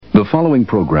The following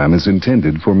program is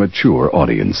intended for mature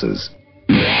audiences.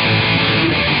 Chill,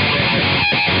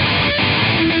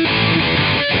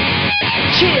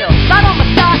 right on my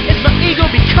side as my ego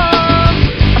becomes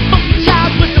a funky child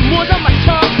with some words on my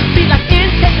tongue. Be like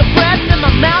intake a breath and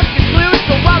my mouth gets loose.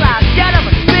 So while I get up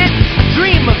and spit, I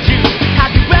dream of you.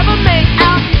 Have you ever made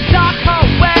out dark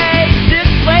hallways? This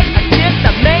way, a gift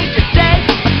I made today.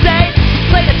 I say,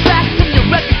 play the track from your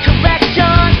record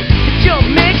collection. It's your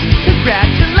mix,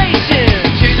 congratulations.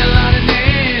 Change a lot of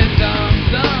names,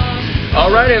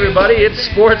 All right, everybody, it's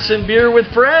Sports and Beer with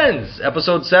Friends,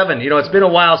 episode 7. You know, it's been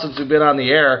a while since we've been on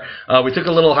the air. We took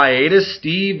a little hiatus.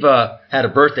 Steve had a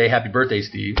birthday. Happy birthday,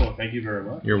 Steve. Oh, thank you very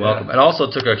much. You're welcome. And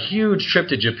also took a huge trip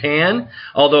to Japan.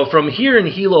 Although from here in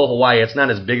Hilo, Hawaii, it's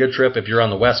not as big a trip if you're on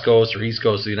the West Coast or East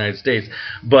Coast of the United States.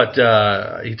 But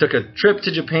he took a trip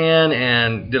to Japan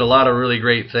and did a lot of really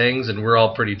great things, and we're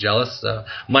all pretty jealous.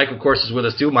 Mike, of course, is with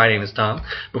us too. My name is Tom.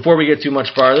 Before we get too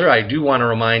much farther, I do want to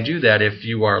remind you that if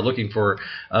you are looking for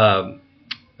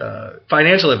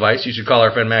financial advice, you should call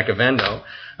our friend Matt Gavendo.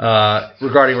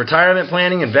 Regarding retirement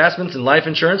planning, investments, and life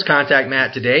insurance, contact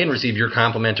Matt today and receive your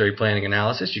complimentary planning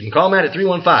analysis. You can call Matt at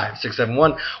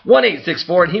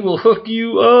 315-671-1864, and he will hook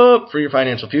you up for your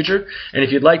financial future. And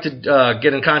if you'd like to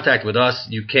get in contact with us,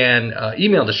 you can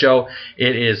email the show.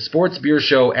 It is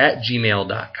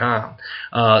sportsbeershow@gmail.com.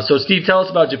 So, Steve, tell us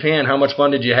about Japan. How much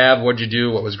fun did you have? What did you do?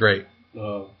 What was great?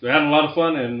 We had a lot of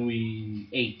fun, and we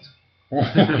ate.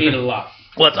 Ate a lot.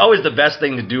 Well, it's always the best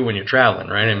thing to do when you're traveling,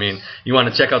 right? I mean, you want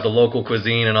to check out the local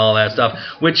cuisine and all that stuff,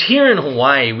 which here in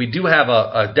Hawaii, we do have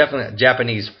a definite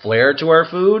Japanese flair to our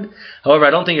food. However, I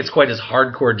don't think it's quite as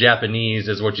hardcore Japanese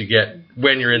as what you get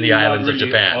when you're in the islands of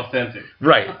Japan. Authentic.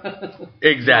 Right.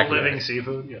 Exactly. Living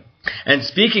seafood. Yeah. And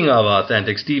speaking of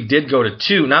authentic, Steve did go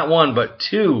to not one, but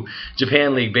two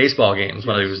Japan League baseball games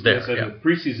while he was there. Yes, I did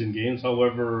preseason games.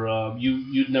 However,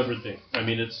 you'd never think. I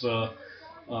mean, it's...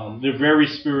 they're very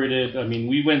spirited. I mean,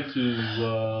 we went to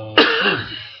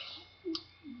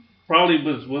probably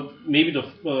maybe the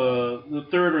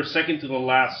third or second to the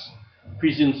last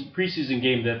preseason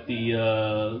game that the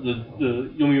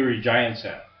Yomiuri Giants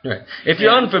had. Right. If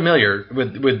you're unfamiliar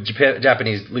with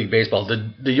Japanese League Baseball,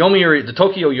 the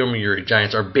Tokyo Yomiuri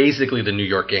Giants are basically the New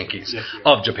York Yankees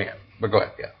of Japan. But go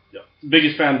ahead, yeah.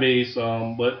 Biggest fan base,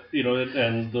 but you know,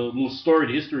 and the most storied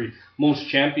history, most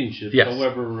championships. Yes.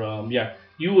 However,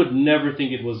 you would never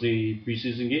think it was a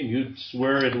preseason game. You'd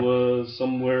swear it was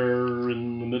somewhere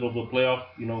in the middle of the playoffs.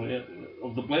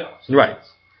 Right.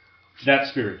 That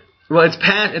spirit. Well, it's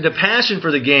the passion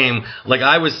for the game. Like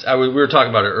we were talking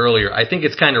about it earlier. I think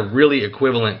it's kind of really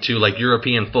equivalent to like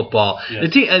European football. Yeah.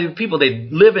 The people, they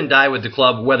live and die with the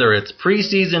club, whether it's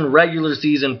preseason, regular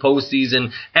season,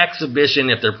 postseason, exhibition.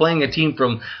 If they're playing a team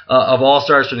from of all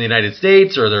stars from the United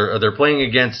States, or they're playing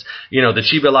against the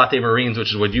Chiba Latte Marines,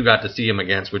 which is what you got to see them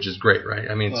against, which is great, right?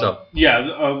 I mean, we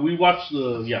watched it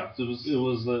was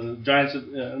the Giants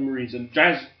and Marines, and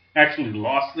Giants actually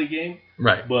lost the game,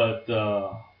 right? But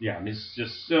it's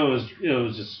just it was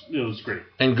great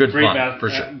and good great fun for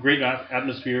sure. Great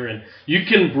atmosphere, and you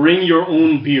can bring your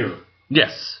own beer.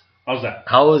 Yes. How's that?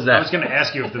 How is that? I was going to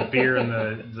ask you if the beer and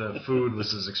the food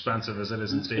was as expensive as it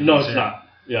is in State. No, it's not.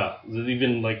 Yeah,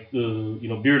 even like the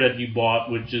beer that you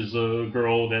bought, which is a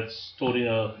girl that's toting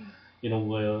a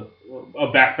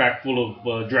backpack full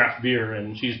of draft beer,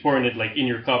 and she's pouring it like in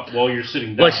your cup while you're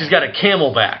sitting down. Like she's got a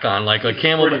Camelback on, like a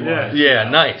Camelback. Yeah,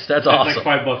 nice. That's awesome.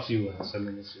 Like $5 US. I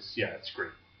mean, it's just it's great.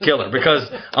 Killer, because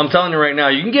I'm telling you right now,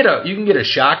 you can get a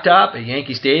shock top at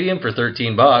Yankee Stadium for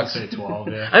 $13. I'd say 12.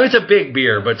 Yeah. I mean, it's a big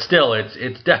beer, but still, it's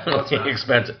definitely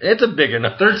expensive. It's a big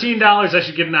enough. $13, I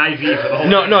should get an IV for the whole.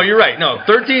 No, you're right. No,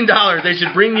 $13. They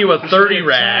should bring you a 30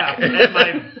 rack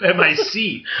at my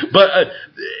seat. But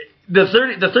the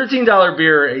 $13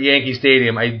 beer at Yankee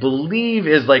Stadium, I believe,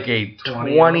 is like a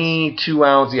 22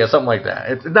 ounce, something like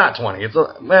that. It's not 20. It's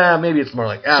maybe it's more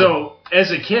like. So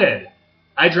as a kid,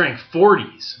 I drank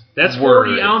 40s. That's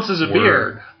 40 ounces of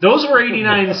beer. Those were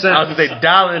 89 cents. I was going to say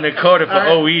 $1.25 for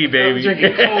OE, baby. I was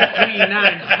drinking Coke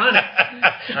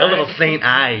 900. A little St.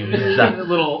 Ives. A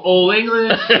little Old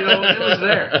English. It was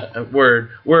there.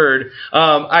 Word.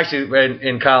 Actually,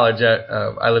 in college,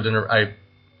 I was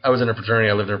in a fraternity.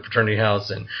 I lived in a fraternity house,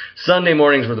 and Sunday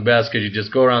mornings were the best because you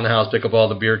just go around the house, pick up all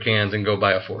the beer cans, and go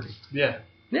buy a 40. Yeah.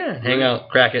 Yeah, hang out,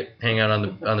 crack it, hang out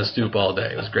on the stoop all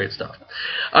day. It was great stuff.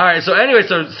 All right, so anyway,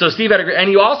 so Steve had a great, and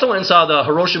you also went and saw the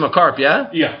Hiroshima Carp, yeah?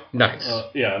 Yeah. Nice.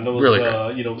 And it was, really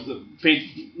great. Paid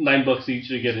 $9 each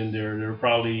to get in there. There were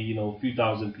probably a few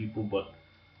thousand people, but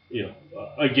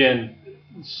again,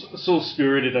 so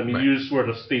spirited. I mean, you just where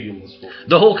the stadium was full.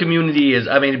 The whole community is.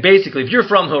 I mean, basically, if you're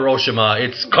from Hiroshima,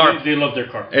 it's carp. They love their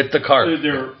carp. It's the carp.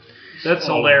 That's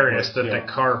hilarious that the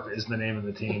Carp is the name of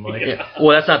the team. Like,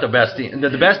 Well, that's not the best team.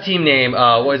 The best team name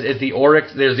is the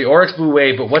Oryx. There's the Oryx Blue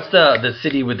Wave, but what's the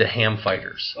city with the ham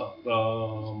fighters?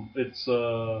 It's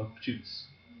shoots.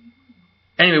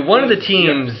 Anyway, one of the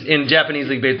teams in Japanese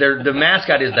League Base, the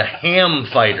mascot is the Ham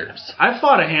Fighters. I've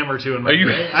fought a ham or two in my Are you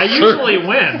day. I usually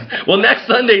win. Well, next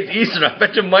Sunday's Easter. I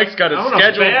bet you Mike's got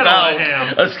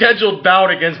a scheduled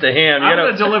bout against a ham. I'm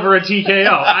going to deliver a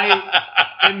TKO.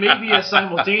 It may be a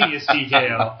simultaneous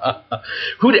TKO.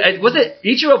 Was it?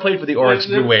 Ichiro played for the Oryx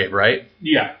Blue Wave, right?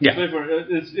 Yeah.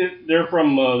 They're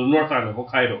from the North Island,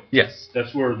 Hokkaido. Yes.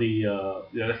 That's where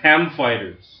the Ham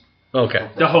Fighters. Okay.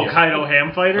 The Hokkaido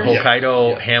Ham Fighters?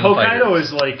 Hokkaido Ham Fighters. Hokkaido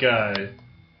is like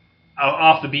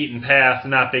off the beaten path,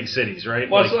 not big cities, right?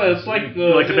 Well, it's like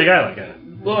the Big Island kind of.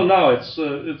 Well, no,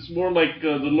 it's more like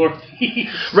the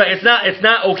Northeast. Right. It's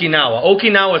not Okinawa.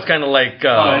 Okinawa is kind of like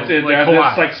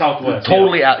it's like Southwest.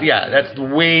 Totally out. Yeah, that's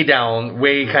way down,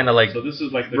 way kind of like. So this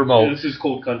is like remote. This is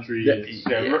cold country.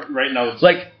 Right now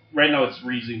it's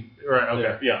freezing. Right.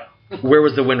 Okay. Yeah. Where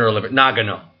was the Winter Olympics?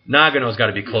 Nagano. Nagano's got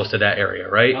to be close to that area,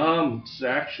 right? It's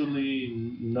actually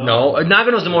no. No,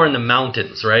 Nagano's more in the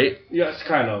mountains, right? Yeah, it's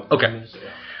kind of. Okay.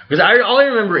 Because all I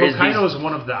remember is Hokkaido is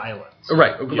one of the islands.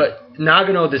 Right, but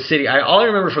Nagano, the city. All I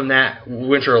remember from that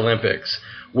Winter Olympics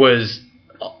was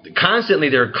constantly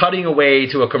they're cutting away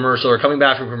to a commercial or coming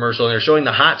back from a commercial, and they're showing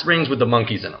the hot springs with the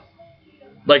monkeys in them.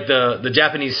 Like the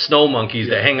Japanese snow monkeys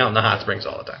that hang out in the hot springs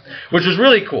all the time, which was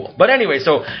really cool. But anyway,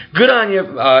 so good on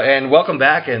you, and welcome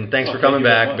back, and thanks for coming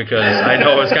back, because I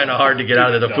know it was kind of hard to get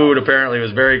out of there. The food apparently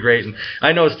was very great, and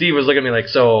I know Steve was looking at me like,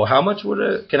 so how much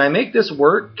can I make this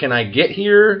work? Can I get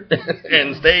here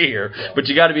and stay here? But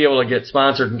you got to be able to get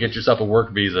sponsored and get yourself a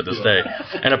work visa to stay.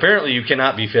 And apparently you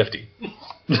cannot be 50.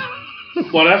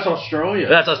 Well, that's Australia.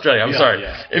 That's Australia. I'm sorry.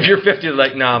 Yeah. If you're 50, you're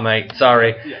like, nah, mate,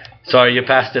 sorry. Yeah. Sorry, you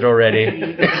passed it already.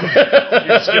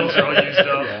 Your skills are all used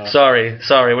up. Yeah.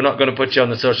 Sorry, we're not going to put you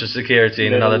on the Social Security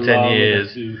in another 10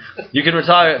 years. You can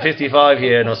retire at 55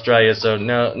 here in Australia, so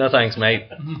no thanks, mate.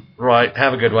 Right,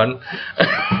 have a good one.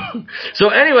 So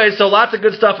anyway, lots of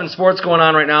good stuff in sports going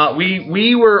on right now.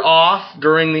 We were off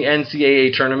during the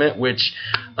NCAA tournament, which,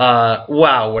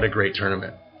 wow, what a great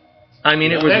tournament. I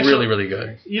mean, it was really, really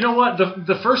good. You know what?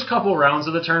 The first couple rounds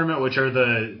of the tournament, which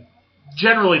are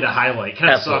generally the highlight,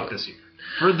 kind of sucked this year.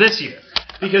 For this year.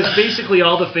 Because basically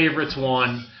all the favorites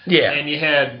won. Yeah. And you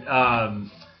had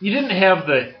you didn't have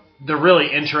the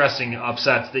really interesting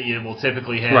upsets that you will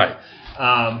typically have.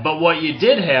 Right. But what you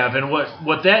did have, and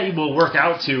what that will work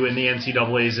out to in the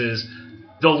NCAAs is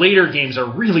the later games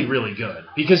are really, really good.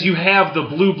 Because you have the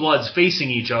blue bloods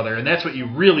facing each other, and that's what you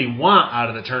really want out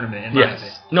of the tournament, in my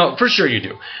opinion. No, for sure you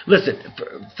do. Listen,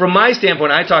 from my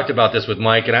standpoint, I talked about this with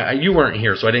Mike, and you weren't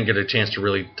here, so I didn't get a chance to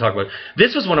really talk about it.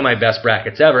 This was one of my best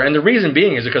brackets ever, and the reason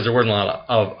being is because there weren't a lot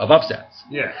of upsets.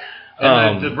 Yeah.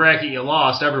 And the bracket you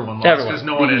lost, everyone lost, because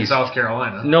no one had South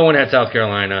Carolina. No one had South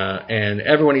Carolina, and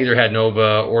everyone either had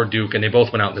Nova or Duke, and they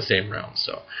both went out in the same round.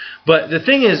 So, but the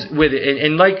thing is with it,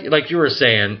 and like you were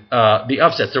saying, the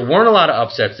upsets. There weren't a lot of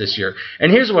upsets this year.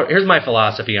 And here's my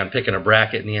philosophy on picking a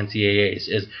bracket in the NCAAs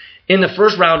is in the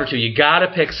first round or two, you got to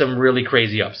pick some really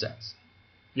crazy upsets.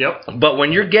 Yep. But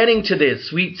when you're getting to the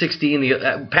Sweet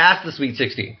 16, past the Sweet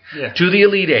 16, to the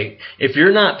Elite Eight, if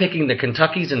you're not picking the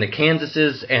Kentuckys and the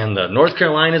Kansases and the North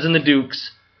Carolinas and the Dukes,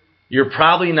 you're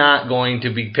probably not going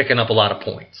to be picking up a lot of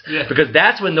points. Yeah. Because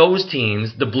that's when those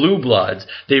teams, the Blue Bloods,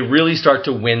 they really start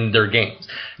to win their games.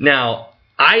 Now,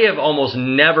 I have almost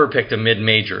never picked a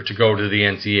mid-major to go to the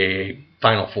NCAA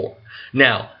Final Four.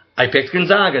 Now, I picked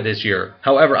Gonzaga this year.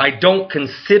 However, I don't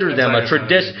consider them a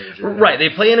tradition. Right, they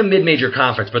play in a mid-major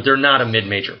conference, but they're not a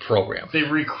mid-major program. They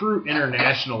recruit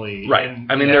internationally. Right.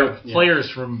 And they're players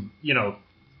from,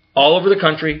 all over the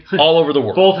country, all over the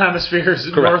world. Both hemispheres,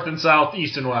 North and South,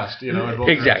 East and West.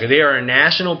 Exactly. They are a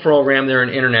national program. They're an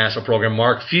international program.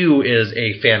 Mark Few is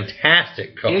a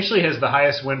fantastic coach. He actually has the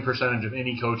highest win percentage of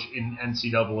any coach in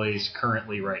NCAAs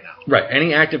currently right now. Right.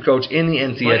 Any active coach in the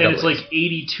NCAAs. And it's like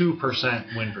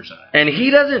 82% win percentage. And he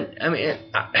doesn't,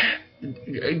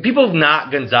 people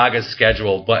knock Gonzaga's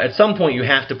schedule, but at some point you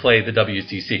have to play the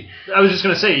WCC. I was just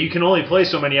going to say, you can only play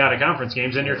so many out-of-conference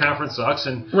games, and your conference sucks.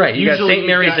 And right, you got St.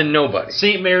 Mary's and nobody.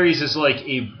 St. Mary's is like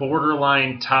a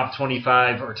borderline top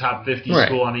 25 or top 50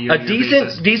 school on a year-to-year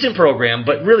basis. A decent program,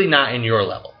 but really not in your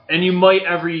level. And you might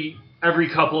every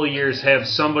couple of years have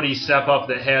somebody step up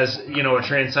that has, a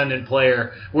transcendent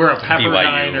player, where a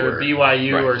Pepperdine or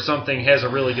BYU or something has a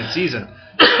really good season.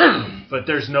 but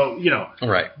there's no,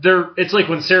 Right. It's like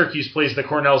when Syracuse plays the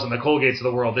Cornells and the Colgates of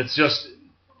the world. It's just,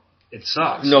 it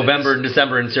sucks. November and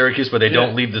December in Syracuse, where they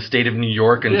don't leave the state of New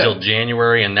York until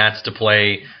January, and that's to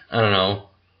play, I don't know.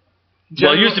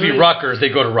 Well, it used to be Rutgers. They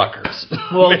go to Rutgers.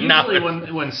 Well,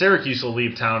 usually when Syracuse will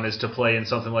leave town is to play in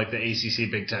something like the ACC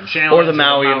Big Ten Challenge. Or the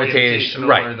Maui Invitational.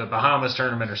 Right. Or the Bahamas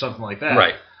tournament or something like that.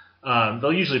 Right.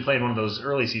 They'll usually play in one of those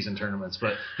early season tournaments.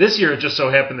 But this year it just so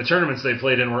happened the tournaments they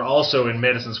played in were also in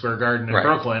Madison Square Garden in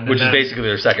Brooklyn. Which is basically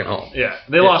their second home. Yeah.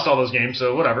 They lost all those games,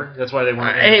 so whatever. That's why they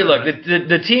weren't. Hey, look,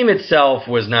 the team itself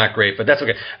was not great, but that's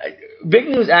okay. Big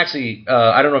news, actually,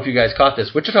 I don't know if you guys caught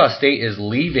this. Wichita State is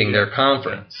leaving their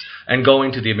conference and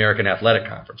going to the American Athletic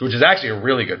Conference, which is actually a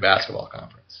really good basketball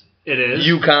conference. It is.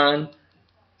 UConn.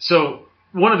 So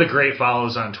one of the great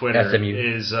follows on Twitter SMU.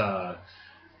 is...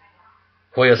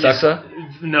 Hoya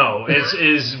Sexa? No,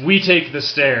 is We Take the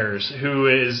Stairs, who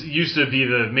used to be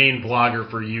the main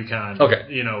blogger for UConn.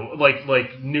 Okay.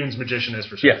 Like Noon's magician is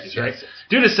for Syracuse, right? Yes.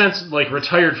 Dude has since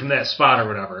retired from that spot or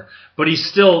whatever, but he's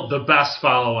still the best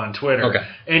follow on Twitter. Okay.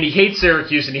 And he hates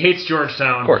Syracuse and he hates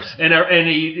Georgetown. Of course. And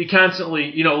he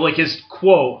constantly, his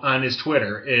quote on his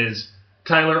Twitter is,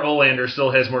 Tyler Olander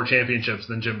still has more championships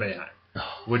than Jim Boeheim,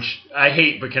 which I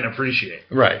hate but can appreciate.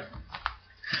 Right.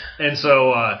 And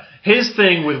so his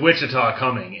thing with Wichita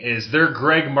coming is they're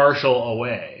Greg Marshall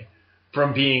away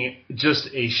from being just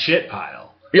a shit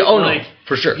pile. Yeah, no,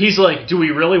 for sure. He's like, do we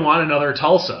really want another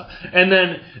Tulsa? And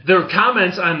then the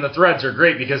comments on the threads are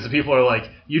great because the people are like,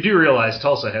 you do realize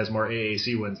Tulsa has more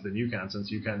AAC wins than UConn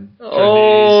since UConn.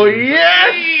 Oh,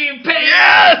 yes!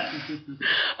 Yes!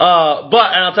 And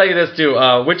I'll tell you this, too.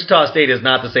 Wichita State is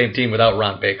not the same team without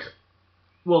Ron Baker.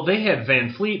 Well, they had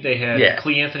Van Fleet, they had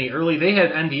Clee Anthony Early, they had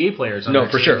NBA players on No,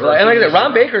 for sure. And like I said,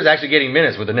 Ron Baker's actually getting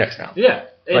minutes with the Knicks now. Yeah,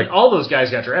 and all those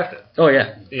guys got drafted. Oh,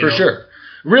 yeah, for sure.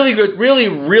 Really good,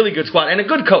 really good squad, and a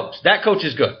good coach. That coach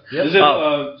is good. Yep. Is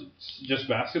it just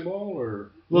basketball,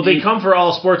 or? Well, they come for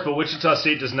all sports, but Wichita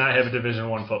State does not have a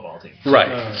Division I football team.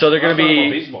 Right. So they're going to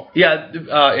be baseball. Yeah.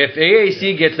 If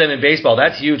AAC gets them in baseball,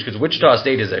 that's huge because Wichita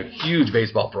State is a huge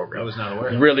baseball program. I was not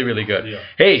aware. Really, really good. Yeah.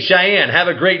 Hey, Cheyenne, have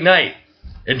a great night.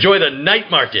 Enjoy the night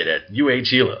market at UH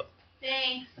Hilo.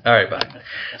 Thanks. All right, bye.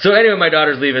 So anyway, my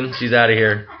daughter's leaving. She's out of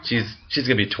here. She's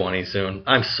gonna be 20 soon.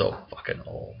 I'm so fucking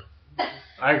old.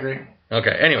 I agree.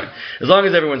 Okay. Anyway, as long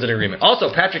as everyone's in agreement.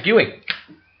 Also, Patrick Ewing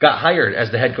got hired as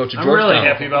the head coach of I'm Georgetown. really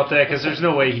happy about that because there's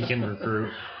no way he can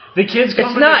recruit. The kids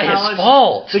coming It's not to college, his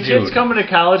fault. The kids coming to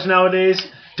college nowadays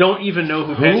don't even know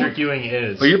who Patrick Ewing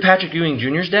is. Are you Patrick Ewing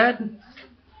Jr.'s dad?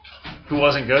 Who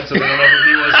wasn't good, so they don't know who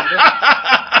he was either.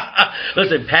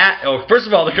 Listen, Pat. Oh, first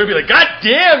of all, they're going to be like, "God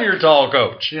damn, you're a tall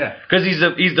coach." Yeah, because he's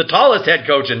the tallest head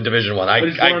coach in Division I.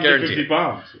 I guarantee. 50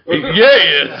 pounds.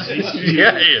 Yeah, he is.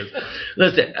 Yeah, he is.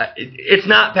 Listen, it's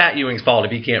not Pat Ewing's fault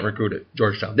if he can't recruit at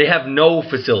Georgetown. They have no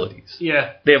facilities.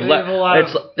 Yeah, they have a lot.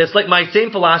 It's like my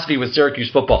same philosophy with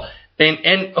Syracuse football.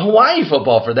 And Hawaii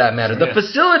football, for that matter. The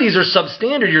facilities are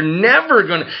substandard. You're never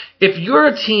going to... If you're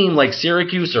a team like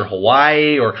Syracuse or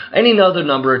Hawaii or any other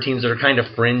number of teams that are kind of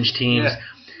fringe teams,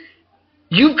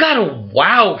 you've got to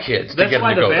wow kids to get them to go there. That's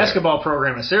why the basketball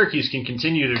program at Syracuse can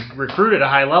continue to recruit at a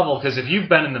high level, because if you've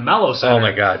been in the Mello Center... Oh,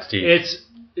 my God, Steve. It's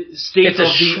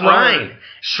a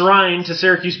shrine to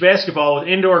Syracuse basketball with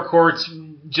indoor courts,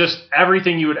 just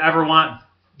everything you would ever want.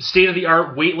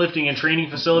 State-of-the-art weightlifting and training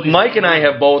facilities. Mike and I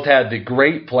have both had the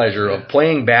great pleasure of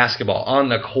playing basketball on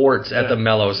the courts at the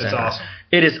Mello Center. It's awesome.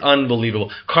 It is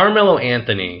unbelievable. Carmelo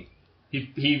Anthony...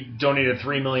 He donated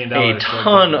 $3 million. A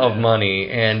ton of money,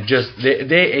 and just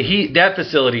that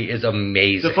facility is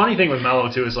amazing. The funny thing with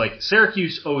Mello, too, is like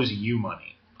Syracuse owes you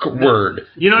money. Word.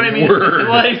 You know what I mean? Word.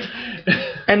 Like,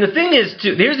 and the thing is,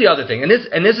 too, here's the other thing, and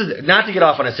this is not to get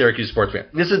off on a Syracuse sports fan.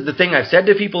 This is the thing I've said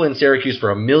to people in Syracuse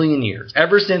for 1,000,000 years,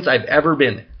 ever since I've ever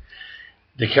been there.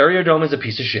 The Carrier Dome is a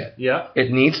piece of shit. Yeah.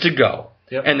 It needs to go.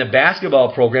 Yep. And the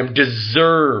basketball program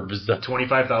deserves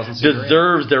 25,000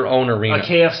 deserves their own arena. A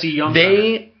KFC Young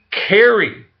They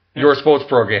carry your sports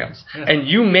programs, and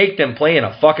you make them play in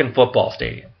a fucking football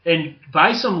stadium. And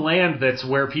buy some land that's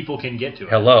where people can get to it.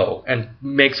 Hello, and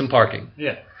make some parking.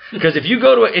 Yeah. Because if you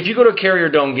go to a Carrier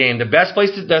Dome game, the best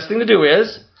thing to do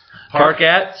is park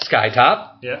at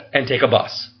Skytop and take a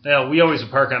bus. Yeah, we always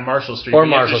park on Marshall Street. Or we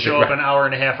Marshall have to show Street, up an hour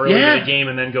and a half early to the game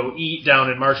and then go eat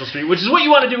down in Marshall Street, which is what you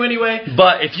want to do anyway.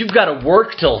 But if you've got to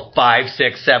work till 5,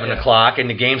 6, 7 o'clock and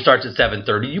the game starts at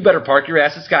 7:30, you better park your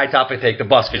ass at Skytop and take the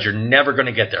bus because you're never going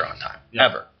to get there on time,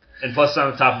 ever. And plus, it's on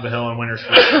the top of a hill in winter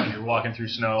spring, and you're walking through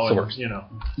snow. And, you know.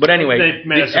 But anyway,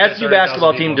 the SU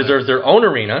basketball team deserves their own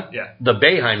arena, the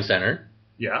Boeheim Center.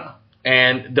 Yeah.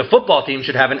 And the football team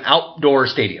should have an outdoor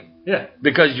stadium. Yeah.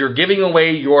 Because you're giving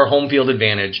away your home field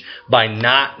advantage by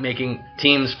not making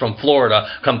teams from Florida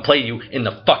come play you in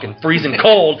the fucking freezing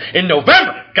cold in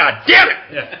November. God damn it!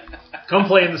 Yeah. Come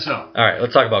play in the snow. All right,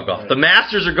 let's talk about golf. The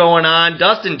Masters are going on.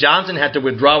 Dustin Johnson had to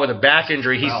withdraw with a back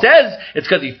injury. He says it's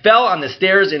because he fell on the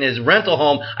stairs in his rental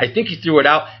home. I think he threw it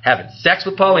out having sex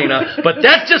with Paulina, but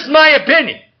that's just my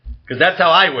opinion. Because that's how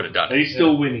I would have done it. He's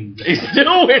still winning. He's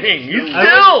still winning.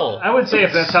 I would say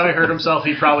if that's how he hurt himself,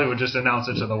 he probably would just announce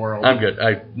it to the world. I'm good.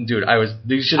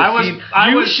 You should have seen.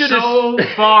 I was so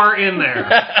far in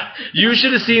there. You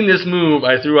should have seen this move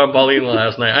I threw on Paulina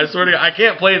last night. I swear to God, I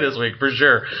can't play this week for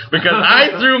sure because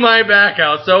I threw my back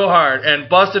out so hard and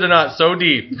busted a nut so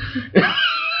deep.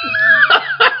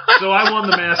 So I won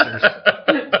the Masters.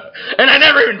 And I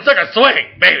never even took a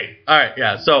swing, baby. All right,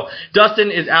 yeah. So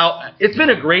Dustin is out. It's been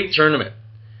a great tournament.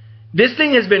 This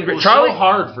thing has been great. It was so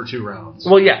hard for 2 rounds.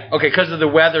 Well, yeah, okay, because of the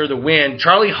weather, the wind.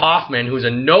 Charlie Hoffman, who's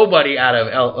a nobody out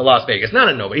of Las Vegas, not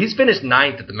a nobody. He's finished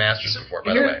 9th at the Masters before,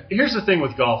 by the way. Here's the thing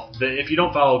with golf: that if you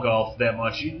don't follow golf that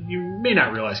much, you may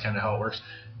not realize kind of how it works.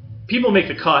 People make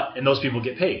the cut, and those people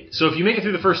get paid. So if you make it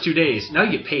through the first 2 days, now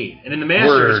you get paid. And in the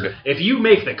Masters, if you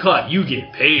make the cut, you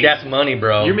get paid. That's money,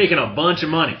 bro. You're making a bunch of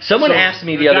money. Someone asked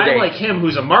me the other day. A guy like him,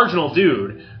 who's a marginal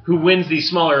dude, who wins these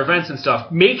smaller events and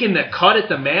stuff, making the cut at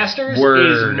the Masters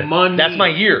is money. That's my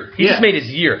year. He just made his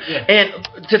year. Yeah.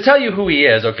 And to tell you who he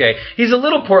is, okay, he's a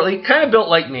little portly, kind of built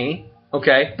like me,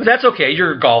 okay, but that's okay.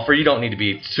 You're a golfer. You don't need to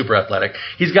be super athletic.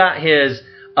 He's got his,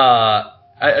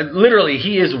 literally,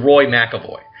 he is Roy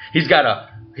McAvoy. He's got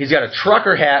a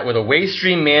trucker hat with a Waste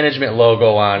Stream Management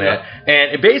logo on it.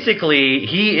 And basically,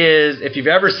 he is, if you've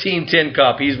ever seen Tin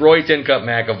Cup, he's Roy Tin Cup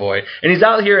McAvoy. And he's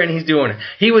out here and he's doing it.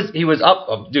 He was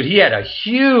up, dude, he had a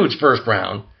huge first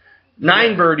round.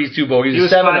 9 birdies, 2 bogeys. He was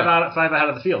 7 5 ahead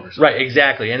of the field or something. Right,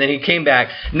 exactly. And then he came back.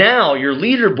 Now your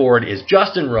leaderboard is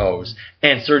Justin Rose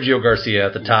and Sergio Garcia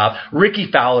at the top. Ricky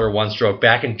Fowler 1 stroke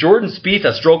back, and Jordan Spieth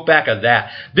a stroke back of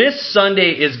that. This Sunday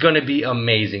is going to be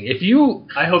amazing.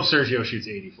 I hope Sergio shoots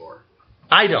 84.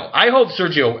 I don't. I hope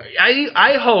Sergio.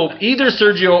 I hope either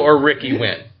Sergio or Ricky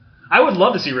win. I would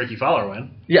love to see Ricky Fowler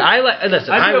win. Yeah,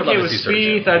 listen. I'd be would okay love with to see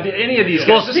Spieth. Sergio. Any of these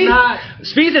Well, guys.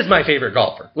 Spieth is my favorite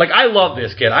golfer. Like, I love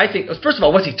this kid. I think, first of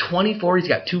all, what's he, 24? He's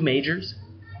got 2 majors?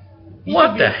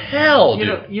 What the hell,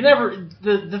 dude? You never.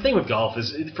 The thing with golf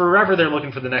is forever they're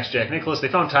looking for the next Jack Nicklaus. They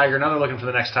found Tiger. Now they're looking for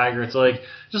the next Tiger. It's like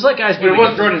just like guys. It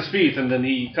was Jordan Spieth, and then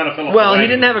he kind of fell off. Well, he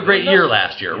didn't have a great year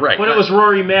last year, right? But it was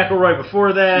Rory McIlroy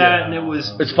before that, and it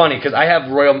was. It's funny because I have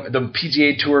the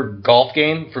PGA Tour golf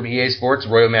game from EA Sports,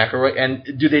 Rory McIlroy,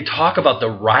 and do they talk about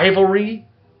the rivalry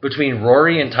between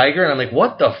Rory and Tiger? And I'm like,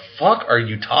 what the fuck are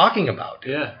you talking about,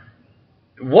 dude? Yeah.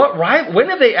 What right? When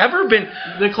have they ever been?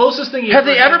 The closest thing have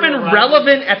they ever been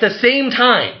relevant at the same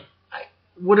time?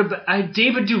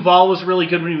 David Duval was really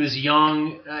good when he was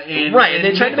young, and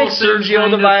they tried to make Sergio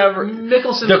the rivalry.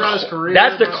 Mickelson throughout his career.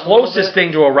 That's the closest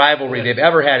thing to a rivalry they've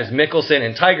ever had is Mickelson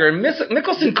and Tiger. And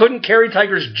Mickelson couldn't carry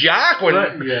Tiger's jock when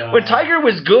Tiger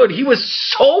was good. He was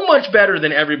so much better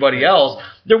than everybody else.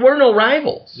 There were no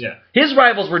rivals. Yeah. His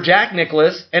rivals were Jack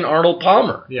Nicklaus and Arnold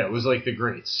Palmer. Yeah, it was like the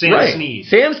greats. Sam Snead.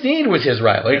 Sam Snead was his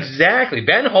rival. Yeah. Exactly.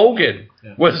 Ben Hogan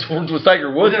was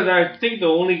Tiger Woods. I think the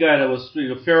only guy that was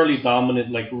fairly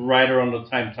dominant, like right around the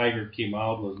time Tiger came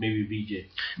out, was maybe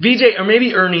VJ. VJ, or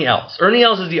maybe Ernie Els. Ernie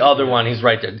Els is the other one. He's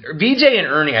right there. VJ and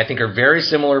Ernie, I think, are very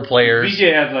similar players.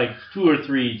 VJ had like 2 or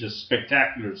 3 just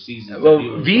spectacular seasons. Well,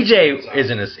 VJ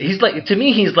isn't he's like, to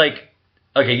me, he's like,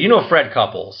 okay, you know Fred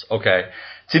Couples, okay.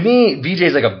 To me,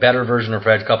 VJ's like a better version of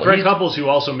Fred Couples. Fred Couples, who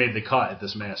also made the cut at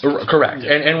this Masters. Correct,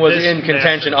 and was in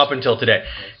contention up until today.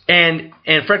 And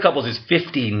Fred Couples is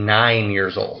 59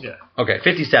 years old. Yeah. Okay,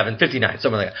 57, 59,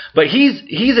 something like that. But he's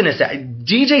an assassin.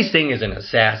 DJ Singh is an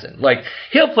assassin. Like,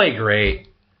 he'll play great,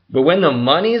 but when the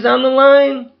money's on the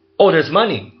line, there's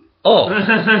money.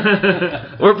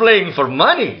 We're playing for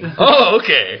money.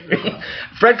 Okay.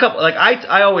 Fred Couples, like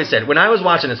I always said, when I was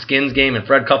watching a Skins game and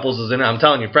Fred Couples is in it, I'm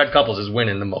telling you, Fred Couples is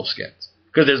winning the most skins.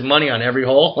 Because there's money on every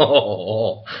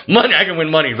hole. Money, I can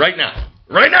win money right now.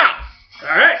 Right now.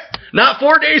 All right. Not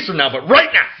 4 days from now, but right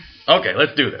now. Okay,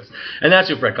 let's do this. And that's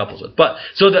who Fred Couples with. But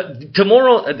so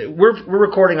tomorrow we're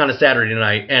recording on a Saturday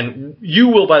night, and you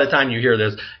will, by the time you hear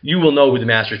this, you will know who the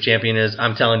Masters champion is.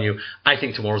 I'm telling you, I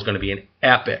think tomorrow's going to be an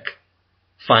epic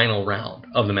final round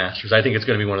of the Masters. I think it's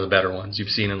going to be one of the better ones you've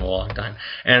seen in a long time.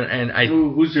 And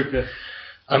who's your pick?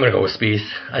 I'm going to go with Spieth.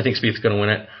 I think Spieth's going to win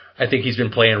it. I think he's been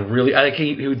playing really. I think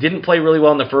he didn't play really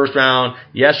well in the first round.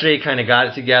 Yesterday, he kind of got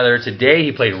it together. Today,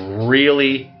 he played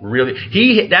really, really.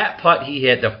 That putt he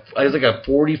hit, it was like a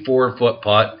 44-foot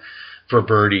putt for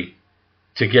birdie.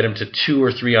 to get him to 2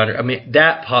 or 3 under. I mean,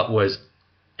 that putt was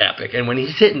epic. And when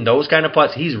he's hitting those kind of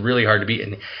putts, he's really hard to beat,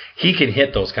 and he can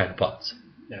hit those kind of putts.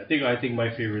 Yeah, I think my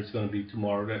favorite is going to be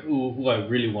tomorrow. Who I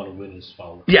really want to win is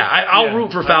Fowler. Yeah, I'll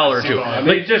root for Fowler too. I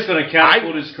mean, he's just going to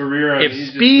catapult his career. If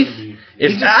he's Spieth,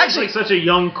 he's just actually such a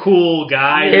young, cool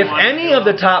guy. If any of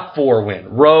the top 4 win,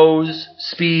 Rose,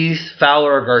 Spieth,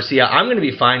 Fowler, or Garcia, I'm going to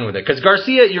be fine with it. Because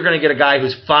Garcia, you're going to get a guy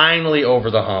who's finally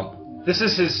over the hump. This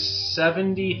is his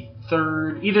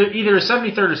 73rd, either his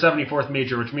 73rd or 74th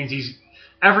major, which means he's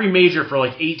every major for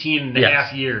like 18 and a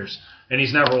half years. And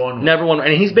he's never won one. Never won,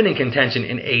 and he's been in contention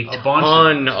in a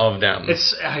ton of them.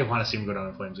 I want to see him go down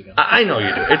in flames again. I know you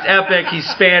do. It's epic. He's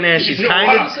Spanish. He's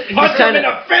kind of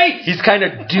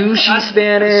douchey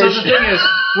Spanish. So the thing is,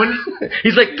 when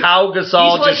he's like Pau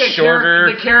Gasol, like just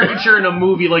shorter. The caricature in a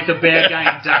movie, like the bad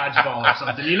guy in Dodgeball or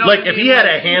something. You know, like if he had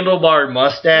a handlebar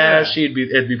mustache, it'd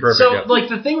be perfect. So like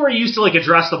the thing where he used to like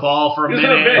address the ball for a minute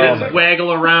and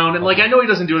waggle around, and like I know he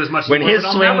doesn't do it as much. When his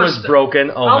swing was broken,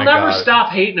 I'll never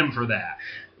stop hating him for that.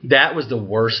 That was the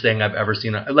worst thing I've ever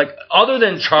seen. Like other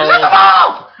than Charles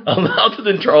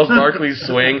Barkley's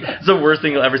swing, it's the worst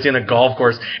thing you'll ever see on a golf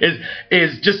course.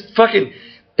 Is just fucking.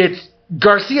 It's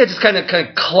Garcia just kind of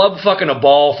club fucking a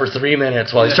ball for 3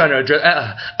 minutes while he's trying to address.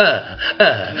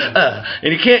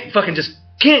 And he can't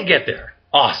get there.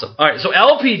 Awesome. All right, so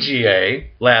LPGA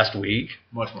last week.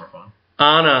 Much more fun.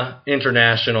 ANA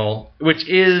International, which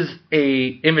is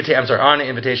ANA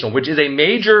Invitational, which is a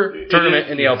major tournament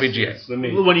in the LPGA.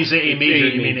 When you say a major,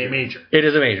 you mean a major. It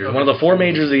is a major. It's one of the 4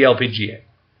 majors of the LPGA.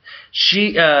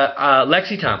 She,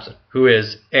 Lexi Thompson, who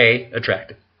is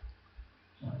attractive.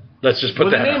 Let's just put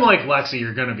that. With a name like Lexi,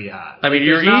 you're going to be hot. I mean,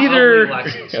 you're either.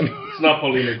 It's not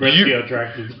Paulina Gretzky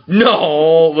attractive.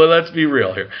 No, well, let's be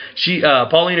real here.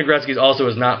 Paulina Gretzky also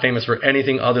is not famous for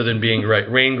anything other than being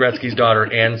Wayne Gretzky's daughter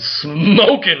and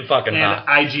smoking fucking hot.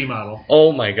 And IG model.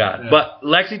 Oh my God! Yeah. But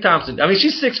Lexi Thompson, I mean,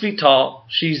 she's 6 feet tall.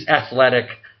 She's athletic.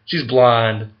 She's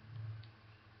blonde.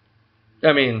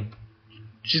 I mean,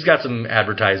 she's got some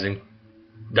advertising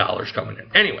dollars coming in.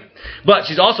 Anyway, but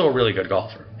she's also a really good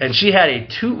golfer. And she had a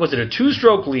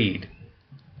 2-stroke lead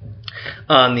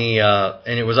on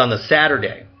and it was on the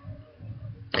Saturday.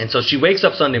 And so she wakes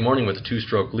up Sunday morning with a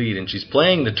 2-stroke lead, and she's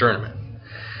playing the tournament.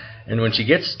 And when she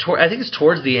gets, I think it's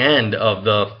towards the end of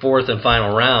the 4th and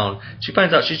final round, she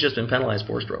finds out she's just been penalized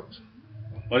 4 strokes.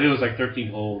 Well, it was like 13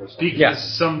 holes or something. Because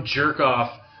some jerk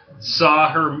off saw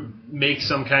her make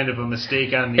some kind of a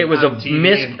mistake on the it was on a TV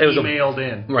miss. And it was emailed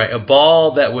in. Right, a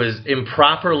ball that was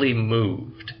improperly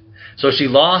moved. So she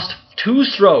lost 2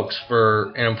 strokes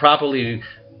for an improperly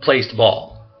placed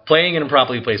ball, playing an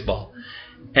improperly placed ball,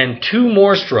 and 2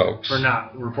 more strokes for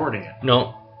not reporting it.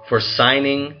 No, for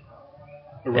signing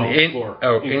an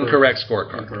incorrect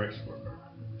scorecard. Incorrect scorecard.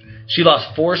 She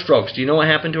lost 4 strokes. Do you know what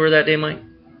happened to her that day, Mike?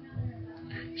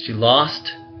 She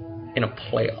lost in a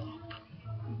playoff.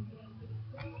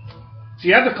 She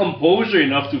had the composure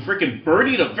enough to freaking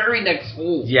birdie the very next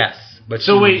hole. Yes. But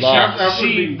so wait, lost.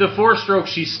 the 4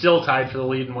 strokes, she's still tied for the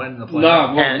lead and went in the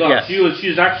playoff? No. Yes. She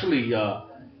was actually,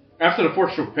 after the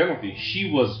 4-stroke penalty,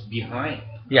 she was behind.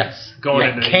 Yes.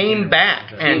 Came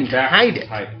back and tied it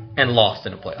and lost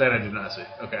in a playoff. That I did not see.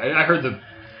 Okay, I heard the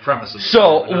premise of it.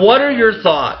 So, what are your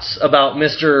thoughts about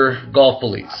Mr. Golf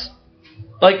Police?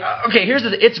 Like, okay, here's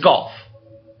it's golf.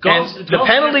 The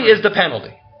penalty is the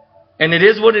penalty. And it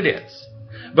is what it is.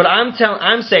 But I'm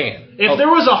saying, if there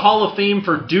was a Hall of Fame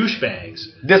for douchebags,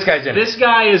 this guy's in. This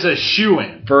guy is a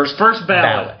shoo-in. First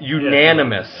ballot.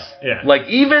 Unanimous. Yeah. Like,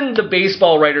 even the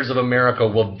Baseball Writers of America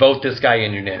will vote this guy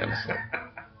in unanimously.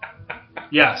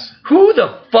 Yes. Who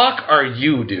the fuck are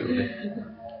you, dude?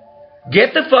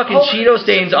 Get the fucking Cheeto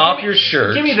stains off your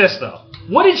shirt. Give me this, though.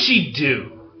 What did she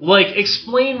do? Like,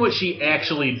 explain what she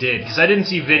actually did, because I didn't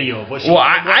see video of what she did. Well,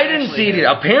 I didn't see it.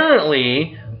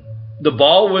 Apparently, the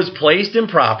ball was placed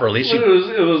improperly.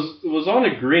 It was on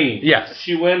a green. Yes.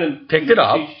 She went and picked it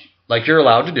up, like you're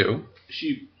allowed to do.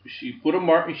 She put a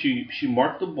mark. She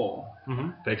marked the ball. Mm-hmm.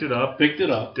 Picked it up. Did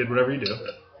whatever you do.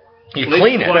 You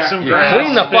clean it. You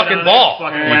clean the fucking ball.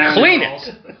 You clean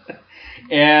it.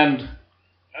 And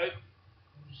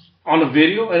on the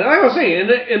video, and like I was saying, in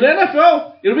the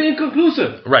NFL, it'll be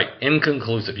inconclusive. Right,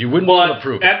 inconclusive. You wouldn't want to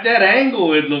prove it. At that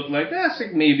angle, it looked like that's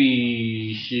like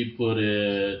maybe she put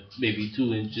it maybe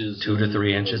 2 inches, 2 to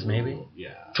 3 inches, maybe.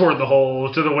 Yeah, toward the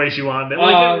hole to the way she wanted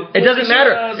it. It doesn't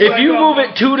matter if you move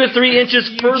it 2 to 3 inches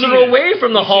further away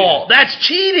from the hole. That's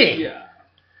cheating. Yeah,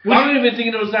 I don't even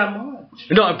think it was that much.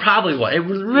 No, it probably was. It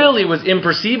really was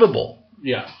imperceivable.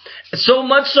 Yeah. So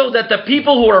much so that the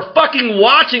people who are fucking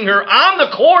watching her on the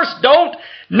course don't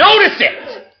notice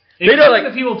it. They're like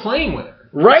the people playing with her.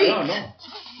 Right? No.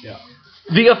 Yeah.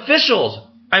 The officials.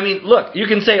 I mean, look, you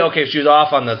can say, okay, she was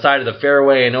off on the side of the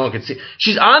fairway and no one could see.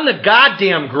 She's on the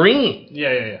goddamn green.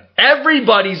 Yeah.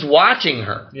 Everybody's watching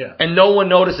her. Yeah. And no one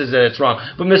notices that it's wrong.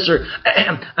 But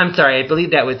I'm sorry, I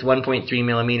believe that was 1.3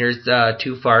 millimeters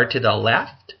too far to the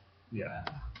left. Yeah.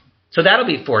 So that'll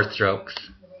be 4 strokes.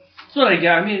 So,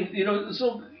 I mean,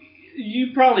 so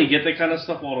you probably get that kind of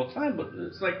stuff all the time, but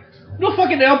it's like, no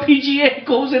fucking LPGA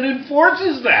goes and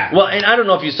enforces that. Well, and I don't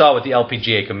know if you saw what the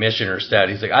LPGA commissioner said.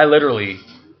 He's like, I literally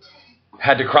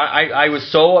had to cry. I was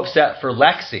so upset for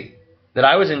Lexi that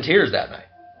I was in tears that night.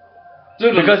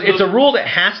 Because it's a rule that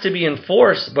has to be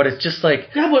enforced, but it's just like...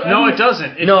 Yeah, but it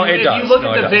doesn't. If does. you look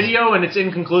at the video and it's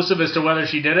inconclusive as to whether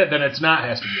she did it, then it's not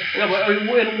has to be. Yeah, but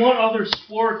in what other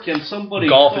sport can somebody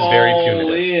Golf call is very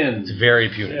punitive. in? It's very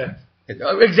punitive. Yeah.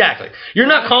 Exactly. You're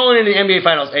not calling in the NBA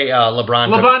Finals. Hey,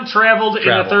 LeBron traveled in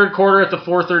the third quarter at the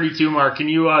 4:32 mark. Can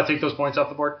you take those points off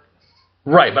the board?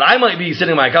 Right, but I might be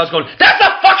sitting on my couch going, that's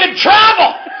a fucking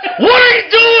travel! What are you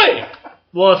doing?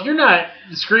 Well, if you're not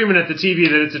screaming at the TV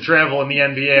that it's a travel in the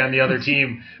NBA on the other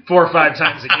team 4 or 5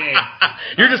 times a game,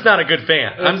 you're just not a good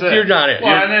fan. You're not it.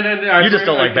 Well, you just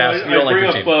don't like basketball. You don't like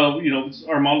the team.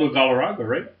 Armando Galarraga,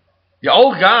 right? Yeah,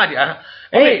 oh God! Yeah.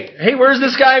 Hey, where's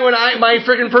this guy when my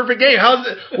freaking perfect game? How's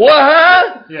it?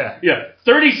 What? Yeah.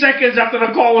 30 seconds after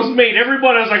the call was made,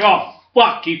 everybody was like, "Oh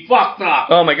fuck, he fucked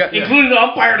up." Oh my God! Including the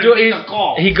umpire to make the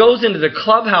call. He goes into the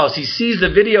clubhouse. He sees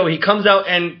the video. He comes out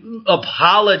and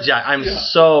apologizes. I'm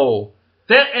so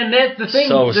the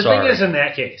thing is, in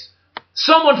that case,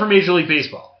 someone from Major League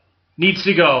Baseball needs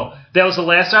to go. That was the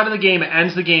last out of the game. It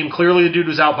ends the game. Clearly, the dude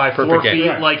was out by 4 feet.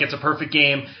 Right. Like, it's a perfect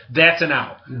game. That's an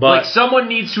out. But someone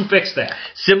needs to fix that.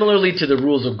 Similarly to the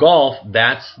rules of golf,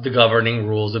 that's the governing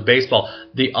rules of baseball.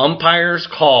 The umpire's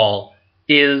call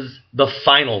is the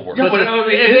final word. Yeah, but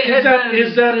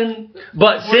is that in?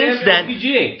 But since then,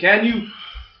 LPGA, can you?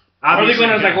 Are they going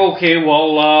to like, okay,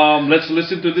 well, let's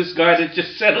listen to this guy that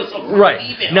just sent us a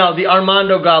email. Now, the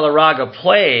Armando Galarraga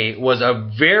play was a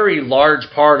very large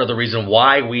part of the reason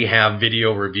why we have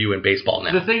video review in baseball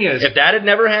now. The thing is, if that had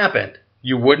never happened,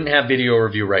 you wouldn't have video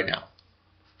review right now.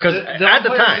 Because at the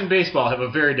time, in baseball have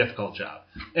a very difficult job,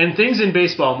 and things in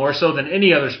baseball more so than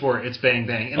any other sport, it's bang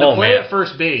bang. And the play at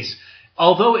first base,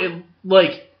 although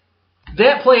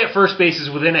that play at first base is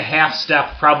within a half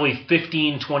step probably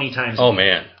 15, 20 times. Oh,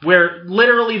 man. Where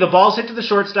literally the ball's hit to the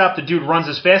shortstop, the dude runs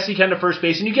as fast as he can to first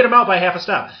base, and you get him out by half a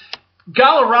step.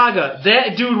 Galarraga,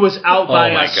 that dude was out by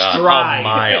a stride. A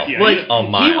mile. A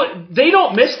mile. They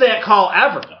don't miss that call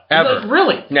ever. Ever.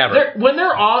 Really. Never. When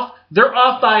they're off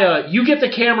by you get the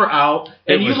camera out,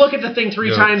 and you look at the thing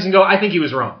 3 times and go, I think he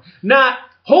was wrong. Not...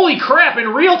 Holy crap,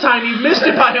 in real time, you missed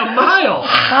it by a mile.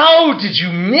 How did you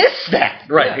miss that?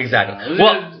 Right, exactly.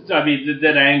 Well, I mean,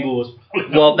 that angle was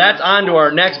probably... Well, that's on to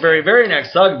our next, very, very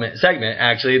next segment,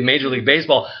 actually, Major League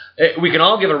Baseball. We can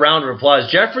all give a round of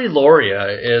applause. Jeffrey Loria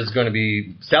is going to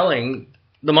be selling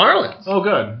the Marlins. Oh,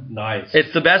 good. Nice.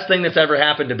 It's the best thing that's ever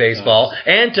happened to baseball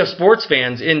and to sports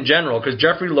fans in general, because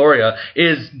Jeffrey Loria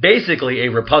is basically a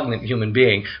repugnant human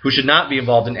being who should not be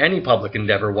involved in any public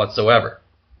endeavor whatsoever.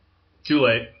 Too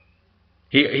late.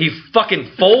 He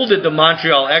fucking folded the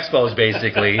Montreal Expos,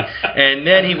 basically, and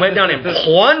then he went down and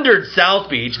plundered South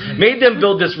Beach, made them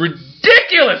build this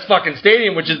ridiculous fucking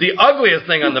stadium, which is the ugliest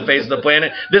thing on the face of the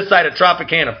planet, this side of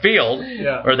Tropicana Field,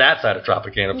 or that side of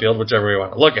Tropicana Field, whichever way you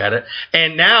want to look at it.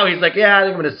 And now he's like, I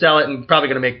think I'm going to sell it and probably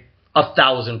going to make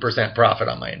 1,000% profit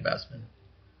on my investment.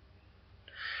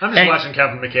 I'm just watching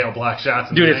Kevin McHale block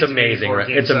shots. Dude, it's amazing, right?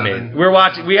 It's amazing. We're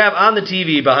watching. We have on the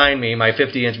TV behind me, my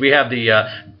 50-inch. We have the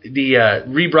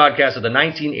rebroadcast of the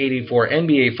 1984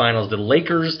 NBA Finals, the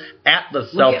Lakers at the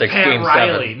Celtics, Game 7.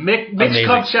 Riley, Mitch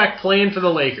Kupchak playing for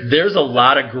the Lakers. There's a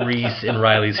lot of grease in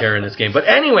Riley's hair in this game. But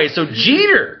anyway, so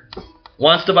Jeter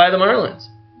wants to buy the Marlins.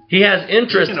 He has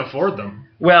interest. He can afford them.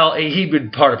 Well, he'd be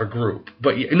part of a group,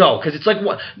 but no, because it's like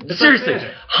seriously,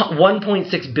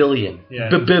 $1.6 billion.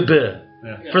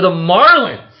 For the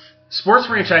Marlins. Sports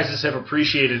franchises have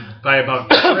appreciated by about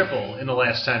triple in the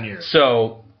last 10 years.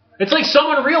 So it's like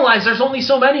someone realized there's only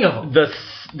so many of them.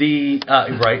 In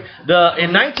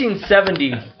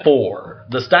 1974,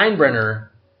 the Steinbrenner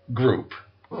Group,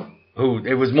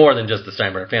 it was more than just the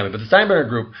Steinbrenner family, but the Steinbrenner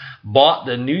Group bought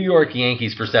the New York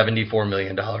Yankees for $74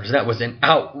 million. That was an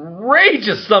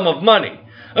outrageous sum of money.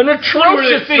 An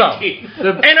atrocious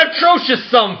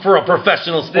sum for a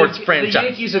professional sports franchise. The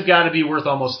Yankees have got to be worth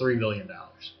almost $3 billion.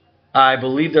 I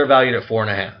believe they're valued at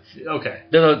 $4.5. Okay.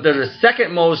 They're the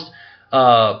second most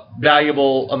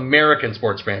valuable American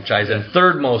sports franchise and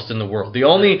third most in the world. The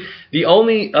only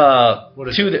What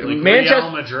is two it, that like Manchester.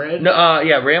 Real Madrid?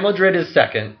 No, Real Madrid is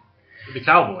second, The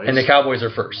Cowboys. and the Cowboys are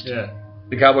first. Yeah.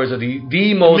 The Cowboys are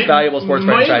the most valuable sports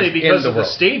franchise Mainly because in the of world.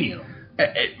 the stadium.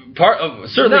 Part of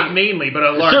certainly Not mainly, but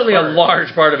a large certainly part. a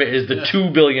large part of it is the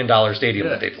 $2 billion stadium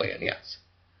that they play in. Yes,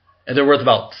 and they're worth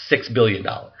about $6 billion,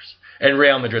 and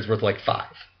Real Madrid's worth like $5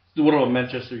 billion. What about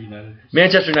Manchester United?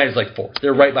 Manchester United is like 4th.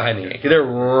 They're right behind the Yankees. They're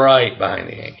right behind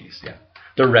the Yankees. Yeah,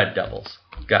 the Red Devils.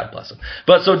 God bless them.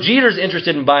 But so Jeter's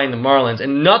interested in buying the Marlins,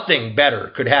 and nothing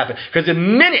better could happen because the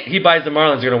minute he buys the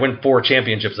Marlins, they're going to win 4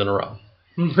 championships in a row.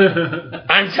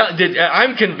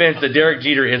 I'm convinced that Derek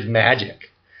Jeter is magic.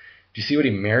 Do you see what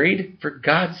he married? For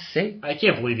God's sake. I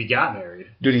can't believe he got married.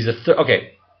 Dude, he's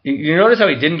okay. You notice how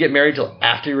he didn't get married till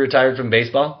after he retired from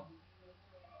baseball?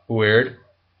 Weird.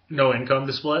 No income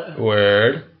to split?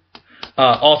 Weird.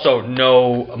 Also,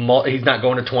 he's not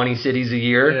going to 20 cities a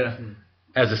year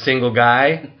as a single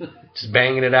guy, just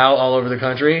banging it out all over the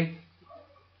country.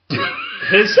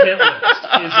 His hit list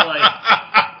is like...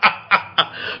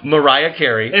 Mariah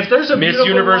Carey, if there's a Miss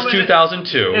Universe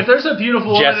 2002. If there's a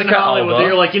beautiful woman Jessica in Hollywood Alba, that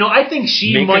you're like, I think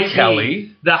she Minka might Kelly.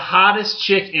 be the hottest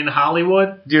chick in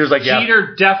Hollywood. Jeter's like,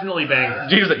 Jeter definitely banged her.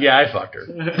 Jeter's like, I fucked her.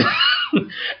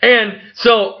 And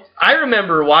so I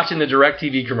remember watching the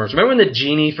DirecTV commercial. Remember when the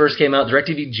Genie first came out,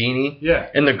 DirecTV Genie?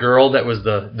 Yeah. And the girl that was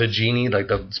the Genie, like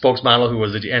the spokesmodel who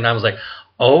was and I was like,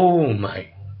 oh my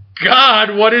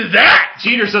God, what is that?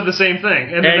 Jeter said the same thing.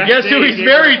 And guess who he's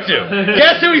married to?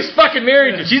 Guess who he's fucking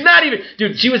married to? She's not even...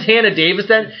 Dude, she was Hannah Davis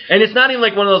then, and it's not even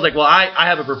like one of those like, well, I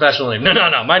have a professional name. No,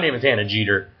 my name is Hannah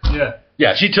Jeter. Yeah.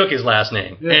 Yeah, she took his last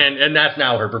name, Yeah. and that's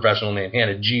now her professional name,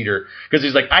 Hannah Jeter, because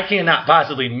he's like, I cannot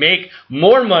possibly make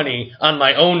more money on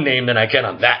my own name than I can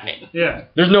on that name. Yeah.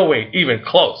 There's no way even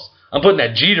close. I'm putting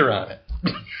that Jeter on it.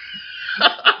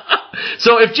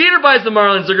 So if Jeter buys the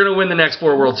Marlins, they're going to win the next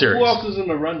 4 World Series. Who else is in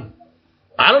the run?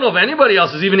 I don't know if anybody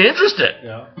else is even interested.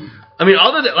 Yeah. I mean,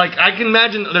 other than, like, I can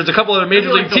imagine there's a couple other major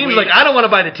I feel league like the teams Wayne- like, I don't want to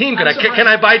buy the team. Can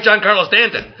I buy Giancarlo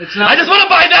Stanton? It's not- I just want to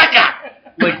buy that guy.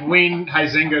 Like Wayne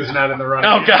Huizinga's not in the running.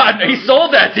 Oh, God, he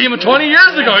sold that team 20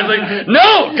 years ago. He's like,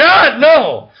 no, God,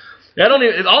 no. I don't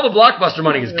even, all the Blockbuster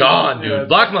money is gone, dude.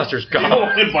 Blockbuster's You gone.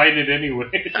 won't invite it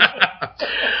anyway.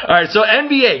 All right, so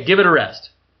NBA, give it a rest.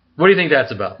 What do you think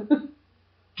that's about?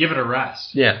 Give it a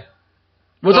rest. Yeah.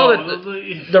 What's all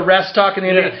the rest talk in the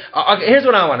NBA? Okay, here's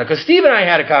what I want to, because Steve and I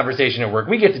had a conversation at work.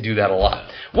 We get to do that a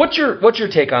lot. What's your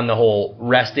take on the whole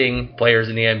resting players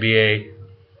in the NBA?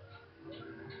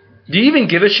 Do you even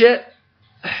give a shit?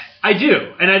 I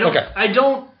do, and I don't. Okay.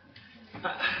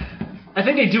 I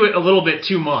think they do it a little bit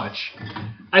too much.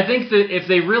 I think that if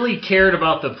they really cared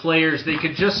about the players, they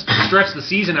could just stretch the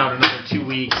season out another 2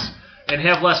 weeks and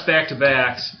have less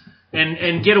back-to-backs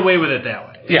and get away with it that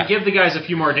way. And give the guys a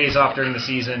few more days off during the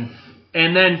season,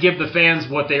 and then give the fans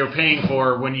what they were paying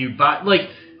for when you bought. Like,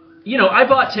 I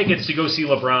bought tickets to go see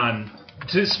LeBron.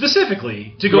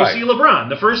 Specifically to go see LeBron.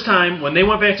 The first time when they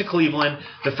went back to Cleveland,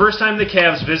 the first time the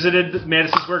Cavs visited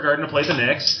Madison Square Garden to play the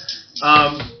Knicks,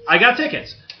 I got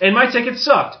tickets. And my tickets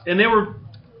sucked. And they were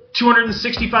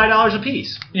 $265 a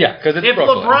piece. Yeah, because it's If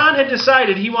Brooklyn. LeBron had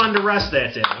decided he wanted to rest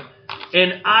that day,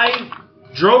 and I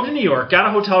drove to New York, got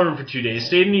a hotel room for 2 days,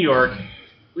 stayed in New York,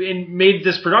 and made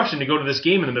this production to go to this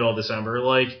game in the middle of December,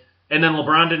 and then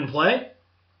LeBron didn't play,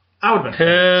 I would have been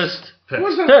pissed.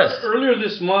 Was it earlier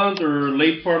this month or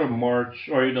late part of March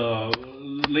or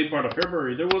late part of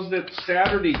February? There was that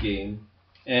Saturday game.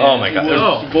 And Oh my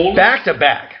God! Back to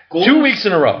back, 2 weeks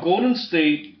in a row. Golden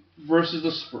State versus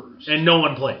the Spurs, and no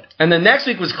one played. And the next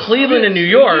week was Cleveland and New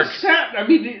York.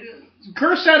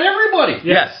 Kerr sat everybody.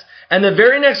 Yes. And the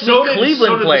very next week,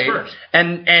 Cleveland played, the Spurs.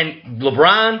 and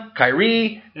LeBron,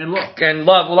 Kyrie, and Love. And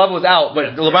Love was out,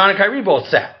 but LeBron and Kyrie both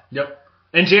sat. Yep.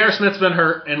 And J.R. Smith's been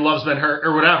hurt, and Love's been hurt,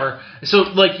 or whatever. So,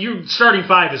 your starting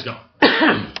 5 is gone.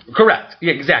 Correct.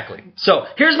 Yeah, exactly. So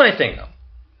here's my thing, though.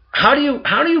 How do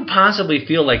you possibly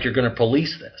feel like you're going to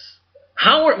police this?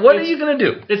 What are you going to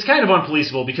do? It's kind of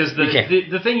unpoliceable because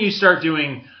the thing you start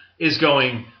doing is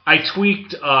going, I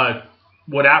tweaked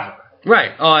whatever.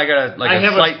 Right. Oh, I got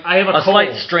a slight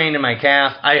cold. strain in my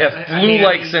calf. I have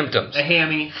flu-like symptoms. A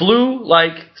hammy.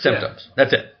 Flu-like symptoms. Yeah.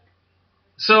 That's it.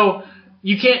 So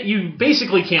you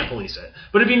basically can't police it.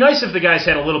 But it'd be nice if the guys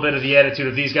had a little bit of the attitude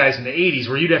of these guys in the 80s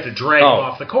where you'd have to drag them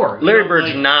off the court. Larry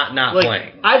Bird's not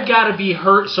playing. I've got to be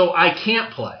hurt so I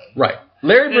can't play. Right.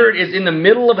 Larry Bird is in the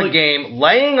middle of a game,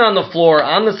 laying on the floor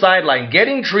on the sideline,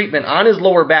 getting treatment on his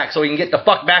lower back so he can get the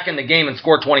fuck back in the game and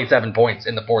score 27 points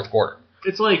in the fourth quarter.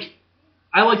 It's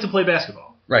I like to play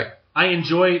basketball. Right. I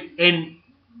enjoy, and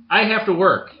I have to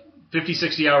work 50,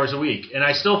 60 hours a week, and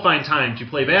I still find time to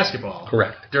play basketball.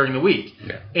 Correct. During the week.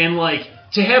 Yeah. And, like,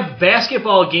 to have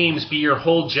basketball games be your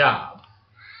whole job,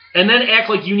 and then act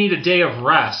like you need a day of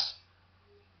rest.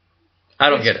 I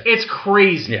don't get it. It's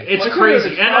crazy. Yeah. It's Well, crazy.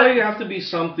 It's And probably have to be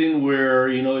something where,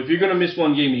 if you're going to miss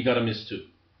one game, you got to miss two.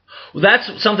 Well,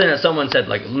 that's something that someone said,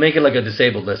 like, make it like a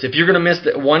disabled list. If you're going to miss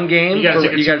one game, You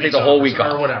gotta take the whole week or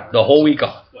off. whatever. The whole week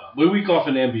off. The week off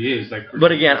in the NBA is like.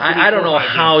 But again, I don't know 4 or 5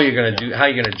 how games.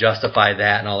 you're gonna justify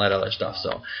that and all that other stuff.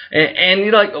 So, and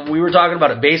like we were talking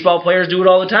about it, baseball players do it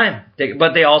all the time,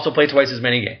 but they also play twice as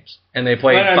many games, and they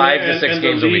play 5 to 6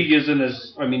 games a week. The league isn't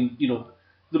as,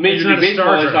 the Major It's League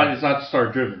not a Baseball is star-driven. not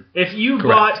star-driven. If you Correct.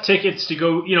 bought tickets to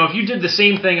go, if you did the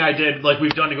same thing I did, like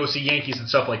we've done to go see Yankees and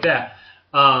stuff like that,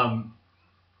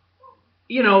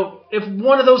 if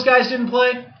one of those guys didn't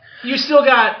play, you still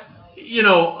got,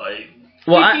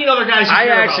 15 other guys you I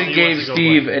care about actually that he gave wants to go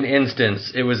Steve play. an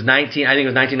instance. It was I think it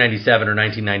was 1997 or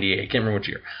 1998. I can't remember which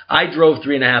year. I drove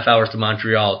 3.5 hours to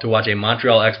Montreal to watch a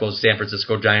Montreal Expos San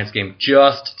Francisco Giants game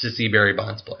just to see Barry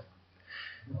Bonds play.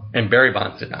 And Barry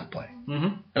Bonds did not play.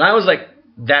 Mm-hmm. And I was like,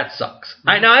 that sucks.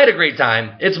 I had a great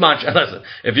time. It's Montreal. Listen,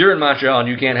 if you're in Montreal and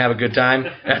you can't have a good time,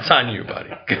 that's on you, buddy.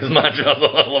 Because Montreal's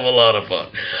a lot of fun.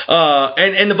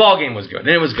 And the ball game was good. And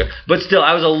it was good. But still,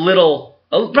 I was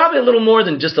probably a little more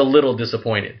than just a little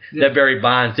disappointed that Barry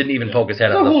Bonds didn't even poke his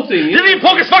head out. The whole thing. Didn't even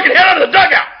poke his fucking head out of the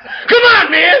dugout. Come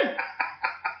on, man.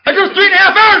 I drove 3.5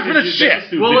 hours for this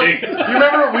shit. Well, you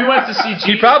remember we went to see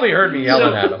He probably heard me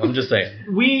yelling at him. I'm just saying.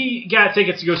 We got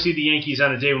tickets to go see the Yankees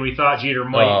on a day when we thought Jeter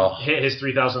might hit his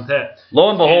 3,000th hit. Lo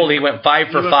and behold, he went 5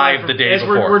 for 5 the day as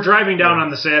before. We're driving down on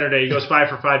the Saturday. He goes 5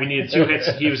 for 5. He needed 2 hits.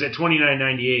 He was at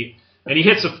 29.98. And he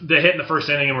hits the hit in the first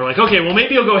inning, and we're like, okay, well,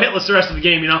 maybe he'll go hitless the rest of the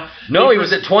game, No, he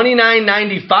was at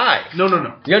 29.95.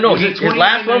 No. Yeah, no, his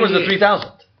last one was the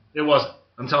 3,000th. It wasn't.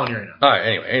 I'm telling you right now. All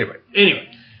right, anyway.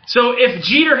 So if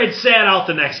Jeter had sat out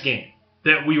the next game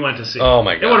that we went to see, oh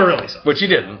my God, it would have really sucked. Which he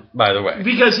didn't, by the way.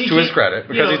 Because to his credit,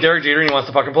 because he's Derek Jeter and he wants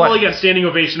to fucking play. Well, he got standing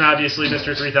ovation, obviously,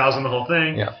 Mr. 3000, the whole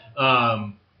thing. Yeah.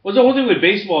 Well, the whole thing with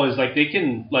baseball is like they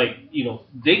can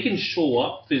show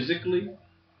up physically.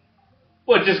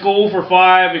 Well, just go 0 for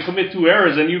 5 and commit 2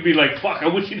 errors, and you'd be like, fuck, I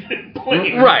wish you didn't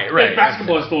play. Right. And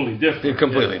basketball is totally different. It's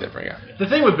completely different, yeah. The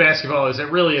thing with basketball is it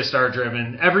really is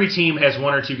star-driven. Every team has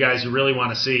 1 or 2 guys you really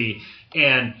want to see,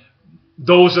 and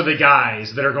those are the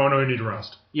guys that are going to need to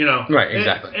rest. Right,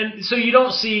 exactly. And so you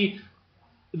don't see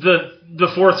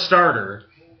the fourth starter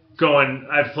going,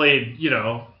 I've played,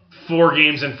 4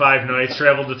 games in 5 nights,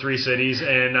 traveled to 3 cities,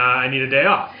 and I need a day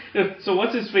off. So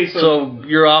what's his face? So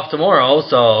you're off tomorrow,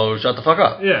 so shut the fuck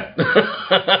up. Yeah. Who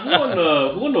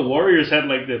on the Warriors had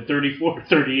like the 34,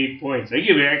 38 points? I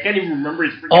can't even remember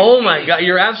his freaking Oh my God,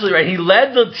 you're absolutely right. He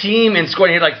led the team in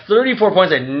scoring. He had like 34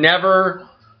 points. I'd never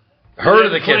heard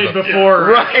of the kid before.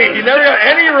 Right. He never got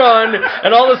any run,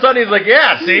 and all of a sudden he's like,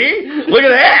 yeah, see? Look at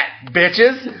that,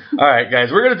 bitches. All right, guys,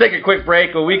 we're going to take a quick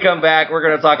break. When we come back, we're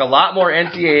going to talk a lot more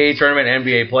NCAA tournament,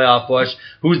 NBA playoff push,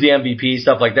 who's the MVP,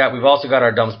 stuff like that. We've also got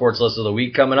our dumb sports list of the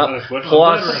week coming up. We're going to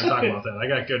talk about that. I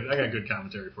got good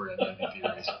commentary for you on the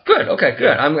MVP race. Good. Okay.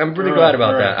 Good. I'm pretty glad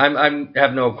about that. I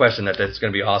have no question that that's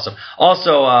going to be awesome.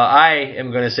 Also, I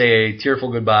am going to say a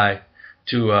tearful goodbye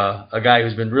to a guy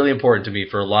who's been really important to me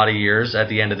for a lot of years at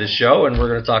the end of this show, and we're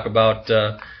going to talk about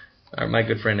my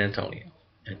good friend Antonio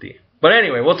at the end. But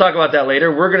anyway, we'll talk about that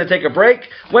later. We're going to take a break.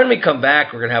 When we come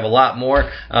back, we're going to have a lot more.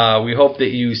 We hope that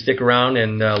you stick around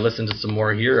and listen to some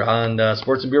more here on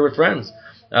Sports and Beer with Friends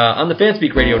on the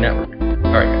Fanspeak Radio Network.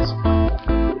 All right, guys.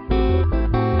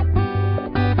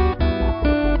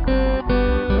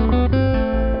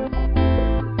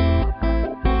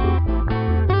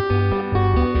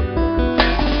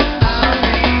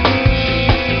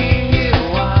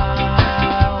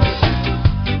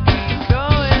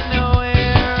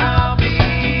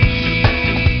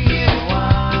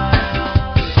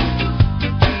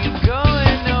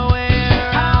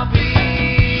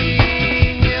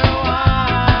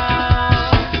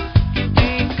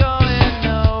 Going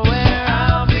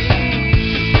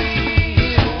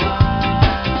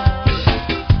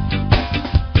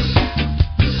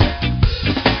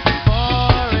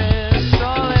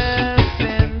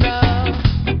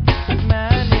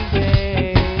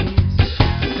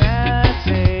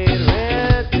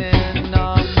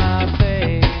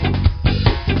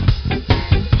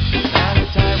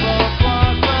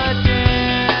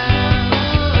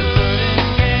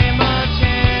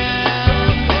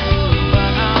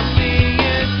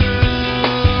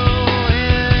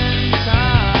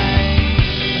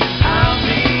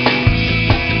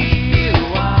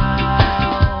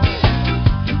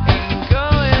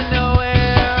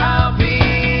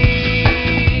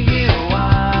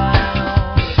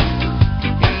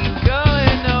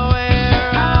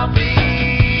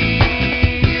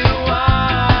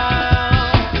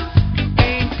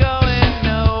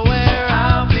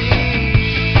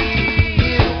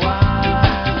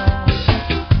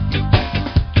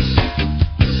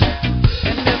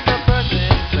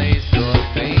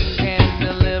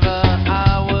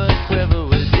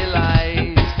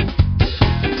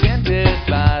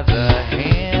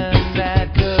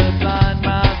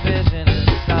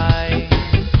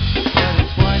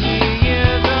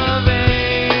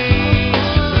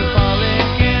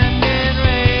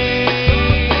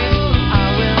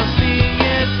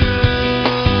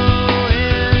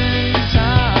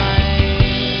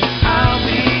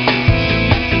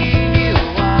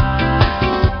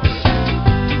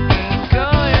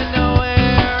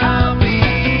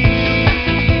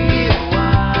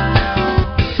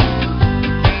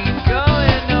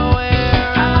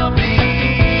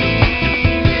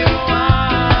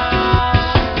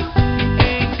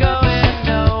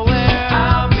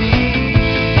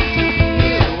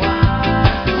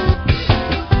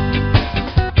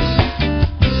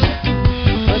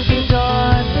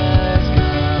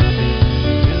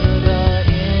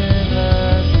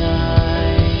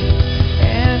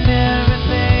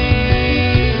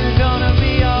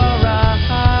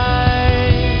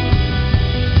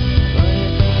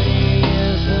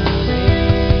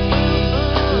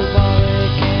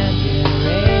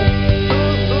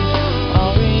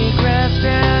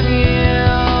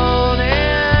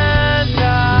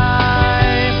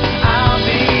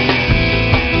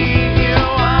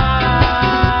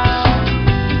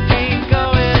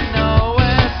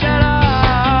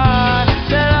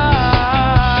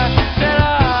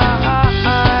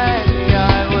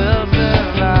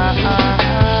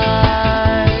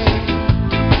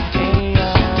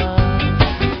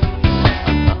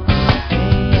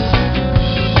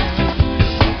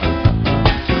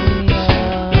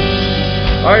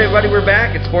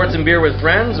Sports and Beer with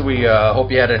Friends. We hope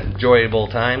you had an enjoyable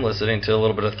time listening to a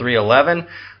little bit of 311.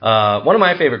 One of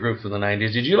my favorite groups from the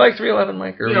 90s. Did you like 311,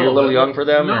 Mike? Or were you a little young for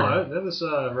them? No, that was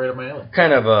right up my alley.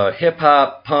 Kind of a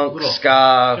hip-hop, punk,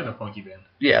 ska. Kind of funky band.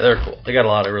 Yeah, they're cool. They got a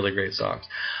lot of really great songs.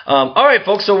 All right,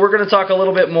 folks, so we're going to talk a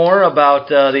little bit more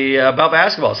about about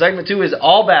basketball. Segment 2 is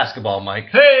all basketball, Mike.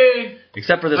 Hey!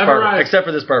 Except for this part. Except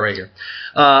for this part right here.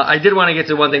 I did want to get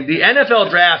to one thing. The NFL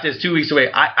draft is 2 weeks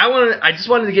away. I just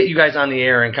wanted to get you guys on the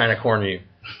air and kind of corner you.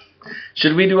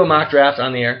 Should we do a mock draft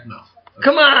on the air? No.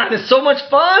 Come on, it's so much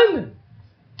fun.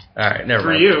 All right, never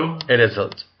mind. For you, it is.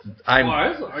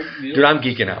 Dude, I'm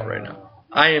geeking out right now.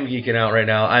 I am geeking out right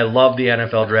now. I love the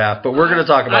NFL draft, but we're going to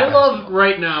talk about it. I love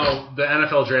right now the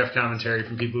NFL draft commentary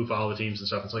from people who follow the teams and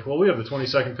stuff. It's like, well, we have the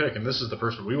 22nd pick, and this is the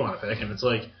person we want to pick. And it's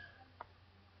like,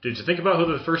 did you think about who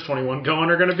the first 21 going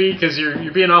are going to be? Because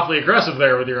you're being awfully aggressive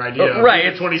there with your idea of who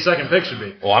the 22nd pick should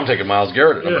be. Well, I'm taking Myles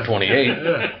Garrett at number 28.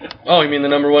 Yeah. Oh, you mean the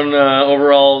number 1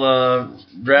 overall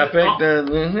draft pick?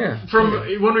 Yeah. From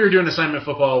when we were doing assignment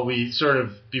football, we sort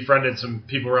of befriended some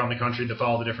people around the country that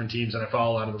follow the different teams, and I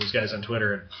follow a lot of those guys on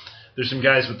Twitter. And there's some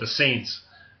guys with the Saints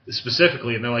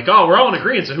specifically, and they're like, oh, we're all in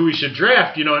agreement on who we should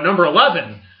draft, at number 11.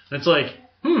 And it's like,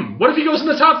 what if he goes in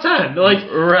the top 10? Like,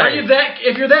 right.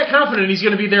 If you're that confident he's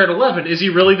going to be there at 11, is he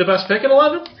really the best pick at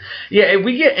 11? Yeah,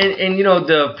 we get, and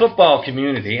the football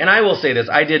community, and I will say this,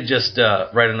 I did just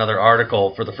write another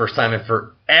article for the first time in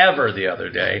forever the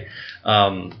other day,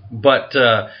 but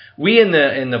we in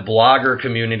the blogger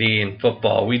community in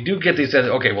football, we do get these,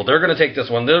 okay, well, they're going to take this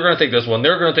one, they're going to take this one,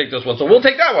 they're going to take this one, so we'll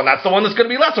take that one, that's the one that's going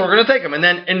to be left, so we're going to take them, and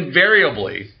then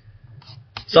invariably,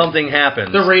 something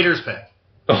happens. The Raiders pick.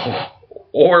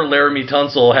 Or Laramie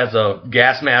Tunsil has a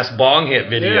gas mask bong hit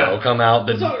video come out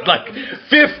like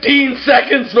 15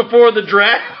 seconds before the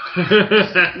draft.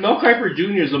 Mel Kiper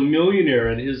Jr. is a millionaire,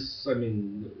 and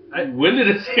when did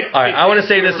it say? All right, I'm going to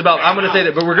say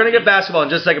that, but we're going to get basketball in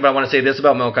just a second, but I want to say this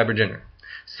about Mel Kiper Jr.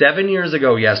 7 years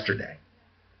ago yesterday,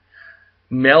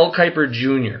 Mel Kiper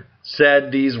Jr.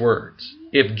 said these words: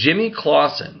 if Jimmy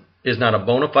Clausen is not a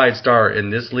bona fide star in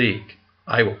this league,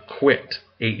 I will quit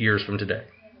 8 years from today.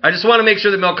 I just want to make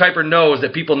sure that Mel Kiper knows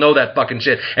that people know that fucking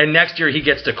shit. And next year he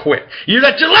gets to quit.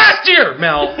 That's your last year,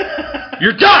 Mel.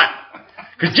 You're done.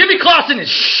 Because Jimmy Clausen is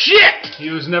shit. He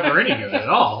was never any good at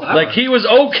all. Ever. Like, he was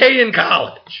okay in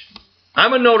college.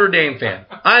 I'm a Notre Dame fan.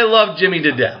 I love Jimmy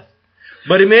to death.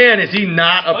 But, man, is he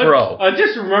not a pro. I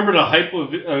just remember the hype of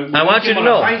I want you to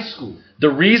know. High school. The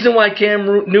reason wwhy Cam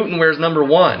Newton wears number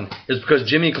 1 is because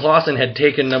Jimmy Clausen had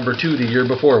taken number 2 the year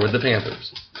before with the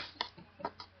Panthers.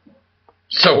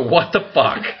 So what the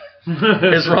fuck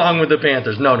is wrong with the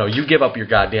Panthers? No, you give up your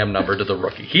goddamn number to the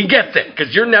rookie. He gets it,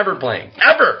 because you're never playing.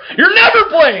 Ever. You're never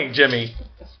playing, Jimmy.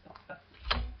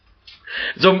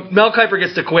 So Mel Kiper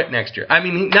gets to quit next year. I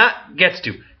mean, he not gets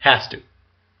to, has to.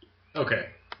 Okay.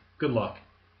 Good luck.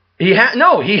 He has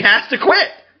to quit.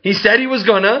 He said he was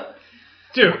gonna.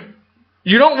 Dude.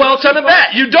 You don't welch on a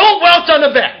bet. You don't welch on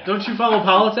a bet. Don't you follow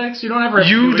politics? You don't ever.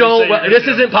 You don't. This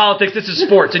isn't politics. This is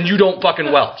sports, and you don't fucking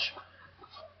welch.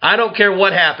 I don't care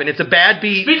what happened. It's a bad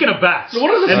beat. Speaking of bets, so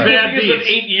what is and bad beats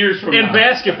 8 years from in now?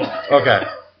 Basketball. Okay.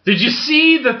 Did you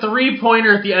see the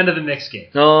 3-pointer at the end of the Knicks game?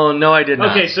 Oh, no, I did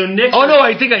not. Okay, so Knicks. Oh, no,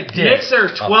 I think I did. Knicks are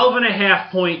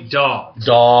 12.5-point dogs.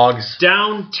 Dogs.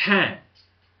 Down 10.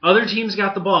 Other teams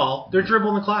got the ball. They're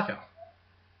dribbling the clock out.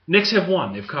 Knicks have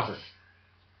won. They've covered.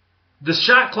 The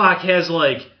shot clock has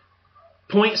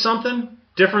point something.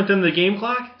 Different than the game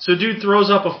clock. So dude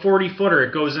throws up a 40-footer,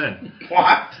 it goes in.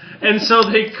 What? And so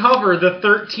they cover the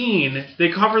 13.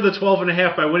 They cover the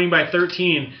 12.5 by winning by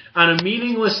 13 on a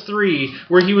meaningless 3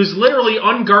 where he was literally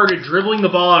unguarded, dribbling the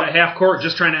ball out at half court,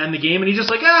 just trying to end the game. And he's just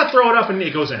like, throw it up, and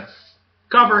it goes in.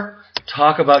 Cover.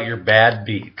 Talk about your bad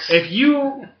beats. If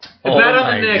you bet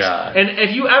on the Knicks, and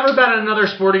if you ever bet on another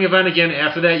sporting event again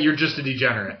after that, you're just a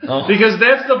degenerate. Oh. Because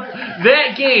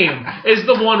that game is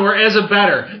the one where, as a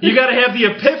bettor, you got to have the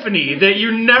epiphany that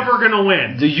you're never going to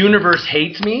win. The universe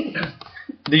hates me.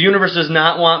 The universe does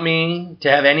not want me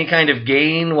to have any kind of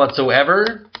gain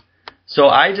whatsoever. So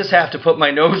I just have to put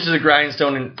my nose to the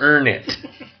grindstone and earn it.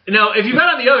 Now, if you bet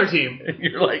on the other team,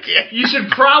 you're like, yeah. You should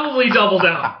probably double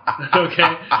down. Okay,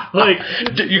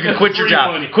 you can quit your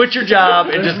job. Money. Quit your job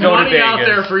and just go to Vegas. Money out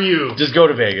there for you. Just go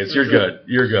to Vegas. You're good.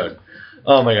 You're good.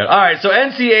 Oh my God. All right. So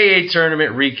NCAA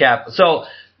tournament recap. So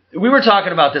we were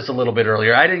talking about this a little bit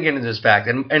earlier. I didn't get into this fact,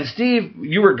 and Steve,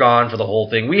 you were gone for the whole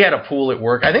thing. We had a pool at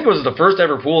work. I think it was the first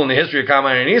ever pool in the history of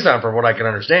Combine and Nissan, from what I can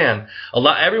understand.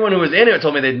 Everyone who was in it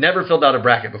told me they'd never filled out a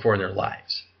bracket before in their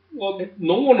lives. Well,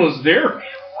 no one was there.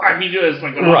 I mean, it's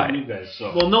like a lot of new guys.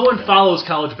 So. Well, no one follows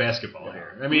college basketball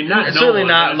here. I mean, not certainly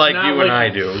no one, not like not you like and I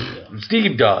do. Yeah.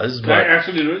 Steve does, but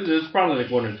actually, there's probably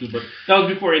like one or two, but that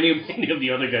was before any of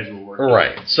the other guys were working.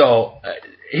 Right. So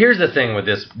here's the thing with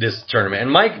this tournament,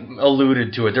 and Mike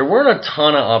alluded to it. There weren't a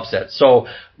ton of upsets. So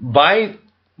by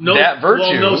that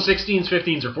virtue, no 16s,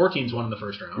 15s, or 14s won in the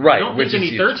first round. Right. I don't think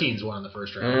any 13s won in the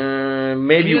first round.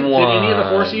 Maybe one. Did any of the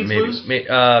 4 seeds lose? Maybe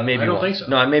I don't one. think so.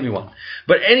 No, maybe one.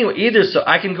 But anyway, so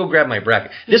I can go grab my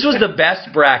bracket. This was the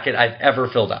best bracket I've ever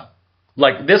filled out.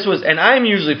 Like this was, and I'm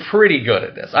usually pretty good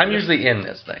at this. I'm usually in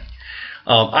this thing.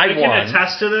 I can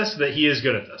attest to this that he is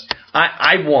good at this.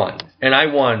 I won, and I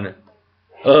won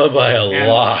by a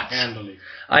lot. Handily.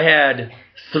 I had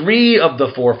 3 of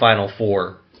the 4 Final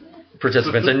Four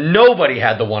participants, and nobody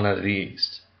had the one out of the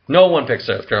East. No one picked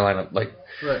South Carolina.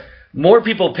 More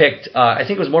people picked. I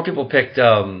think it was more people picked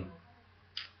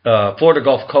Florida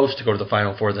Gulf Coast to go to the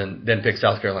Final Four than picked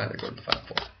South Carolina to go to the Final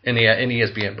Four in the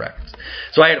ESPN brackets.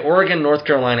 So I had Oregon, North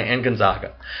Carolina, and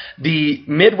Gonzaga. The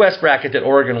Midwest bracket that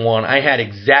Oregon won, I had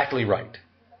exactly right.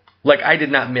 Like I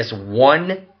did not miss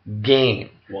one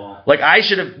game. Wow. Like I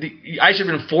should have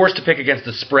been forced to pick against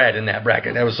the spread in that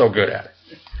bracket. I was so good at it.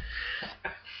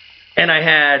 And I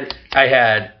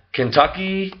had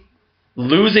Kentucky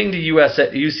losing to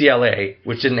UCLA,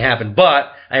 which didn't happen,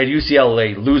 but I had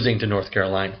UCLA losing to North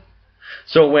Carolina.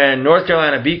 So when North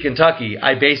Carolina beat Kentucky,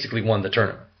 I basically won the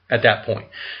tournament at that point.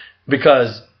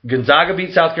 Because Gonzaga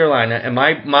beat South Carolina, and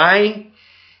my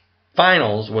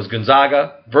finals was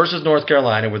Gonzaga versus North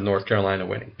Carolina with North Carolina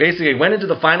winning. Basically, I went into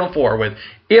the Final Four with,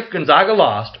 if Gonzaga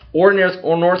lost or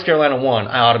North Carolina won,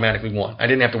 I automatically won. I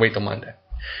didn't have to wait till Monday.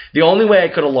 The only way I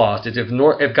could have lost is if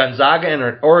Gonzaga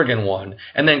and Oregon won,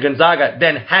 and then Gonzaga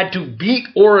then had to beat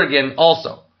Oregon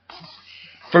also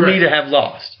for me to have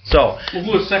lost. So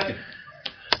who was second?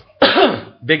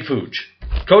 Big Fuge.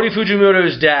 Cody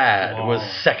Fujimoto's dad was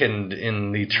second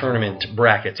in the tournament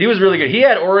brackets. He was really good. He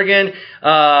had Oregon,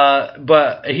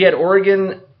 but he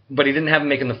didn't have him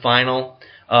making the final.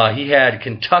 He had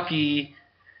Kentucky,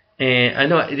 and I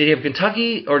know, did he have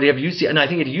Kentucky or did he have UCLA? No, I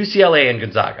think he had UCLA and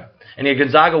Gonzaga. And he had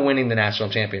Gonzaga winning the national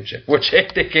championship, which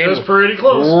they came was pretty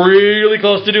close. Really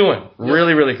close to doing.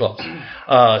 Really, really close.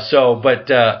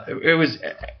 It was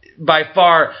by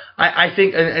far, I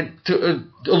think,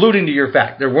 alluding to your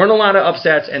fact, there weren't a lot of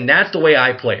upsets, and that's the way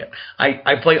I play it.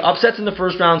 I play upsets in the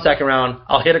first round, second round.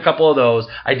 I'll hit a couple of those.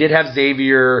 I did have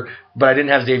Xavier, but I didn't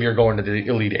have Xavier going to the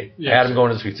Elite Eight. I had him going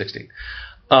to the Sweet 16.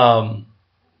 I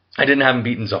didn't have him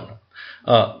beating Zona.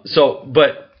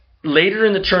 But later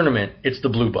in the tournament, it's the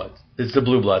Blue Bloods. It's the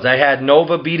Blue Bloods. I had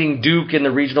Nova beating Duke in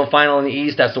the regional final in the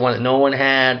East. That's the one that no one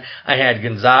had. I had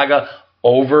Gonzaga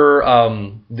over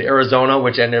the Arizona,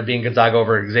 which ended up being Gonzaga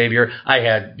over Xavier. I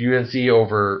had UNC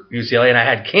over UCLA, and I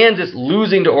had Kansas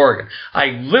losing to Oregon. I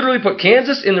literally put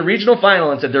Kansas in the regional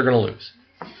final and said they're going to lose.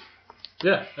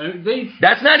 Yeah, I mean,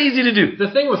 that's not easy to do.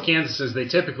 The thing with Kansas is they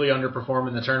typically underperform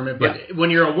in the tournament, but when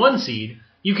you're a 1 seed,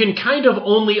 you can kind of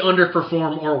only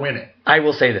underperform or win it. I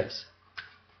will say this.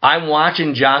 I'm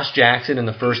watching Josh Jackson in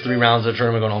the first 3 rounds of the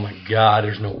tournament going, oh my God,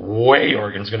 there's no way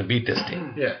Oregon's going to beat this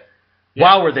team. Yeah.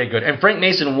 Wow, were they good. And Frank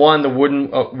Mason won the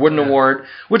Wooden Award,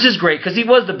 which is great because he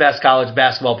was the best college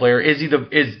basketball player. Is he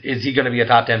going to be a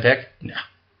top 10 pick? No.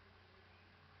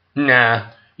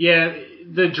 Nah. Yeah,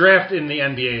 the draft in the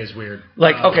NBA is weird.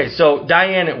 Okay, so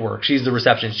Diane at work, she's the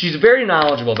receptionist. She's very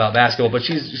knowledgeable about basketball, but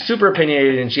she's super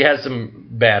opinionated and she has some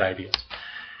bad ideas.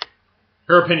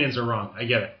 Her opinions are wrong. I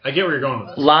get it. I get where you're going with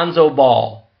this. Lonzo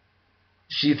Ball.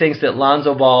 She thinks that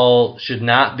Lonzo Ball should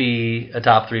not be a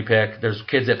top 3 pick. There's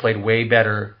kids that played way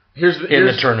better in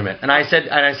the tournament. And I said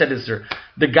this to her.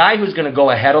 The guy who's going to go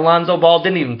ahead of Lonzo Ball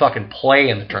didn't even fucking play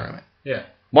in the tournament. Yeah.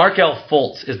 Markelle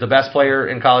Fultz is the best player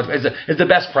in college. Is the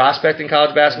best prospect in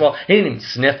college basketball. He didn't even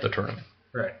sniff the tournament.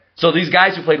 Right. So these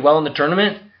guys who played well in the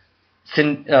tournament,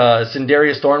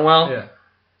 Sindarius Thornwell,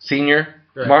 senior.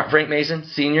 Right. Frank Mason,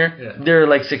 senior, they're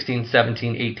like 16,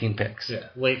 17, 18 picks. Yeah,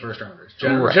 late first rounders.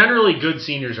 Generally, good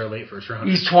seniors are late first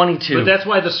rounders. He's 22. But that's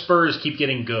why the Spurs keep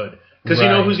getting good. Because you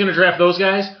know who's going to draft those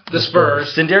guys? The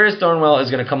Spurs. Sindarius Thornwell is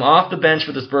going to come off the bench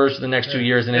for the Spurs for the next 2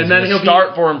 years, and then he'll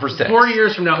start for him for 6. 4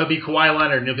 years from now, he'll be Kawhi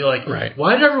Leonard, and he'll be like,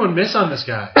 why did everyone miss on this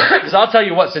guy? Because I'll tell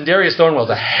you what, Sindarius Thornwell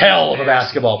is a hell of a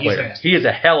basketball player. He is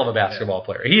a hell of a basketball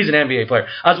player. He's an NBA player.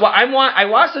 I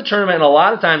watch the tournament, and a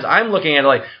lot of times I'm looking at it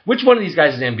like, which one of these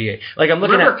guys is NBA? Like I'm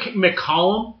looking at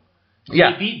McCollum.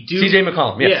 Yeah, CJ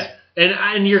McCollum. Yes.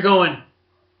 Yeah, and you're going,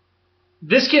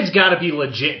 this kid's got to be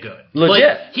legit good. Legit.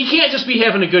 Like, he can't just be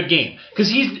having a good game. Because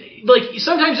he's, like,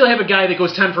 sometimes you'll have a guy that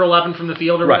goes 10 for 11 from the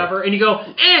field or whatever, and you go,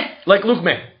 Like Luke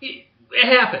May.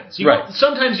 it happens. Right.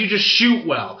 Sometimes you just shoot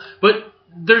well, but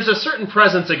there's a certain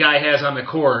presence a guy has on the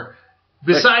court.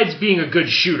 Besides being a good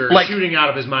shooter, shooting out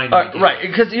of his mind. Right,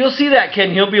 because you'll see that kid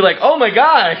and he'll be like, oh my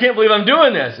God, I can't believe I'm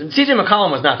doing this. And CJ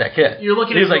McCollum was not that kid. You're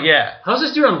looking he at was like, yeah. How's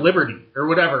this dude on Liberty or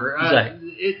whatever?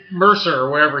 Mercer or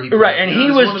wherever he played. Right, and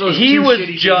he was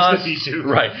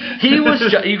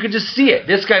just you could just see it.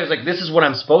 This guy was like, this is what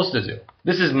I'm supposed to do.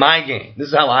 This is my game. This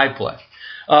is how I play.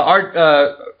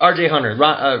 R.J.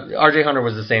 Hunter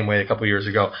was the same way a couple years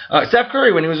ago. Steph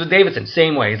Curry, when he was with Davidson,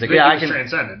 same way. He's like, I can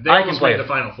transcended. They I almost can play made the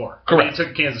Final Four. Correct. They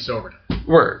took Kansas to overtime.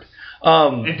 Word.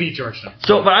 And beat Georgetown.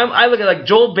 So, but I look at like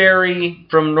Joel Berry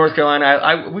from North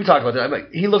Carolina. We talked about that. I'm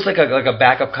like, he looks like a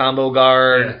backup combo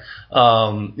guard.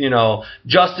 Yeah.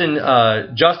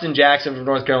 Justin Jackson from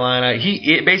North Carolina. He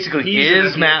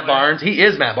is Matt Barnes. He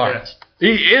is Matt Barnes.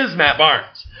 Yeah. He is Matt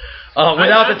Barnes.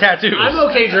 Without the tattoos. I'm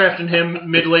okay drafting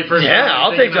him mid-late first round. Yeah,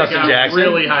 I'll take Justin Jackson.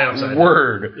 Really high upside.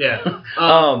 Word. Yeah.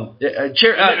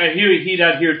 I hear he'd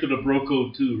adhere to the bro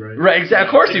code too, right? Right, exactly.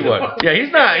 Of course he would. Yeah,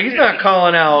 he's not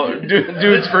calling out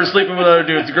dudes for sleeping with other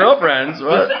dudes' girlfriends.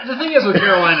 What? The thing is with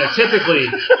Carolina, typically...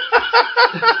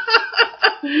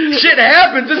 Shit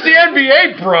happens. It's the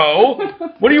NBA, bro.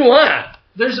 What do you want?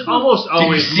 There's almost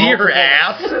always... Did you see her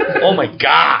ass? Oh, my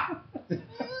God.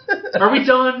 Are we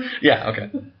done? Yeah, okay.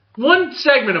 One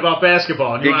segment about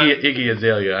basketball. And Iggy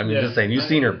Azalea. I mean, just saying. You've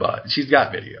seen her butt. She's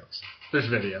got videos. There's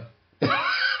video.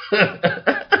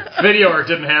 Video or it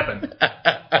didn't happen.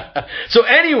 So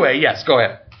anyway, yes, go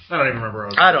ahead. I don't even remember.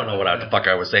 I don't know what the fuck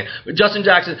I was saying. But Justin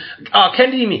Jackson,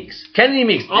 Kennedy Meeks.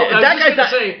 That guy's not.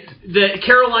 Say that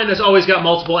Carolina's always got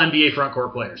multiple NBA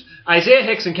frontcourt players. Isaiah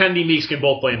Hicks and Kennedy Meeks can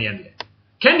both play in the NBA.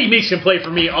 Kennedy Meeks can play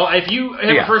for me. If you have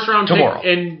a first round pick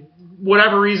and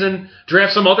whatever reason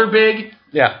draft some other big.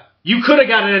 Yeah. You could have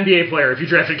got an NBA player if you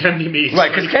drafted Kennedy Meeks. Right,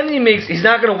 because Kennedy Meeks, he's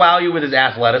not going to wow you with his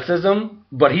athleticism,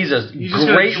 but he's a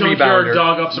great rebounder.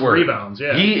 Dog up some rebounds,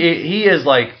 yeah. He is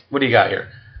like, what do you got here?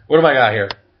 What have I got here?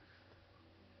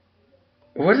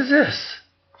 What is this?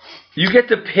 You get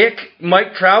to pick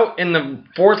Mike Trout in the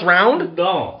 4th round?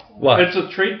 No. What? It's a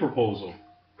trade proposal.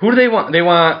 Who do they want?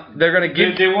 They're going to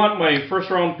give... They want my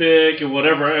first round pick and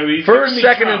whatever. I mean, first,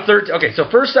 second, and 13... Okay, so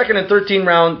first, second, and 13th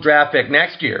round draft pick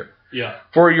next year. Yeah.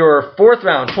 For your 4th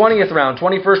round, 20th round,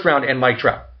 21st round, and Mike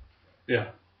Trout. Yeah.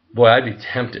 Boy, I'd be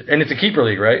tempted. And it's a keeper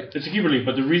league, right? It's a keeper league,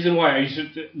 but the reason why he's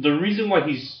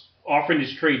offering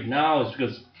this trade now is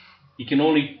because you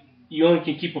only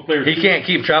can keep a player. He can't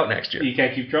keep Trout next year. He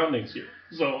can't keep Trout next year.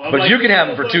 So, but you can have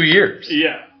him for 2 years.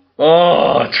 Yeah.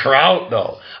 Oh, Trout,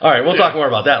 though. All right, we'll talk more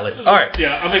about that later. All right.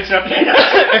 Yeah, I'm accepting.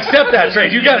 Accept that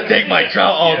trade. You got to take Mike Trout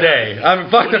all day. I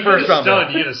mean, fuck the first round pick.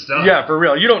 You get a stud. Yeah, for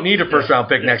real. You don't need a first round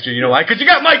pick next year. You know why? Because you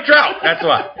got Mike Trout. That's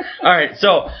why. All right.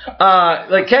 So,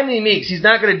 like Kennedy Meeks, he's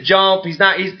not going to jump.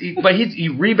 But he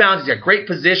rebounds. He's got great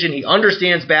position. He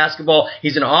understands basketball.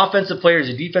 He's an offensive player.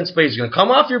 He's a defensive player. He's going to come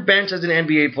off your bench as an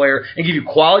NBA player and give you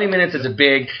quality minutes as a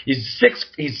big. He's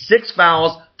 6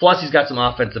 fouls. Plus, he's got some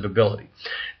offensive ability.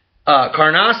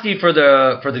 Karnowski for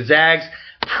the Zags,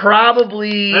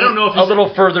 probably I don't know if a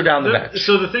little further down the bench.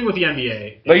 So the thing with the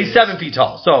NBA, but he's 7 feet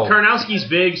tall. So Karnowski's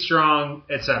big, strong,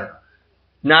 etc.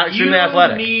 Not extremely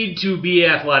athletic. You need to be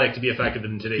athletic to be effective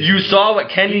in today's game. Saw what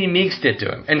Kennedy Meeks did to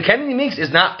him, and Kennedy Meeks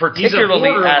is not particularly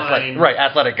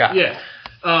athletic guy. Yeah.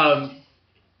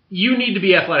 You need to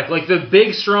be athletic. Like the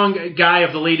big, strong guy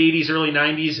of the late 80s, early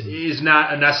 90s is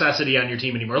not a necessity on your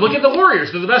team anymore. Look at the Warriors.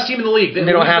 They're the best team in the league. They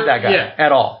don't have that guy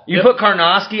at all. You put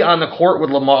Karnowski on the court with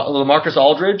LaMarcus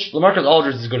Aldridge. LaMarcus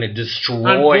Aldridge is going to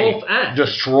destroy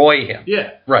him. Yeah.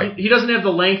 Right. He doesn't have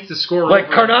the length to score. Like,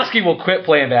 Karnowski will quit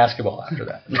playing basketball after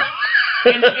that.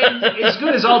 and as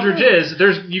good as Aldridge is,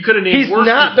 you could have named worse.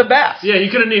 He's not the best. Yeah, you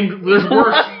could have named worse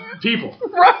people.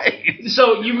 Right.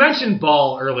 So you mentioned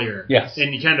Ball earlier. Yes.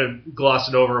 And you kind of glossed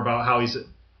it over about how he's...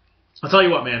 I'll tell you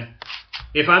what, man.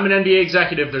 If I'm an NBA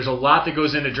executive, there's a lot that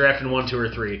goes into drafting 1, 2, or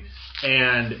 3.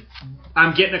 And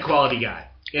I'm getting a quality guy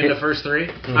in the first 3.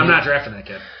 Mm-hmm. I'm not drafting that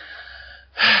kid.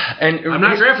 And I'm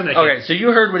not drafting that kid. Okay, so you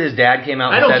heard what his dad came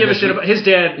out and said. I don't give a shit about his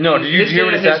dad. No, did you hear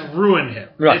what his dad has ruined him.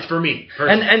 Right. It's for me.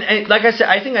 And like I said,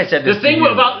 I think I said this. The thing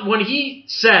about when he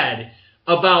said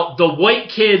about the white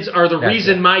kids are the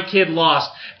reason my kid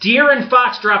lost. De'Aaron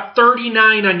Fox dropped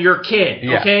 39 on your kid,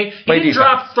 okay? He didn't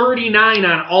drop 39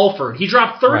 on Alford. He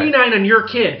dropped 39 on your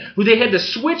kid, who they had to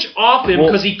switch off him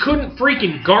because he couldn't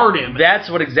freaking guard him. That's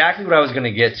exactly what I was going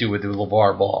to get to with the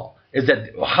LeVar Ball. Is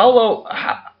that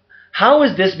How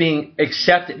is this being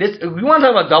accepted? We want to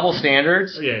talk about double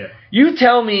standards. Yeah. You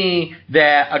tell me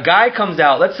that a guy comes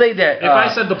out. Let's say that if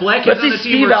I said the black kids on the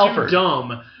team are too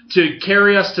dumb to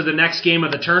carry us to the next game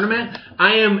of the tournament,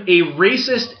 I am a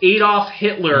racist Adolf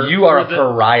Hitler. You are a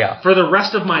pariah for the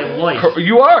rest of my life.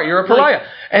 You are. You're a pariah. Like,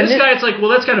 and this guy, it's like, well,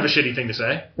 that's kind of a shitty thing to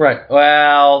say. Right.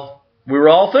 Well, we were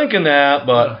all thinking that,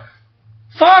 but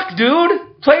fuck,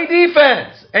 dude, play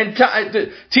defense. And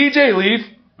T.J. Leaf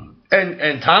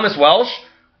and Thomas Welsh,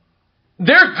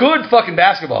 they're good fucking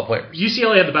basketball players.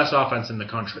 UCLA had the best offense in the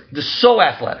country. They're so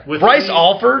athletic. Bryce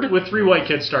Alford. With 3 white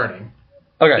kids starting.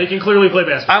 Okay. They can clearly play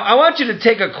basketball. I want you to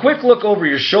take a quick look over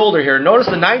your shoulder here. Notice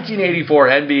the 1984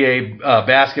 NBA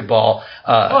basketball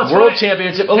World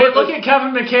Championship. Hey, look at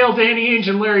Kevin McHale, Danny Ainge,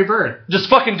 and Larry Bird. Just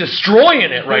fucking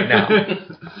destroying it right now.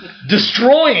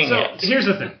 Destroying it. Here's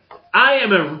the thing. I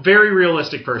am a very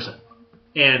realistic person.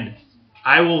 And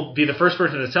I will be the first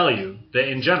person to tell you that,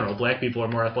 in general, black people are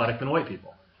more athletic than white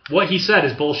people. What he said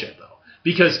is bullshit, though.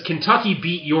 Because Kentucky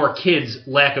beat your kids'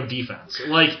 lack of defense.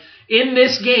 Like, in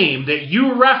this game that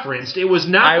you referenced, it was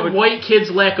not the white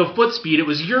kids' lack of foot speed. It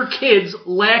was your kids'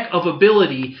 lack of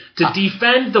ability to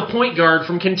defend the point guard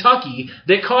from Kentucky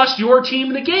that cost your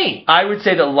team the game. I would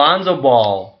say that Lonzo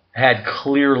Ball had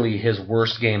clearly his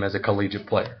worst game as a collegiate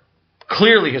player.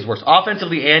 Clearly his worst,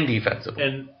 offensively and defensively.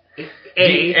 And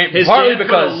his dad put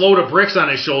a load of bricks on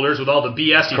his shoulders with all the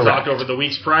BS he talked over the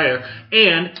weeks prior,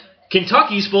 and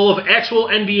Kentucky's full of actual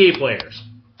NBA players.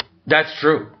 That's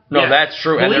true. No, that's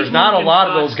true. And there's not a lot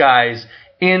of those guys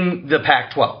in the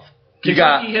Pac-12.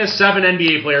 Kentucky has 7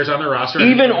 NBA players on their roster.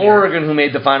 Even Oregon, who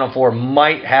made the Final Four,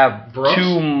 might have Brooks?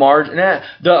 2 margin.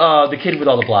 The kid with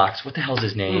all the blocks. What the hell's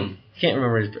his name? Can't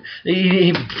remember his.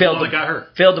 He failed. Got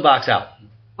hurt. Failed to box out.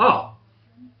 Oh,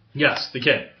 yes, the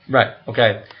kid. Right.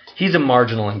 Okay. He's a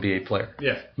marginal NBA player.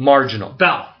 Yeah. Marginal.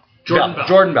 Jordan Bell.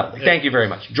 Jordan Bell. Yeah. Thank you very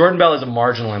much. Jordan Bell is a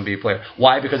marginal NBA player.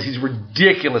 Why? Because he's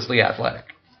ridiculously athletic.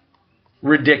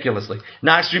 Ridiculously.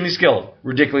 Not extremely skilled.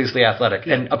 Ridiculously athletic.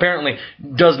 Yeah. And apparently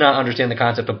does not understand the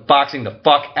concept of boxing the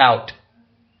fuck out.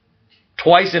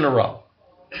 Twice in a row.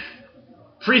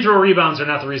 Free throw rebounds are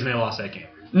not the reason they lost that game.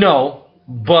 No,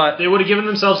 but they would have given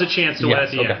themselves a chance to win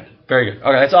at the end. Very good.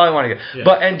 Okay, that's all I want to get.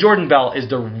 Yeah. And Jordan Bell is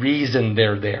the reason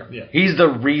they're there. Yeah. He's the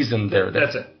reason they're there.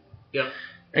 That's it. Yep.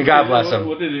 And God bless them.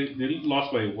 What did they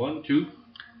lost by 1, 2?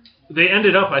 They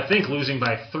ended up, I think, losing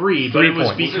by 3, but it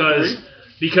was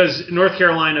because North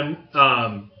Carolina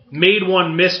made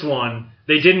 1, missed 1.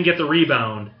 They didn't get the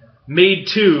rebound. Made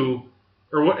 2.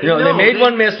 They made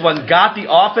 1, missed 1, got the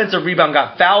offensive rebound,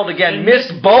 got fouled again,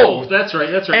 missed both. That's right.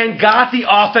 And got the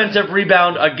offensive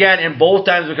rebound again, and both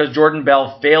times because Jordan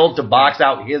Bell failed to box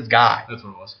out his guy. That's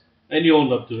what it was. And you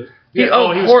owned up to it. He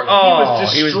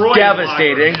was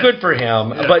devastated, and good for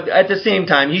him. Yeah. But at the same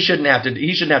time, he shouldn't have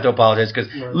to apologize because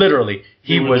literally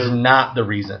he was not the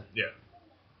reason. Yeah,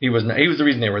 he was not. He was the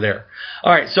reason they were there.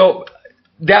 All right, so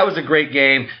that was a great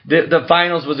game. The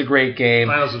finals was a great game.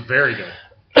 Finals was very good.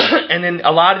 And then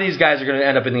a lot of these guys are going to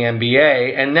end up in the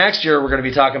NBA. And next year, we're going to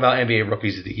be talking about NBA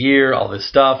Rookies of the Year, all this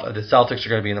stuff. The Celtics are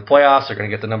going to be in the playoffs. They're going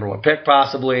to get the number 1 pick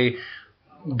possibly.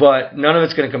 But none of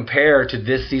it's going to compare to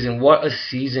this season. What a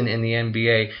season in the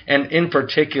NBA. And in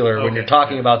particular, when you're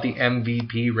talking about the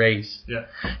MVP race. Yeah.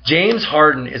 James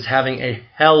Harden is having a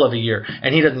hell of a year.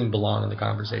 And he doesn't even belong in the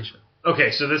conversation.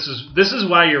 Okay, so this is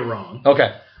why you're wrong.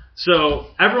 Okay. So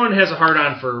everyone has a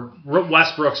hard-on for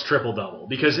Westbrook's triple-double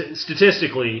because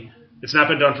statistically, it's not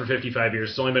been done for 55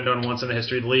 years. It's only been done once in the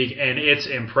history of the league, and it's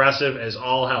impressive as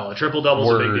all hell. A triple-double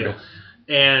is a big deal.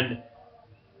 And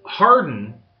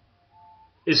Harden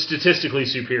is statistically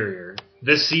superior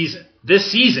this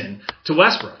season to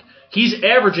Westbrook. He's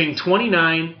averaging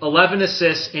 29, 11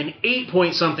 assists, and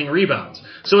 8-point-something rebounds.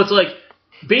 So it's like,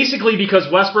 basically,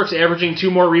 because Westbrook's averaging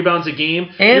 2 more rebounds a game,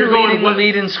 and you're leading the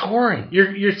lead in scoring.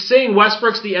 You're saying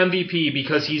Westbrook's the MVP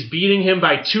because he's beating him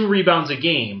by 2 rebounds a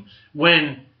game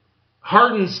when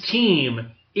Harden's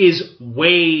team is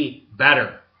way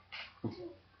better.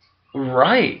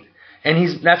 Right.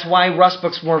 And that's why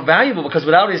Westbrook's more valuable, because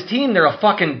without his team,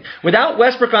 without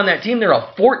Westbrook on that team, they're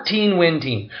a 14-win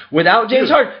team. Without James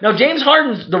Harden. Now, James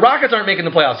Harden's, the Rockets aren't making the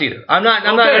playoffs either. I'm not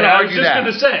going to argue that. I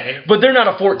was just going to say. But they're not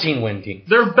a 14-win team.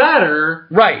 They're better.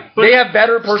 Right. They have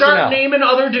better personnel. Start naming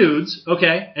other dudes,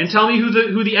 okay, and tell me who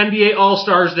the NBA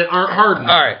All-Stars that aren't Harden.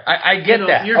 All right. I get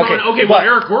that. You're going, well,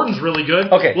 Eric Gordon's really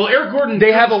good. Okay. Well, Eric Gordon.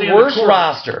 They have a worse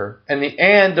roster, and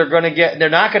they're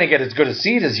not going to get as good a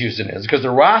seed as Houston is because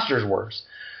their roster's worse.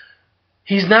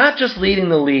 He's not just leading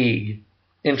the league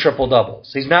in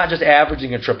triple-doubles. He's not just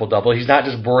averaging a triple-double. He's not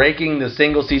just breaking the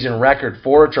single-season record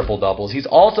for triple-doubles. He's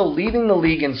also leading the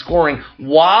league in scoring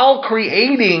while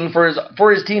creating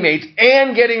for his teammates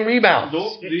and getting rebounds.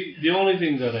 The only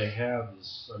thing that I have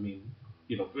is, I mean,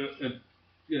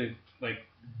 like,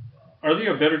 are they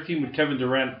a better team with Kevin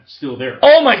Durant still there?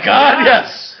 Oh, my God,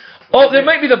 yes. Oh, they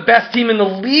might be the best team in the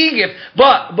league,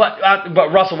 but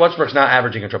Russell Westbrook's not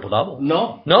averaging a triple-double.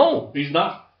 No. He's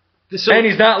not. And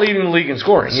he's not leading the league in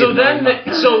scoring. So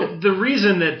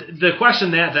the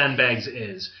question that then begs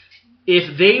is,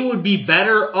 if they would be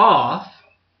better off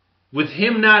with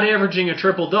him not averaging a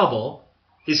triple-double,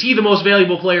 is he the most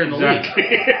valuable player in the league?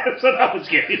 That's what I was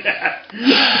getting at.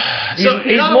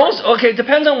 It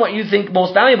depends on what you think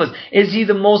most valuable is. Is he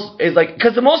the most,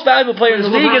 because the most valuable player in the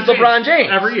league is LeBron James.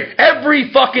 Every year. Every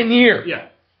fucking year. Yeah.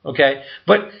 Okay?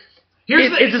 But is he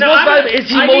most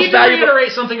valuable? I need to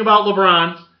reiterate something about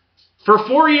LeBron. For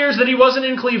 4 years that he wasn't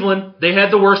in Cleveland, they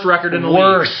had the worst record in the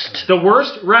league. The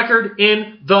worst record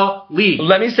in the league.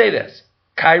 Let me say this.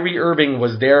 Kyrie Irving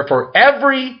was there for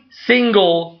every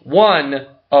single one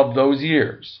of those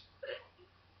years.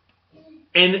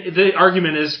 And the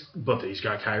argument is, but he's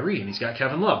got Kyrie and he's got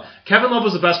Kevin Love. Kevin Love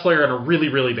was the best player on a really,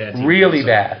 really bad team. Really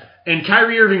bad. And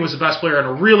Kyrie Irving was the best player on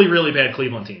a really, really bad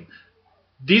Cleveland team.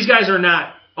 These guys are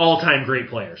not all-time great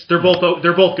players. They're both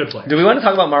good players. Do we want to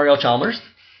talk about Mario Chalmers?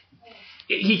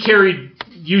 He carried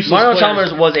useless Mario players.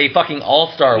 Chalmers was a fucking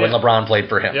all-star when LeBron played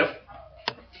for him. Yep.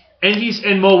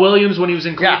 And Mo Williams when he was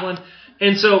in Cleveland. Yeah.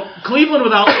 And so Cleveland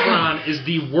without LeBron is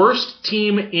the worst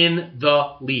team in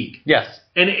the league. Yes.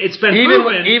 And it's been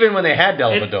proven even when they had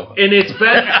Dellavedova. And it's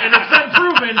been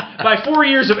proven by 4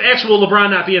 years of actual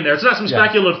LeBron not being there. It's not some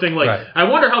speculative thing like I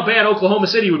wonder how bad Oklahoma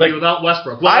City would be without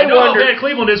Westbrook. Well, I know how bad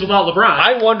Cleveland is without LeBron.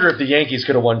 I wonder if the Yankees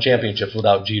could have won championships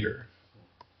without Jeter.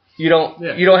 You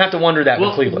don't have to wonder that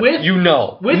with Cleveland. With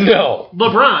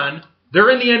LeBron,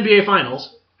 they're in the NBA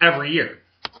Finals every year.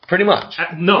 Pretty much.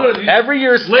 Every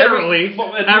year. Literally,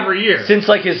 every year. Since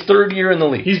like his third year in the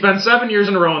league. He's been 7 years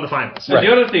in a row in the finals. Right.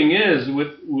 The other thing is,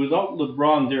 without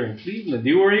LeBron there in Cleveland,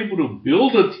 they were able to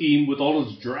build a team with all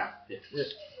those draft picks.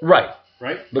 Right.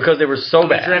 Because they were so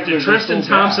bad. They drafted Tristan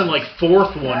Thompson like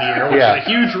fourth one year, which is a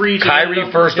huge reach.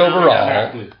 Kyrie first overall.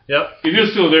 Exactly. Yep. If you're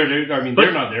still there, they're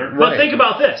not there. But think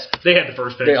about this: they had the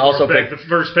first pick. They also picked the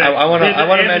first pick. I want to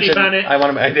mention.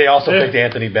 They also picked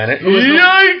Anthony Bennett.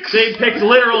 Yikes! They picked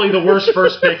literally the worst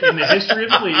first pick in the history of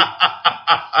the league.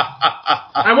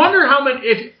 I wonder how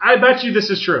many. I bet you this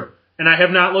is true, and I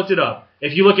have not looked it up.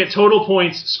 If you look at total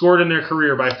points scored in their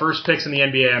career by first picks in the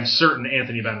NBA, I'm certain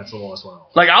Anthony Bennett's the lowest one.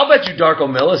 Like, I'll bet you Darko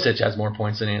Milicic has more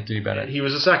points than Anthony Bennett. He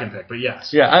was a second pick, but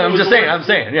yes. Yeah, I'm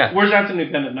saying, yeah. Where's Anthony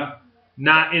Bennett now?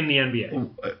 Not in the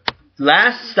NBA.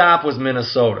 Last stop was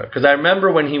Minnesota, because I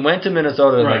remember when he went to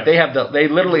Minnesota, like they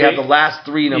literally have the last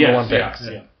three number one picks.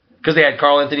 Because they had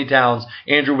Karl Anthony Towns,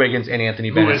 Andrew Wiggins, and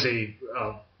Anthony Bennett. Who is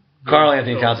Karl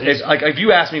Anthony Towns. If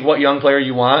you ask me what young player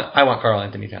you want, I want Karl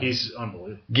Anthony Towns. He's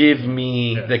unbelievable. Give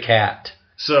me the cat.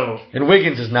 And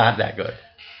Wiggins is not that good.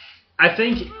 I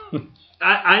think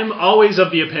I'm always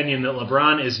of the opinion that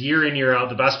LeBron is year in, year out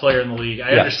the best player in the league.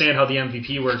 I understand how the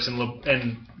MVP works, and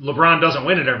LeBron doesn't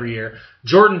win it every year.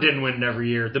 Jordan didn't win it every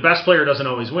year. The best player doesn't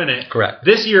always win it. Correct.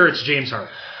 This year it's James Harden.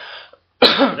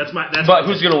 But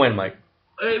who's going to win, Mike?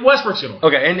 Westbrook's going to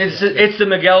win. Okay, and it's the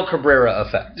Miguel Cabrera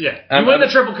effect. Yeah. You win the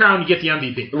Triple Crown, you get the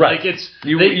MVP. Right. Like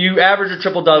you average a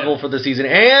triple-double for the season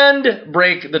and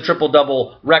break the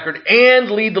triple-double record and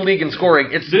lead the league in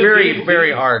scoring. It's very,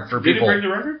 very hard for people. Did he break the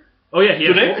record? Oh, yeah. He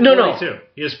has 42. No.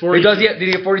 He has 42. Did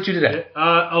he have 42 today?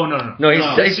 No. No,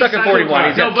 he's stuck at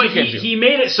 41. He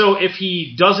made it so if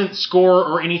he doesn't score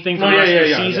or anything for the rest of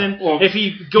the season, if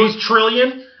he goes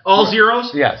trillion... All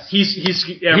zeros? Yes. He's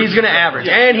going to average,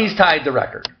 and he's tied the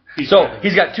record. He's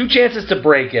got two chances to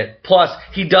break it, plus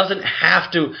he doesn't have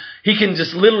to. He can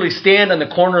just literally stand on the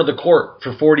corner of the court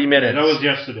for 40 minutes. That was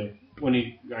yesterday when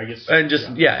he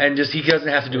doesn't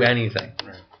have to do anything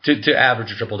to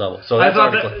average a triple-double. So I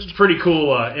thought that was a pretty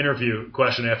cool interview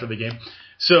question after the game.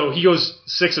 So he goes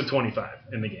 6 of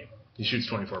 25 in the game. He shoots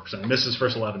 24%. Misses his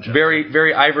first 11 shots. Very,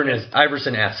 very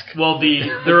Iverson-esque. Well, the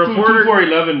reporter 2 for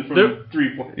 11 from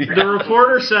 3 points. The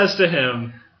reporter says to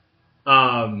him,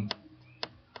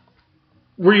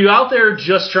 "Were you out there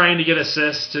just trying to get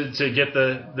assists to get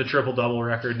the triple double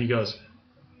record?" And he goes,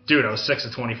 "Dude, I was 6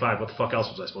 of 25. What the fuck else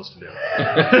was I supposed to do?"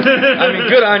 I mean,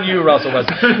 good on you, Russell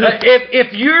Westbrook.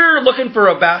 If you're looking for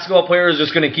a basketball player who's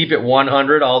just going to keep it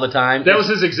 100 all the time, that was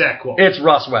his exact quote. It's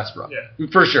Russ Westbrook,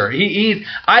 for sure.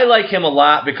 I like him a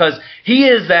lot because he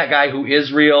is that guy who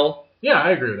is real Yeah,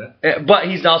 I agree with that. But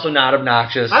he's also not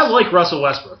obnoxious. I like Russell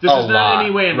Westbrook. This is not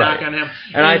any way a knock on him.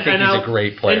 And I think he's a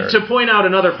great player. And to point out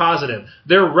another positive,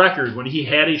 their record when he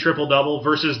had a triple-double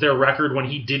versus their record when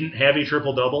he didn't have a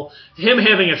triple-double, him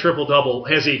having a triple-double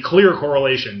has a clear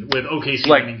correlation with OKC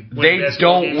winning they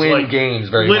don't win games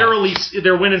very much. Literally,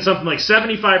 they're winning something like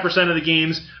 75% of the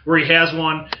games where he has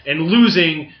one and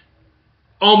losing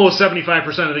almost 75%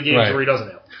 of the games where he doesn't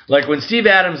have. Like when Steve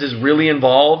Adams is really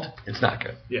involved, it's not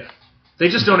good. Yeah. They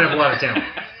just don't have a lot of talent.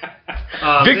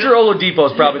 Victor Oladipo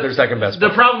is probably their second best player.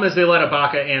 The problem is they let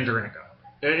Ibaka and Durant go.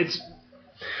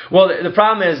 Well, the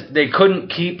problem is they couldn't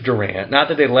keep Durant. Not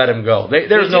that they let him go. They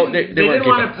didn't want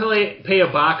to pay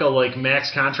Ibaka like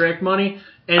max contract money,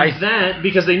 then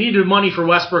because they needed money for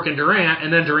Westbrook and Durant,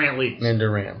 and then Durant leaves.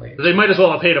 They might as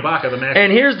well have paid Ibaka the max.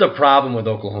 And here's the problem with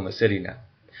Oklahoma City now.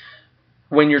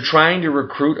 When you're trying to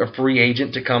recruit a free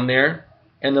agent to come there,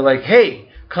 and they're like, hey,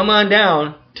 come on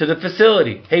down to the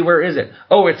facility. Hey, where is it?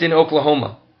 Oh, it's in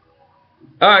Oklahoma.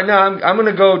 All right, no, I'm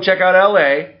going to go check out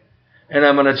L.A., and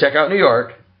I'm going to check out New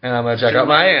York, and I'm going to check out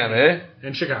Miami.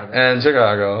 And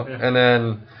Chicago. Yeah. And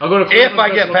then I'll go to if I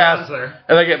get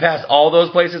past all those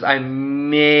places, I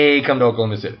may come to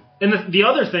Oklahoma City. And the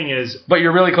other thing is... But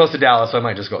you're really close to Dallas, so I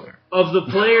might just go there. Of the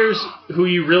players who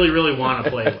you really, really want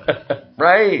to play with...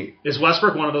 Right. Is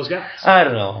Westbrook one of those guys? I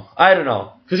don't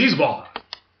know. Because he's balling.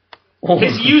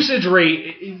 His usage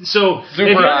rate... So,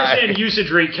 super if you high. understand usage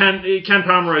rate, Ken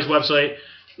Pomeroy's website,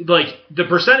 like, the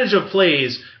percentage of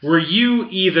plays where you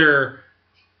either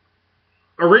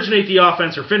originate the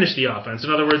offense or finish the offense.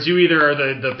 In other words, you either are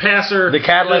the passer... The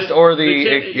catalyst or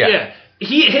the...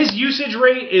 His usage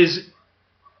rate is...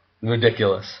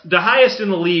 ridiculous. The highest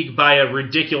in the league by a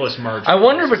ridiculous margin. I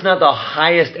wonder if it's not the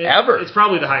highest ever. It's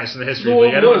probably the highest in the history of the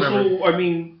league. I don't remember. So, I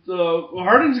mean,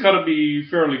 Harden's got to be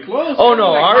fairly close. Oh,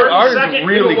 no, Harden's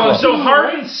really close. So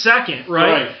Harden's second,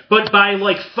 right? But by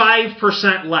like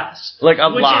 5% less. Like a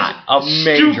which lot. Is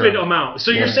a stupid amount. So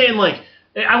you're saying like,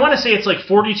 I want to say it's like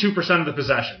 42% of the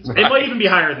possessions. Right. It might even be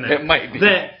higher than that. It might be.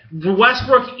 That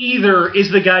Westbrook either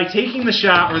is the guy taking the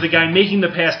shot or the guy making the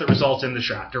pass that results in the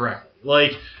shot directly.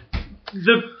 Like,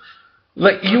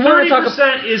 you want to talk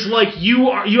about is like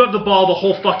you have the ball the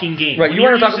whole fucking game. Right, you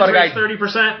want to talk about a guy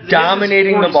 30%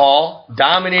 dominating the ball.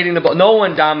 No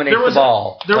one dominates the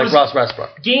ball like Russ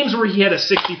Westbrook. Games where he had a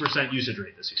 60% usage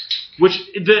rate this year,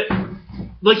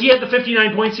 he had the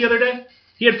 59 points the other day.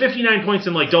 He had 59 points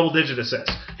in like double-digit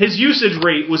assists. His usage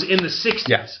rate was in the 60s.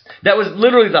 Yes, that was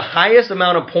literally the highest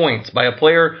amount of points by a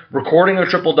player recording a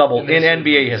triple-double in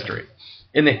NBA history.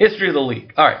 In the history of the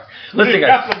league. All right. Let's take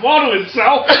got the ball to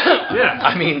himself. Yeah.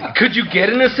 I mean, could you get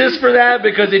an assist for that?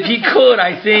 Because if he could,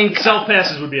 I think...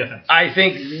 Self-passes would be a thing. I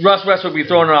think Russ Westbrook would be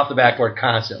throwing it off the backboard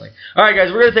constantly. All right,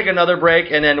 guys, we're going to take another break,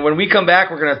 and then when we come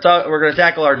back, we're going to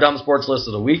tackle our dumb sports list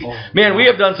of the week. Man, we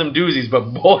have done some doozies,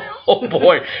 but boy, oh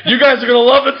boy, you guys are going to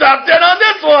love the top 10 on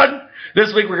this one.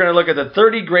 This week, we're going to look at the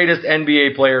 30 greatest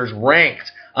NBA players ranked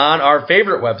on our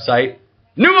favorite website,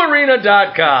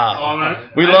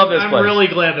 NewArena.com. We love this place. I'm really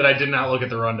glad that I did not look at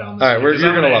the rundown. All right, you're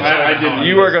going to love it.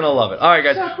 You are going to love it. All right,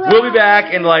 guys. We'll be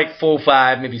back in like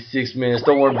 5, maybe 6 minutes.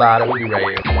 Don't worry about it. We'll be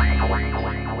right here.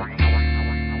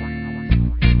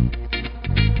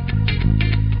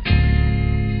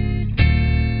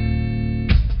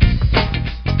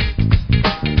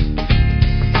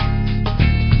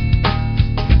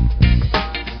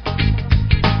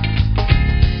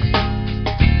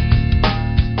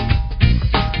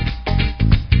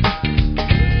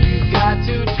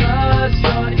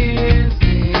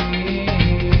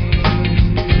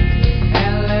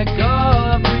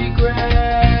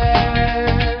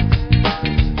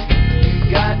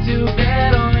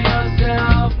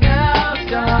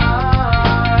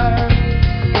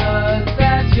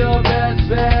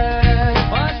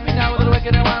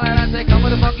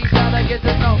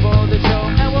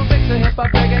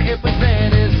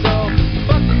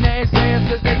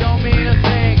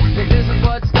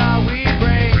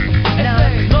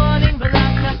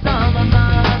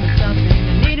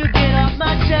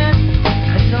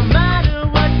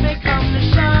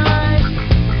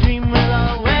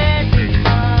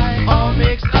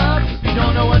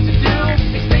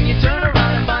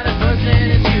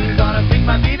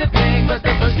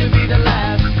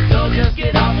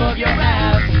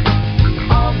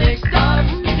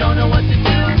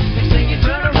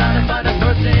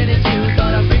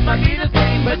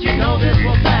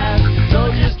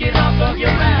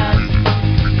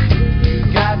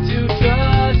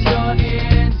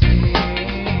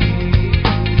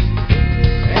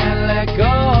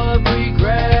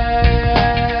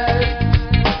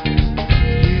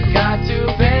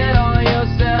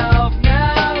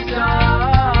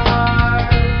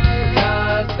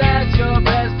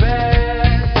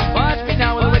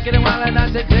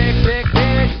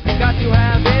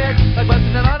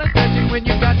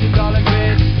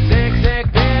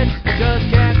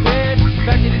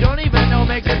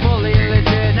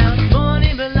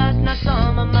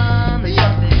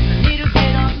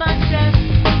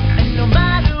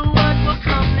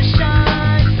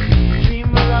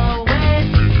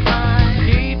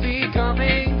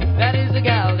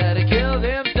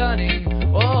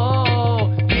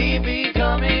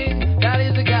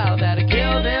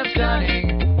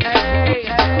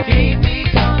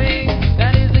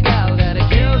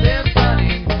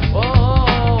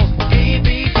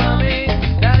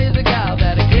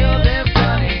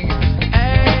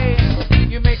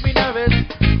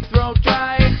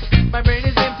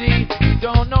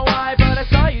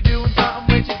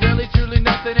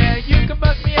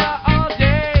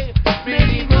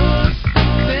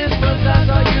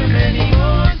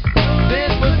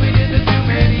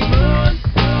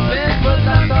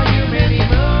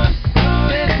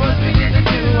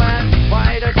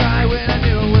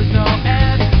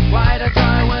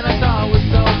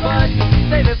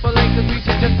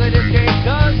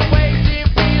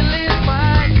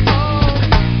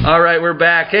 right, we're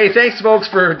back. Hey, thanks, folks,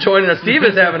 for joining us. Steve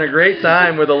is having a great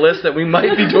time with a list that we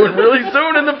might be doing really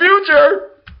soon in the future.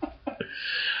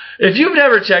 If you've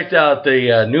never checked out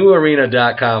the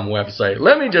newarena.com website,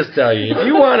 let me just tell you, if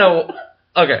you want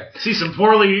to... Okay. See some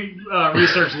poorly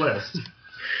researched lists.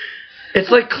 It's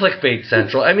like clickbait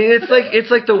central. I mean,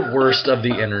 it's like the worst of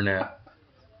the internet.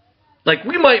 Like,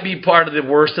 we might be part of the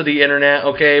worst of the internet,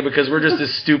 okay, because we're just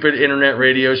this stupid internet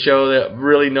radio show that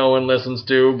really no one listens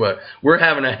to, but we're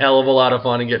having a hell of a lot of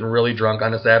fun and getting really drunk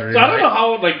on a Saturday night. I don't know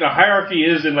how, like, the hierarchy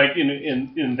is in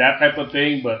that type of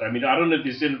thing, but, I mean, I don't know if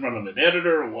you sit in front of an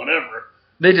editor or whatever.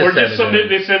 They just or just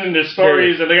they send in their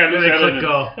stories and they got this click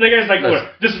go. And the guy's like,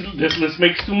 this list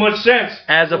makes too much sense.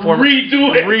 As a former redo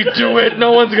it.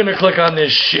 No one's gonna click on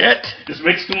this shit. This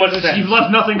makes too much sense. You've left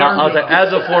nothing to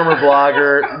As a former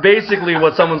blogger, basically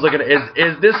what someone's looking at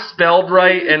is this spelled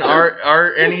right and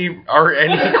are any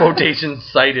quotations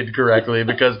cited correctly?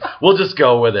 Because we'll just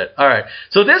go with it. All right.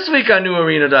 So this week on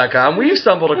newarena.com, we've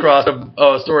stumbled across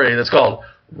a story that's called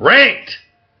Ranked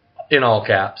in all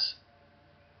caps.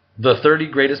 The 30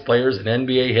 greatest players in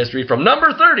NBA history from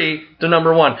number 30 to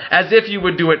number 1, as if you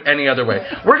would do it any other way.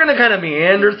 We're going to kind of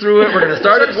meander through it. We're going to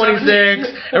start at 26,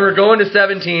 and we're going to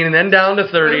 17, and then down to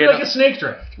 30. Like a snake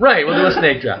draft. Right, we'll do a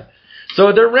snake draft.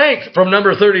 So they're ranked from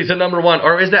number 30 to number 1,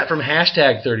 or is that from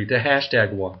hashtag 30 to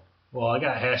hashtag 1? Well, I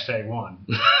got hashtag 1.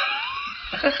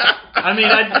 I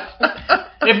mean,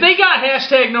 if they got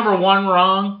hashtag number 1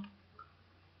 wrong...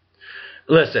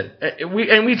 Listen,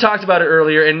 we talked about it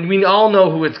earlier, and we all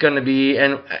know who it's going to be,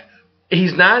 and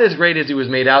he's not as great as he was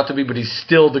made out to be, but he's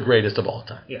still the greatest of all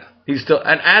time. Yeah. He's still,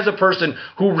 and as a person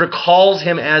who recalls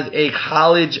him as a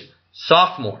college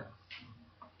sophomore,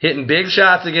 hitting big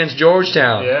shots against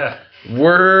Georgetown. Yeah.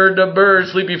 Word to bird,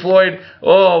 Sleepy Floyd,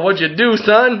 oh, what'd you do,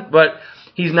 son? But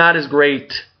he's not as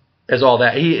great as all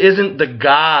that. He isn't the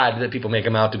god that people make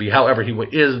him out to be. However, he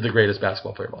is the greatest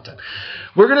basketball player of all time.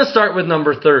 We're going to start with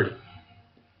number 30.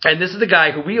 And this is the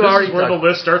guy who we've already... This is where the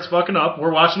list starts fucking up.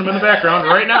 We're watching him in the background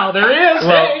right now. There he is.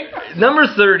 Well, hey. Number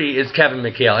 30 is Kevin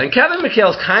McHale. And Kevin McHale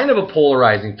is kind of a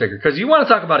polarizing figure because you want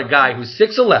to talk about a guy who's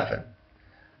 6'11",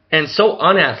 and so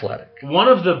unathletic. One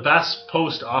of the best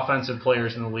post-offensive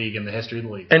players in the league, in the history of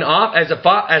the league. And as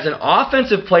an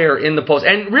offensive player in the post,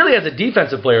 and really as a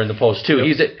defensive player in the post, too. Yep.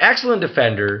 He's an excellent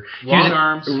defender. Long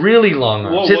arms. Really long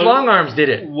arms. His long arms did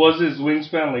it. Was his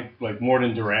wingspan like more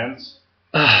than Durant's?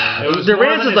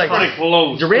 Durant's is like pretty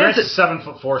close. Durant's is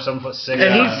 7'4", 7'6",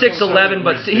 and he's 6'11",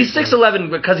 but he's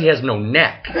 6'11" because he has no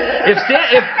neck.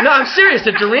 No, I'm serious.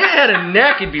 If Durant had a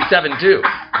neck, he'd be 7'2".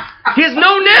 He has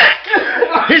no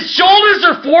neck. His shoulders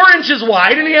are 4 inches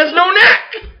wide, and he has no neck.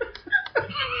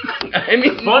 I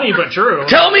mean, funny but true.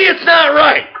 Tell me it's not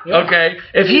right. Yeah. Okay,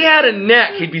 if he had a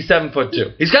neck, he'd be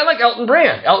 7'2". He's kind of like Elton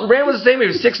Brand. Elton Brand was the same. He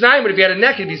was 6'9", but if he had a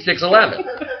neck, he'd be 6'11".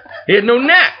 He had no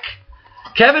neck.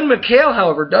 Kevin McHale,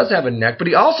 however, does have a neck, but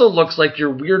he also looks like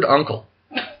your weird uncle.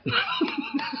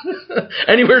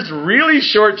 And he wears really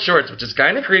short shorts, which is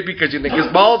kind of creepy because you think his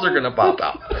balls are going to pop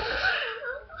out.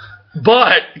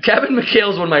 But Kevin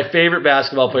McHale is one of my favorite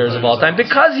basketball players of all time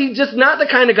because he's just not the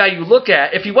kind of guy you look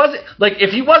at. If he wasn't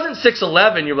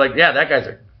 6'11", you're like, yeah, that guy's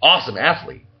an awesome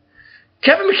athlete.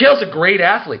 Kevin McHale's a great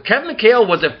athlete. Kevin McHale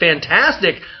was a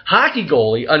fantastic hockey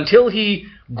goalie until he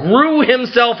grew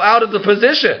himself out of the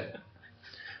position.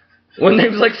 When they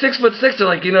was like 6'6", they're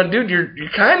like, dude,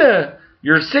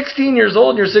 you're 16 years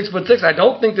old and you're 6'6". I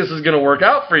don't think this is going to work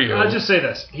out for you. I'll just say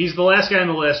this: he's the last guy on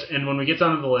the list, and when we get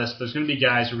down to the list, there's going to be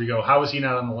guys where we go, "How is he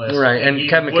not on the list?" Right, and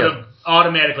Kevin would McHale have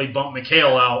automatically bumped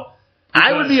McHale out.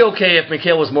 I would be okay if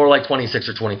McHale was more like 26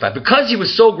 or 25 because he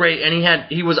was so great and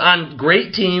he was on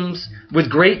great teams with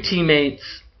great teammates.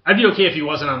 I'd be okay if he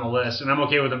wasn't on the list, and I'm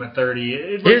okay with him at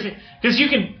 30 because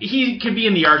he could be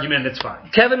in the argument. It's fine.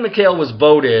 Kevin McHale was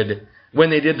voted. When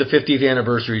they did the 50th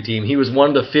anniversary team, he was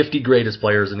one of the 50 greatest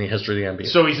players in the history of the NBA.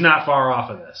 So he's not far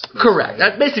off of this. Correct.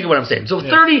 That's basically what I'm saying. So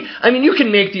 30, I mean, you can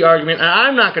make the argument, and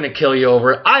I'm not going to kill you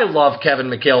over it. I love Kevin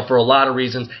McHale for a lot of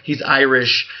reasons. He's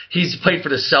Irish. He's played for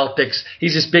the Celtics.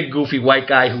 He's this big, goofy white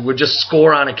guy who would just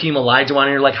score on Akeem Olajuwon,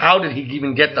 and you're like, how did he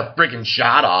even get the freaking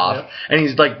shot off? Yep. And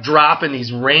he's like dropping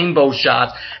these rainbow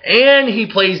shots, and he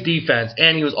plays defense,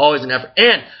 and he was always an effort,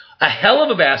 and a hell of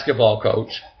a basketball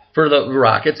coach for the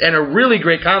Rockets, and a really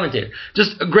great commentator.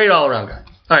 Just a great all-around guy.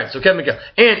 All right, so Kevin McHale.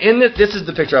 And in this is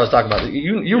the picture I was talking about.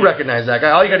 You recognize that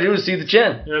guy. All you got to do is see the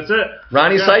chin. That's it.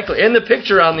 Ronnie Cycli. In the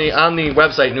picture on the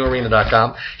website,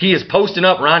 newarena.com, he is posting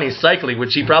up Ronnie Cycli,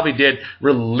 which he probably did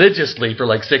religiously for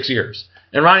like 6 years.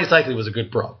 And Ronnie Cycli was a good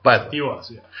pro, by the way. He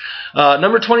was, yeah.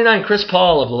 Number 29, Chris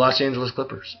Paul of the Los Angeles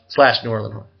Clippers / New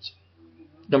Orleans Hornets.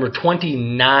 Number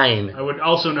 29. I would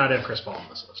also not have Chris Paul on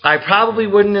this list. I probably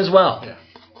wouldn't as well. Yeah.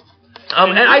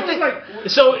 And I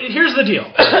think... So here's the deal.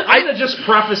 I'm going to just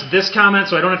preface this comment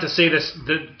so I don't have to say this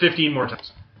 15 more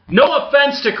times. No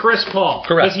offense to Chris Paul.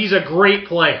 Correct. Because he's a great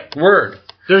player. Word.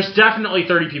 There's definitely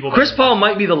 30 people. Chris Paul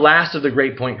might be the last of the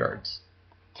great point guards.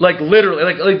 Like, literally.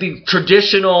 Like the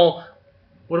traditional...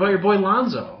 What about your boy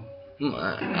Lonzo?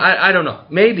 I don't know.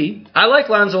 Maybe. I like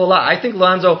Lonzo a lot. I think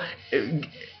Lonzo,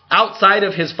 outside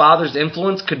of his father's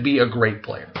influence, could be a great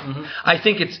player. Mm-hmm. I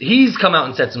think he's come out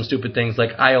and said some stupid things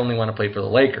like, I only want to play for the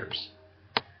Lakers.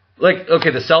 Like, okay,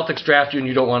 the Celtics draft you and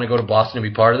you don't want to go to Boston to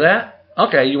be part of that?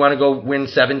 Okay, you want to go win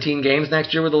 17 games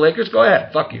next year with the Lakers? Go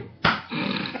ahead. Fuck you.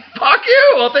 Fuck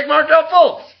you. I'll take Markelle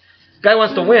Fultz. Guy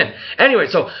wants to win. Anyway,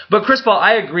 but Chris Paul,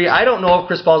 I agree. I don't know if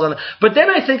Chris Paul's on. But then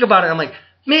I think about it, I'm like,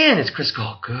 man, is Chris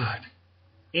Paul good?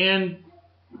 And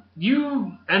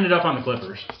you ended up on the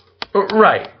Clippers.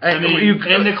 Right. And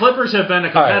the Clippers have been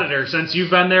a competitor since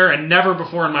you've been there, and never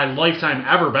before in my lifetime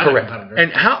ever been a competitor.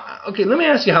 And okay, let me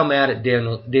ask you how mad at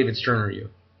David Stern are you?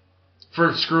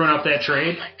 For screwing up that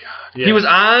trade? Oh, my God. Yeah. He was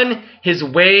on his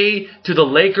way to the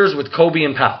Lakers with Kobe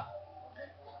and Powell.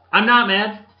 I'm not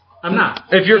mad. I'm not.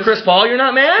 If you're Chris Paul, you're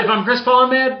not mad? If I'm Chris Paul,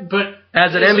 I'm mad, but...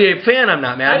 As an NBA fan, I'm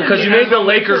not mad because you made the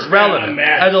Lakers relevant.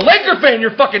 As a Laker fan,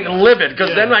 you're fucking livid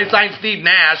because then I signed Steve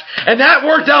Nash, and that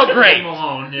worked out great.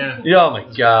 Malone, yeah. Oh,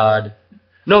 my God.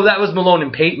 No, that was Malone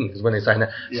and Peyton is when they signed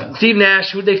that. Yeah. Steve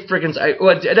Nash, who'd they freaking sign?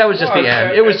 Well, that was just the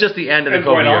end. It was just the end of the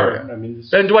Kobe era.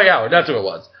 And Dwight Howard, that's who it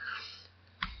was.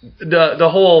 The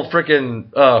whole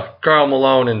freaking Karl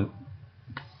Malone and...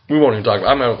 We won't even talk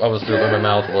about it. I was doing it in my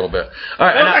mouth a little bit. All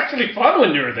right, that was actually fun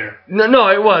when you were there. No,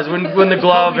 it was. When the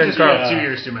glove and Karl... 2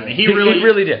 years too many. He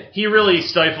really did. He really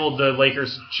stifled the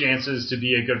Lakers' chances to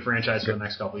be a good franchise for the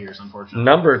next couple of years, unfortunately.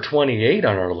 Number 28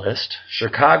 on our list,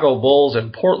 Chicago Bulls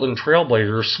and Portland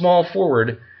Trailblazers small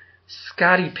forward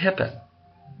Scottie Pippen.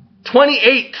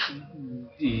 28th.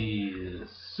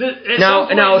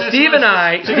 Now, Steve and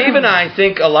I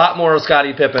think a lot more of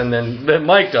Scottie Pippen than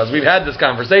Mike does. We've had this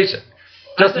conversation.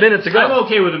 Just minutes ago. I'm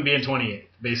okay with him being 28,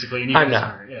 basically. And I'm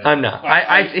not. Yeah. I'm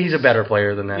not. He's a better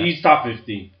player than that. He's top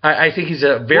 15. I think he's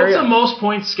a very... What's the most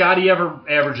points Scotty ever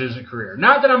averages in a career?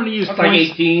 Not that I'm going to use points.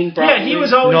 Like 18, probably. Yeah, he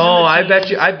was always No, I bet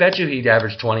you he'd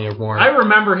average 20 or more. I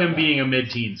remember him being a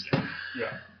mid-teens guy.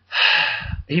 Yeah.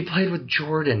 He played with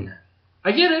Jordan.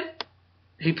 I get it.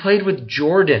 He played with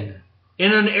Jordan.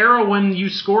 In an era when you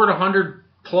scored 100...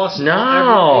 Plus,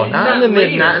 not in the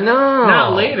mid.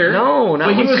 Not later. No,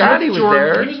 not when Scotty was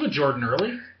there. He was with Jordan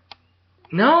early.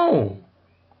 No,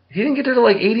 he didn't get there till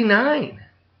like 89.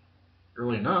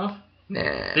 Early enough.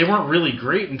 Nah, they weren't really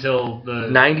great until the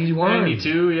 91,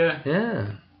 92.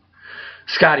 Yeah.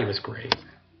 Scotty was great.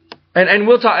 And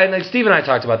we'll talk. And like Steve and I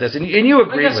talked about this, and you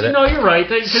agreed with it. No, you're right.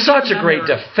 Such a great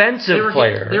defensive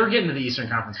player. They were getting to the Eastern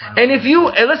Conference Finals. And if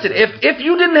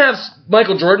you didn't have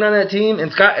Michael Jordan on that team,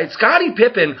 and Scottie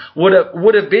Pippen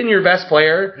would have been your best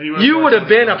player, you would have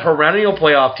been a perennial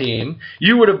playoff team.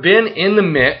 You would have been in the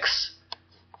mix.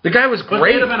 The guy was great. But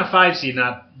they would have been a 5 seed,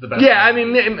 not the best. Yeah, I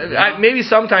mean, maybe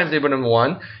sometimes they would have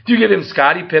won. If you give him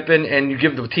Scottie Pippen and you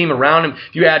give the team around him,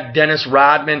 you add Dennis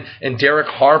Rodman and Derek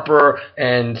Harper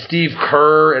and Steve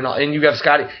Kerr and you have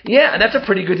Scottie. Yeah, that's a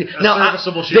pretty good team. Now,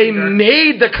 they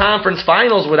made the conference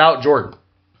finals without Jordan.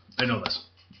 I know this.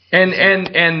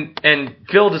 And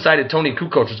Phil decided Tony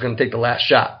Kukoc was going to take the last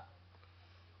shot.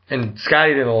 And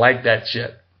Scottie didn't like that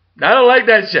shit. I don't like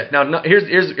that shit. Now,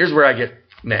 here's where I get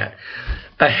mad.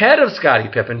 Ahead of Scottie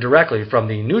Pippen, directly from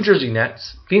the New Jersey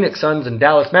Nets, Phoenix Suns, and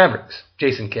Dallas Mavericks,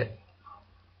 Jason Kidd.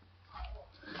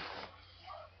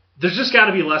 There's just got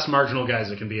to be less marginal guys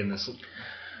that can be in this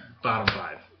bottom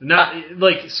 5. Not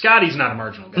like Scottie's not a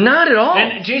marginal guy. Not at all.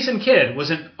 And Jason Kidd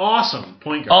was an awesome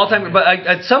point guard. All time, but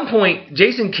at some point,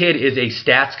 Jason Kidd is a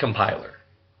stats compiler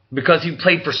because he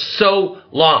played for so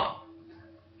long.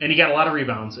 And he got a lot of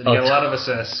rebounds, and he got a lot of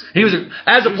assists. He was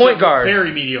a point guard,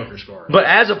 very mediocre scorer. But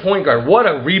as a point guard, what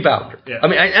a rebounder! Yeah. I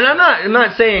mean, I'm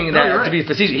not saying that to be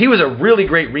facetious. He was a really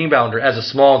great rebounder as a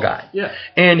small guy. Yeah.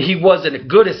 And he was a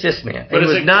good assist man. But he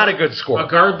was not a good scorer. A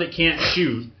guard that can't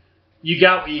shoot. You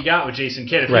got what you got with Jason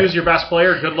Kidd. If he was your best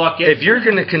player, good luck getting. If you're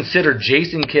going to consider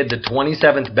Jason Kidd the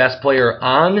 27th best player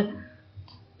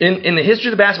in the history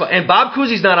of the basketball, and Bob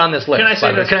Cousy's not on this list.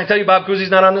 Can I tell you Bob Cousy's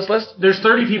not on this list? There's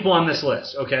 30 people on this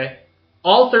list, okay?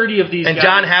 All 30 of these guys... And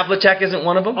John Havlicek isn't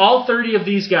one of them? All 30 of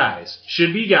these guys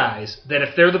should be guys that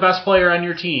if they're the best player on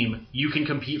your team, you can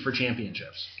compete for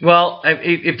championships. Well,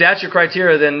 if that's your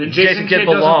criteria, then Jason Kidd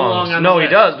belongs. No, he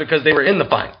does, because they were in the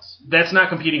finals. That's not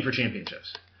competing for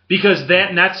championships. because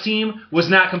that Nets team was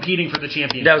not competing for the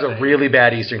championship. That was a really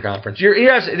bad Eastern Conference.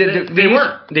 They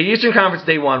weren't. The Eastern Conference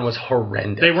they won was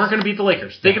horrendous. They weren't going to beat the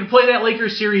Lakers. They could play that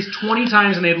Lakers series 20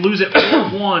 times and they'd lose it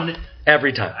 4-1.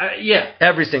 Every time.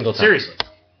 Every single time. Seriously.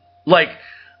 Like,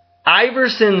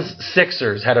 Iverson's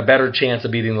Sixers had a better chance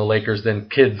of beating the Lakers than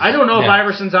kids. I don't know if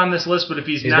Iverson's on this list, but if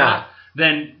he's not,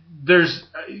 then there's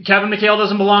Kevin McHale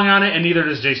doesn't belong on it, and neither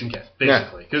does Jason Kidd,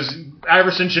 basically. Because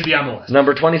Iverson should be on the list.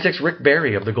 Number 26, Rick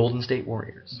Barry of the Golden State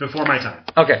Warriors. Before my time.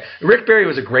 Okay. Rick Barry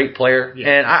was a great player,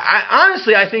 and I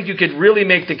honestly, I think you could really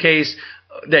make the case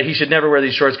that he should never wear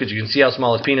these shorts because you can see how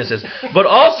small his penis is, but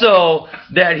also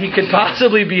that he could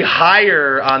possibly be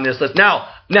higher on this list. Now,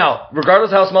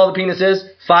 regardless of how small the penis is,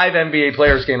 5 NBA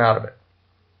players came out of it.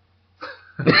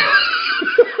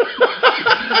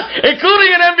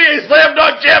 Including an NBA Slam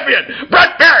Dunk champion,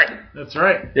 Brett Barry. That's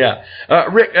right. Yeah.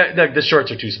 Rick, the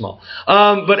shorts are too small.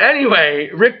 But anyway,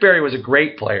 Rick Barry was a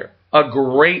great player. A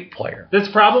great player. That's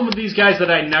the problem with these guys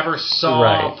that I never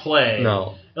saw play.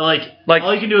 No. Like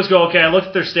all you can do is go, okay, I looked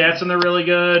at their stats and they're really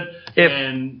good,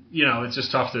 and it's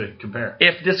just tough to compare.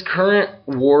 If this current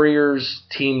Warriors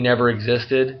team never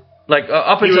existed, like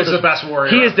up until he was the best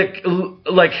Warrior. He is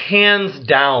the hands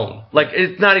down. Like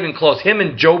it's not even close. Him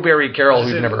and Joe Barry Carroll,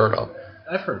 who you've never heard of.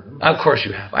 I've heard of them. Of course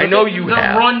you have. I know you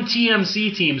have. The run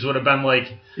TMC teams would have been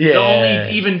the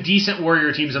only even decent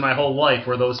Warrior teams in my whole life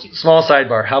were those teams. Small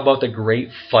sidebar. How about the great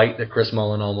fight that Chris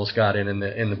Mullin almost got in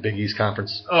the Big East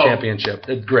Conference Championship?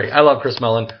 It's great. I love Chris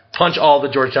Mullin. Punch all the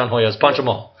Georgetown Hoyas. Punch them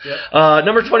all. Yep.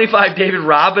 Number 25, David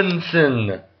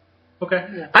Robinson. Okay.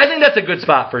 Yeah. I think that's a good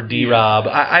spot for D-Rob.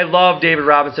 I love David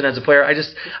Robinson as a player.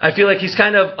 I feel like he's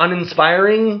kind of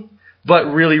uninspiring, but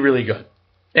really, really good.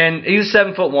 And he was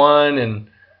 7'1" and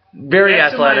very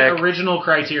athletic. My original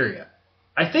criteria.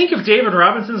 I think if David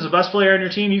Robinson is the best player on your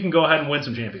team, you can go ahead and win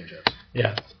some championships.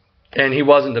 Yeah. And he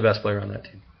wasn't the best player on that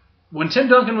team. When Tim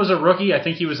Duncan was a rookie, I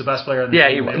think he was the best player on the team. Yeah,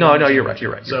 he was. No, you're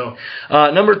right. So,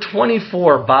 number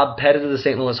 24, Bob Pettit of the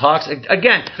St. Louis Hawks.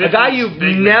 Again, a guy you've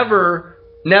never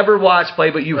watched play,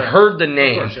 but you've heard the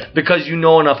name because you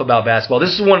know enough about basketball.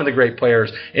 This is one of the great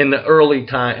players in the early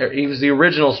time. He was the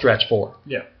original stretch 4.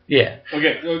 Yeah. Yeah.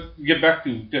 Okay, get back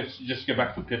to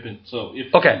Pippen. So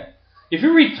if he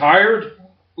retired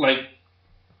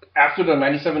after the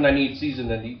 97-98 season,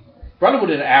 then he probably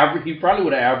would have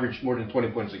averaged more than 20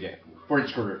 points a game for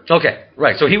his career. Okay,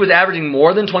 right. So he was averaging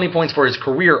more than 20 points for his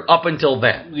career up until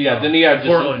then. Yeah, then he had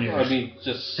Portland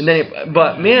years. And then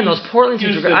but those Portland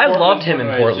teams. I loved him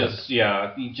in Portland.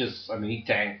 He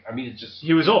tanked.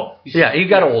 He was old. Yeah, he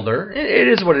got older. It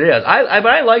is what it is. But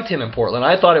I liked him in Portland.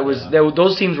 I thought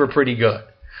those teams were pretty good.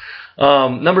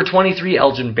 Number 23,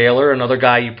 Elgin Baylor, another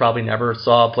guy you probably never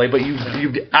saw play, but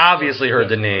you've obviously heard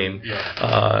the name.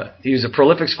 He was a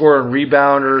prolific scorer and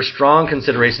rebounder, strong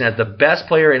consideration as the best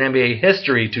player in NBA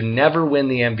history to never win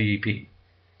the MVP.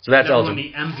 So that's Elgin. Won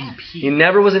the MVP. He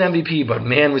never was an MVP, but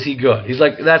man, was he good. He's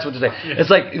that's what to say. Yeah.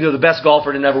 It's like the best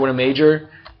golfer to never win a major.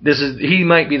 He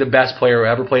might be the best player who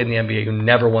ever played in the NBA who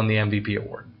never won the MVP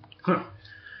award. Huh.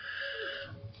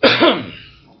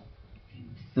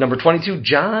 Number 22,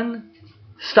 John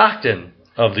Stockton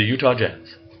of the Utah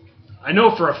Jazz. I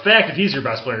know for a fact if he's your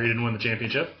best player, he didn't win the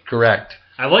championship. Correct.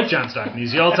 I like John Stockton.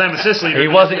 He's the all-time assist leader. He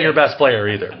wasn't your best player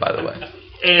either, by the way.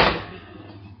 And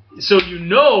so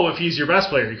if he's your best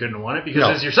player, you couldn't have won it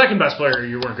because as your second best player,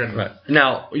 you weren't going to win. Right.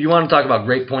 Now, you want to talk about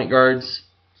great point guards?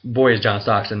 Boy, is John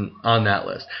Stockton on that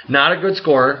list. Not a good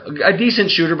scorer. A decent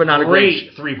shooter, but not a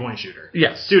great three-point shooter.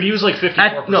 Yes. Dude, he was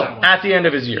 54%. At the end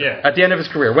of his year. Yeah. At the end of his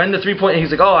career. When the three-point, he's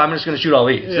like, I'm just going to shoot all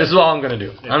these. Yeah. This is all I'm going to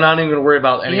do. Yeah. I'm not even going to worry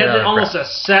about any other He had almost a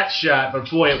set shot,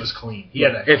 but boy, it was clean. He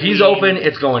had if he's open,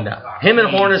 it's going down. Him and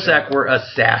Hornacek were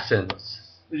assassins.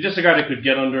 Just a guy that could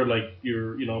get under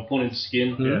your opponent's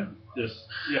skin. Mm-hmm.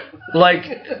 Yeah.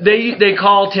 They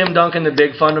call Tim Duncan the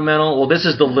big fundamental. Well, this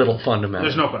is the little fundamental.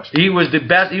 There's no question. He was the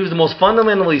best. He was the most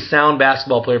fundamentally sound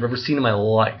basketball player I've ever seen in my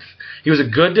life. He was a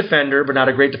good defender, but not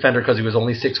a great defender because he was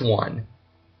only 6'1",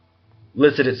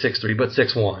 listed at 6'3", but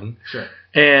 6'1". Sure.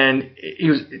 And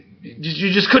you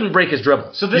just couldn't break his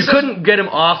dribble. So you couldn't get him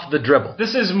off the dribble.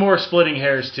 This is more splitting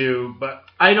hairs too, but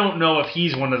I don't know if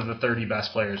he's one of the 30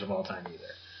 best players of all time either.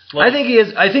 I think he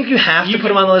is. I think you have to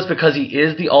put him on the list because he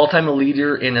is the all-time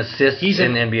leader in assists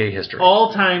in NBA history.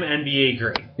 All-time NBA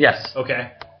great. Yes.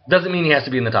 Okay. Doesn't mean he has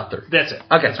to be in the top 30. That's it.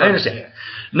 Okay, I understand. Yeah.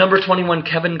 Number 21,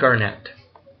 Kevin Garnett.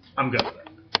 I'm good with it.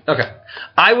 Okay.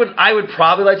 I would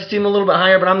probably like to see him a little bit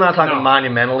higher, but I'm not talking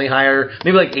monumentally higher.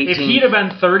 Maybe 18. If he'd have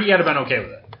been 30, I'd have been okay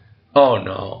with it. Oh,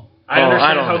 no. I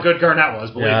understand how good Garnett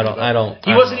was. Believe me.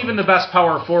 He wasn't even the best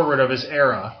power forward of his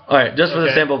era. All right, just for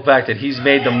the simple fact that he's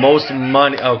made the most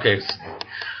money. Okay.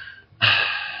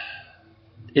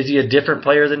 Is he a different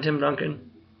player than Tim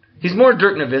Duncan? He's more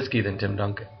Dirk Nowitzki than Tim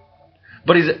Duncan.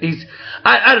 But he's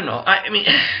I don't know. I mean,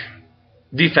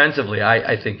 defensively,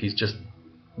 I think he's just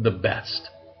the best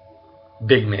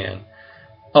big man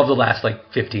of the last,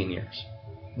 15 years.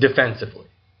 Defensively.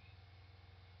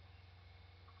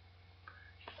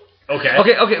 Okay.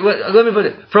 Well, let me put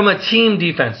it from a team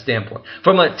defense standpoint.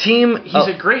 From a team, he's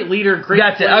a great leader. Great.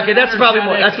 That's it. Okay, that's probably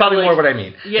more. That's probably more what I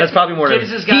mean. Yeah, that's probably more.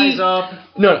 Gives his guys up.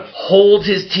 No, holds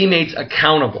his teammates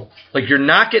accountable. You're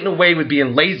not getting away with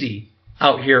being lazy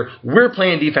out here. We're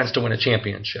playing defense to win a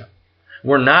championship.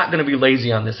 We're not going to be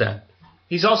lazy on this end.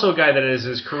 He's also a guy that as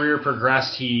his career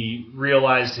progressed, he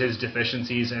realized his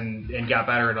deficiencies and got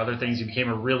better at other things. He became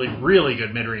a really, really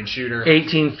good mid-range shooter.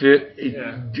 18 foot.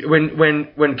 Yeah.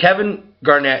 When Kevin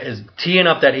Garnett is teeing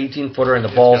up that 18-footer and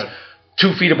the ball's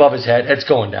 2 feet above his head, it's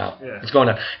going down. Yeah. It's going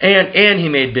down. And he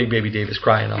made Big Baby Davis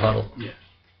cry in a huddle. Yeah.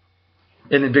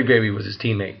 And then Big Baby was his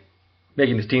teammate,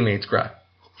 making his teammates cry.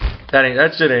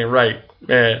 That shit ain't right,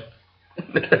 man.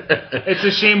 It's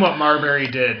a shame what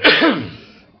Marbury did.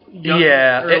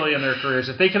 Early in their careers.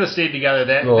 If they could have stayed together,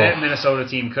 that Minnesota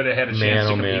team could have had a chance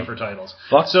to compete for titles.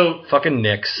 Fucking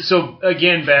Knicks. So,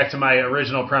 again, back to my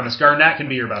original premise, Garnett can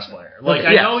be your best player.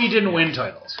 I know he didn't win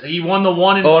titles. He won the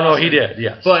one in Boston. Oh, no, he did,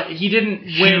 yes. But he didn't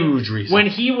win. Huge reason. When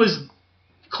he was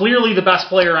clearly the best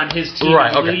player on his team,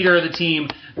 the leader of the team,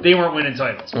 they weren't winning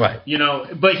titles. Right.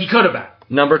 But he could have been.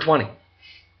 Number 20,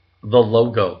 the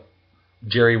logo.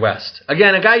 Jerry West.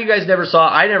 Again, a guy you guys never saw.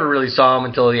 I never really saw him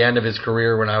until the end of his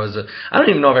career when I was I don't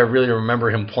even know if I really remember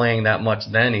him playing that much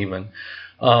then even.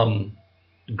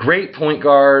 Great point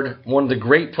guard, one of the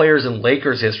great players in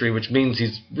Lakers history, which means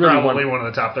he's really probably one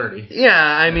of the top 30. Yeah,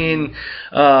 I mean,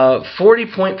 40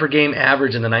 point per game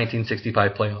average in the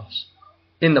 1965 playoffs.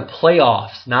 In the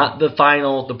playoffs, not the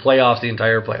final, the playoffs, the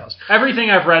entire playoffs.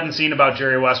 Everything I've read and seen about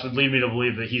Jerry West would lead me to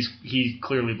believe that he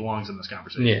clearly belongs in this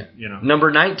conversation. Yeah. Number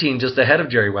 19, just ahead of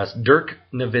Jerry West, Dirk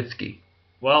Nowitzki.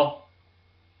 Well,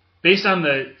 based on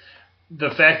the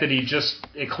fact that he just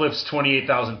eclipsed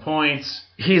 28,000 points.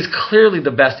 He's clearly the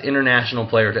best international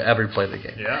player to ever play the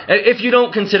game. Yeah. If you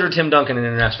don't consider Tim Duncan an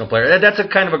international player, that's a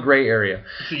kind of a gray area.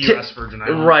 It's the U.S. Virgin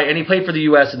Islands. Right, and he played for the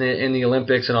U.S. in the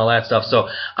Olympics and all that stuff. So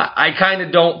I kind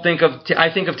of don't think of I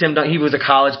think of Tim Duncan. He was a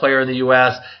college player in the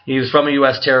U.S. He was from a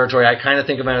U.S. territory. I kind of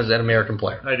think of him as an American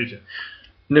player. I do too.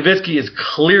 Nowitzki is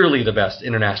clearly the best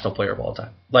international player of all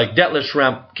time. Detlef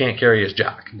Schrempf can't carry his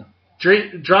jock. No.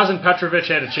 Drazen Petrovic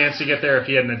had a chance to get there if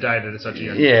he hadn't died at such a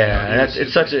young age. Yeah,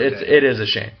 it is a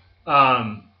shame.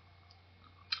 I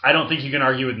don't think you can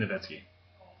argue with Nowitzki.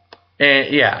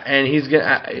 And he's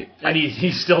gonna.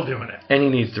 He's still doing it. And he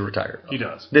needs to retire. He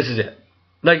does. This is it.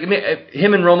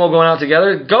 Him and Romo going out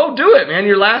together, go do it, man.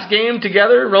 Your last game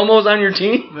together, Romo's on your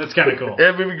team. That's kind of cool.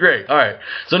 It would be great. All right.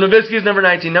 So Nowitzki's number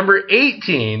 19. Number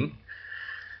 18,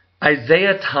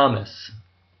 Isaiah Thomas.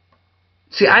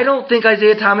 See, I don't think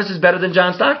Isaiah Thomas is better than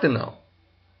John Stockton, though.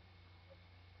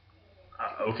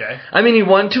 Okay. I mean, he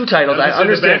won 2 titles. I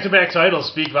understand. The back-to-back titles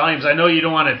speak volumes. I know you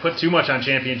don't want to put too much on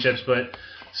championships, but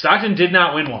Stockton did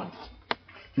not win one.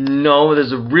 No,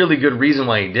 there's a really good reason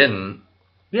why he didn't.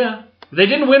 Yeah. They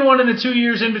didn't win one in the 2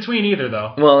 years in between either,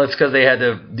 though. Well, it's because they had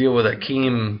to deal with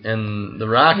Akeem and the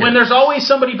Rockets. When there's always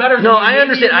somebody better than you. I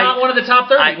understand. Not one of the top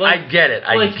 30. I get it.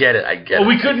 I get it. Well,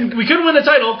 we couldn't win the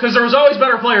title because there was always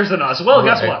better players than us. Well,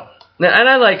 guess what? Now, and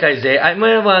I like Isaiah. I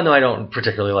don't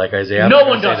particularly like Isaiah. No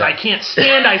one does. I can't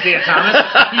stand Isaiah Thomas.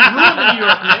 He ruined the New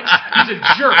York Knicks. He's a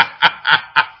jerk.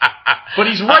 But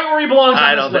he's right where he belongs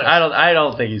on this list. I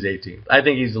don't think he's 18th. I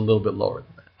think he's a little bit lower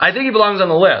than that. I think he belongs on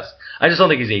the list. I just don't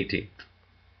think he's 18th.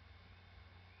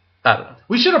 I don't know.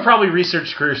 We should have probably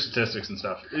researched career statistics and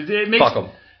stuff. It makes, fuck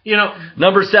him.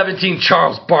 Number 17,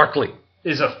 Charles Barkley.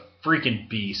 Is a freaking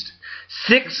beast.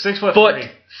 6 foot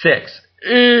 6.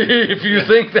 If you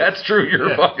think that's true,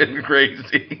 you're fucking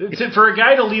crazy. For a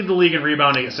guy to lead the league in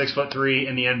rebounding at 6'3"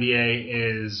 in the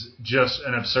NBA is just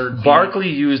an absurd feat. Barkley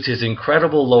used his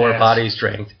incredible lower body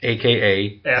strength,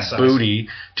 a.k.a. booty,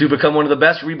 to become one of the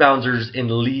best rebounders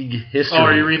in league history. Oh,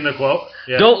 are you reading the quote?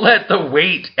 Yeah. Don't let the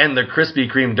weight and the Krispy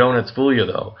Kreme donuts fool you,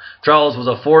 though. Charles was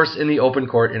a force in the open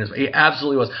court. He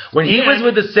absolutely was. When he was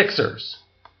with the Sixers,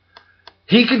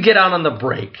 he could get out on the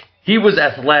break. He was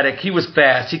athletic. He was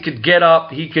fast. He could get up.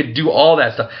 He could do all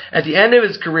that stuff. At the end of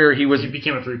his career, he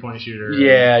became a three-point shooter.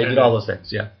 Yeah, he did all those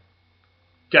things, yeah.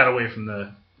 Got away from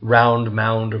the round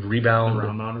mound of rebound.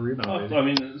 I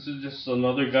mean, this is just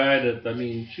another guy that,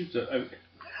 shoots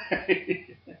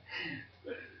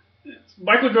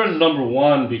Michael Jordan's number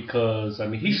one because,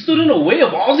 he stood in the way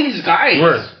of all these guys.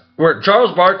 Where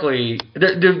Charles Barkley,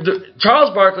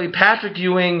 Patrick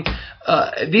Ewing,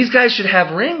 These guys should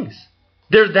have rings.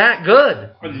 They're that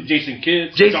good. Jason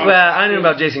Kidd. I don't know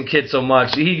about Jason Kidd so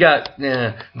much. He got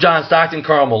John Stockton,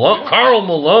 Karl Malone. Karl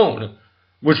Malone,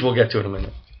 which we'll get to in a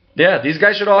minute. Yeah, these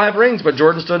guys should all have rings, but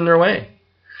Jordan stood in their way.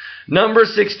 Number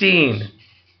 16,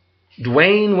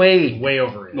 Dwayne Wade. Way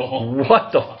overrated.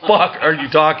 What the fuck are you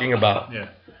talking about? Yeah.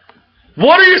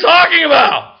 What are you talking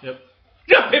about? Yep.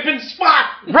 Yeah, Pippen's spot.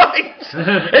 Right.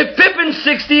 If Pippen's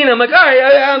 16, I'm like, all right,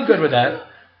 I'm good with that.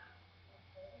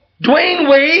 Dwayne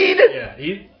Wade? Yeah.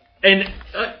 Okay.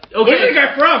 Where's the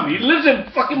guy from? He lives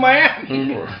in fucking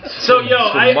Miami. So,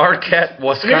 Marquette,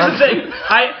 Wisconsin. Here's the thing.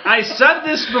 I said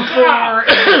this before, and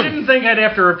I didn't think I'd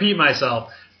have to repeat myself.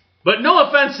 But no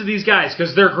offense to these guys,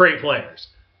 because they're great players.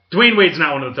 Dwayne Wade's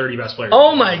not one of the 30 best players.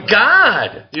 Oh, my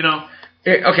God. You know?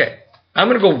 Okay. I'm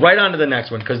going to go right on to the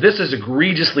next one, because this is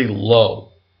egregiously low.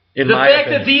 The fact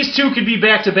that these two could be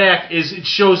back-to-back it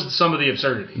shows some of the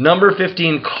absurdity. Number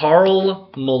 15,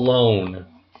 Karl Malone.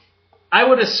 I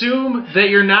would assume that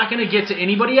you're not going to get to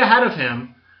anybody ahead of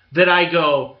him that I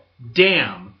go,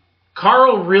 damn,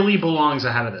 Karl really belongs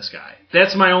ahead of this guy.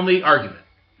 That's my only argument.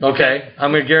 Okay.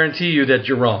 I'm going to guarantee you that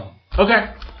you're wrong.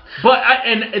 Okay. But,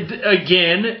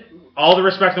 again, all the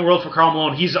respect in the world for Karl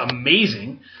Malone. He's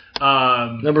amazing.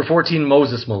 Number 14,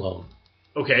 Moses Malone.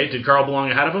 Okay, did Karl belong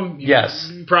ahead of him?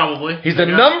 Yes. Probably. He's the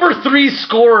number 3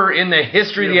 scorer in the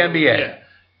history of the NBA. Yeah.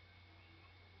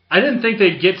 I didn't think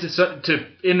they'd get to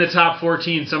in the top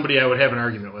 14 somebody I would have an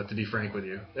argument with, to be frank with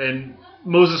you. And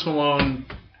Moses Malone.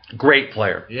 Great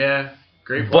player. Yeah,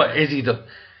 great player. But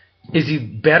is he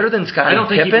better than Scottie Pippen? I don't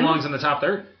think he belongs in the top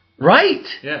 30. Right.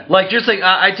 Yeah. Like, just like,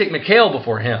 I'd take McHale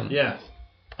before him. Yeah.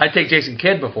 I'd take Jason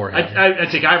Kidd before him. I'd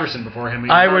take Iverson before him.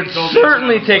 I would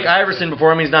certainly take Iverson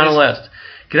before him. He's not on the list.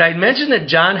 Could I mention that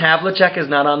John Havlicek is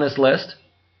not on this list?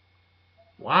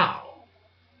 Wow.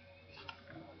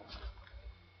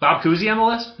 Bob Cousy on the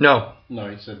list? No. No,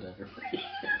 he said that.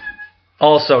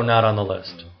 Also not on the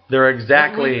list. There are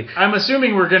exactly I'm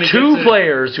assuming we're going to two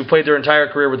players who played their entire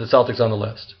career with the Celtics on the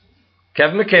list.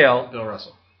 Kevin McHale. Bill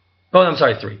Russell. Oh, I'm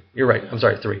sorry, 3. You're right. I'm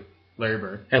sorry, 3. Larry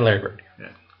Bird. And Larry Bird. Yeah.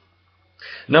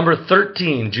 Number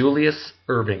 13, Julius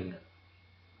Erving.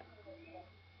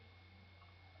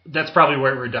 That's probably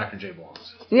where Dr. J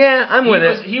belongs. Yeah, I'm with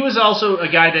it. He was also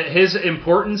a guy that his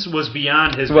importance was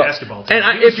beyond his basketball team.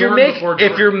 And if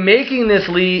you're making this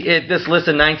list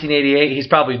in 1988, he's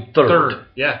probably third.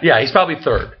 Yeah. Yeah, he's probably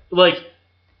third. Like,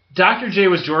 Dr. J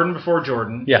was Jordan before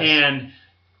Jordan. Yes. And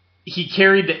he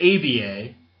carried the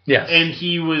ABA. Yes. And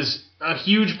he was a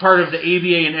huge part of the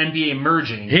ABA and NBA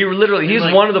merging. He's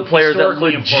one of the players that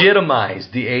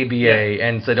legitimized the ABA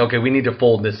and said, okay, we need to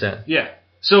fold this in. Yeah.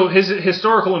 So his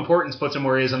historical importance puts him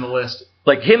where he is on the list.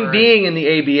 Like, him being in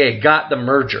the ABA got the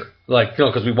merger. Like,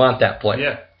 because we want that player.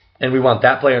 Yeah. And we want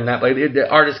that player and that player.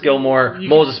 Artis Gilmore,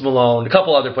 Moses Malone, a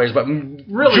couple other players, but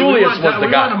really, Julius was the guy.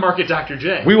 We want to market Dr.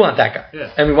 J. We want that guy.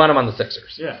 Yeah. And we want him on the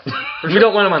Sixers. Yeah. We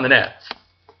don't want him on the Nets.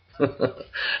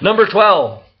 Number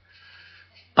 12,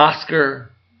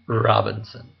 Oscar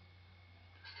Robinson.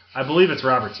 I believe it's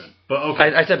Robertson, but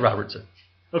okay. I said Robertson.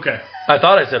 Okay. I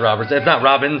thought I said Robertson. It's not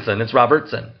Robinson. It's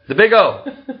Robertson. The Big O.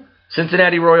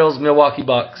 Cincinnati Royals, Milwaukee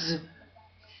Bucks.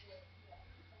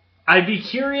 I'd be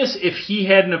curious if he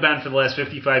hadn't have been for the last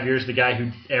 55 years the guy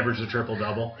who averaged a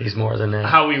triple-double. He's more than that.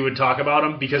 How we would talk about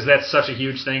him, because that's such a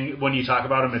huge thing. When you talk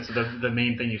about him, it's the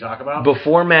main thing you talk about.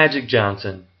 Before Magic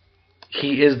Johnson,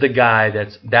 he is the guy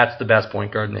that's the best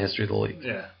point guard in the history of the league.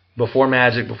 Yeah. Before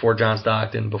Magic, before John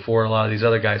Stockton, before a lot of these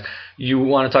other guys. You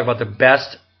want to talk about the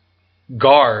best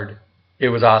guard, it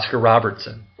was Oscar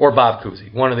Robertson or Bob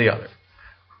Cousy, one or the other.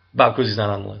 Bob Cousy's not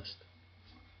on the list.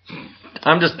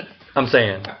 I'm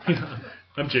saying.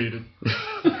 I'm jaded.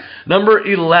 Number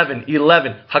 11,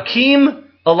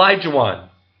 Hakeem Olajuwon.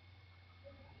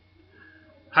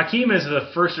 Hakeem is the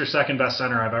first or second best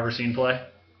center I've ever seen play,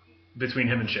 between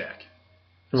him and Shaq.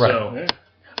 Right. So,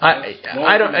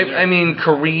 I mean,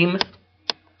 Kareem.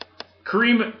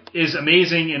 Kareem is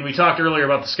amazing, and we talked earlier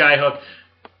about the skyhook.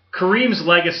 Kareem's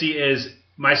legacy is,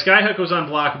 my skyhook was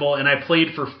unblockable, and I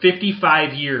played for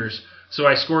 55 years, so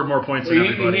I scored more points than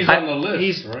everybody. He's on the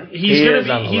list, right?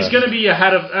 He's going to be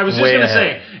ahead of... I was just going to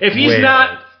say, if he's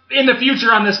not in the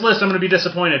future on this list, I'm going to be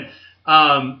disappointed.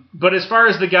 But as far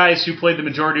as the guys who played the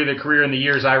majority of their career in the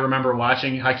years I remember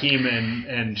watching, Hakeem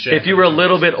and Shaq. If you were a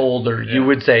little bit older, you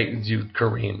would say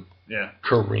Kareem. Yeah.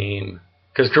 Kareem.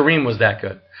 Because Kareem was that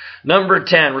good. Number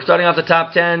 10. We're starting off the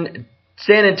top 10.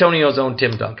 San Antonio's own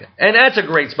Tim Duncan. And that's a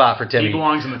great spot for Timmy. He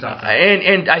belongs in the top 10.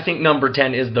 And I think number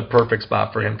 10 is the perfect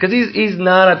spot for him. Because he's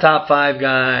not a top 5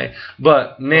 guy,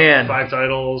 but man. 5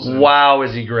 titles. Wow,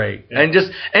 is he great. Yeah.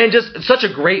 And just such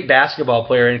a great basketball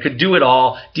player and could do it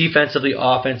all defensively,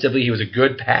 offensively. He was a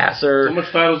good passer. How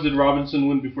much titles did Robinson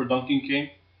win before Duncan came?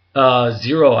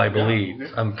 0, I believe. Yeah,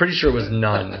 okay. I'm pretty sure it was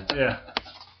none. Yeah.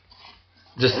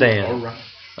 Just saying. All right.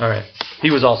 All right.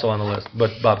 He was also on the list,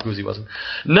 but Bob Cousy wasn't.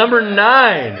 Number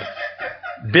 9,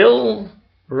 Bill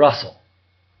Russell.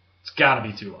 It's got to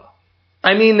be too low.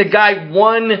 I mean, the guy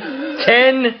won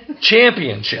 10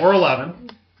 championships. Or 11.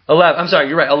 11. I'm sorry,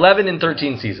 you're right. 11 in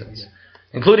 13 seasons,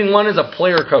 including one as a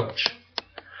player coach.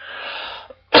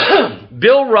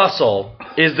 Bill Russell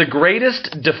is the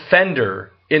greatest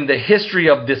defender in the history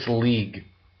of this league.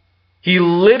 He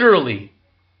literally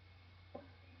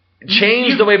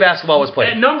changed the way basketball was played.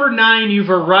 At number 9, you've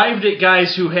arrived at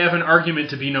guys who have an argument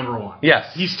to be number 1.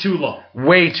 Yes. He's too low.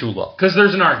 Way too low. Because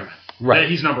there's an argument Right. that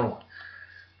he's number 1.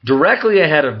 Directly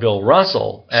ahead of Bill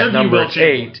Russell at Should be number Wilt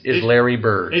 8 is Larry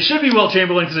Bird. It should be Wilt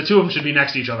Chamberlain because the two of them should be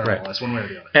next to each other Right. on the list, one way or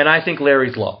the other. And I think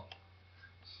Larry's low.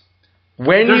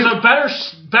 There's a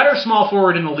better small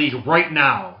forward in the league right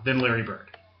now than Larry Bird.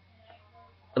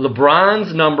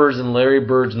 LeBron's numbers and Larry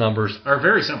Bird's numbers, Are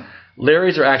very similar.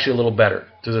 Larry's are actually a little better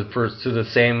to the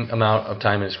same amount of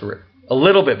time in his career. A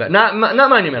little bit better. Not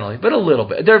monumentally, but a little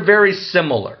bit. They're very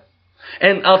similar.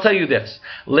 And I'll tell you this.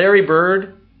 Larry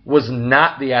Bird was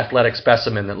not the athletic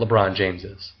specimen that LeBron James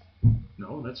is.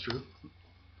 No, that's true.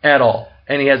 At all.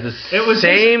 And he has the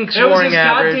same scoring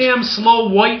average. It was his goddamn slow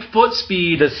white foot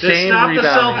speed The that same stopped the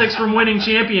rebounding. Celtics from winning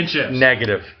championships.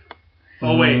 Negative.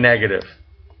 Oh, wait. Negative.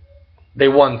 They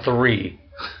won 3.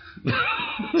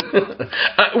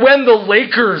 When the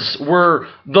Lakers were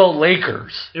the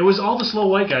Lakers. It was all the slow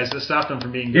white guys that stopped them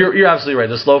from being good. You're absolutely right.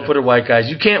 The slow-footed white guys.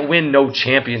 You can't win no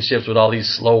championships with all these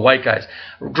slow white guys.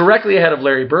 Directly ahead of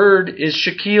Larry Bird is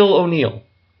Shaquille O'Neal.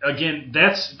 Again,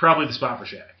 that's probably the spot for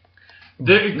Shaq.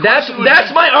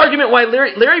 That's my argument why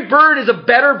Larry Bird is a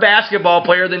better basketball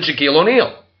player than Shaquille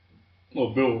O'Neal.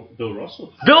 Well, Bill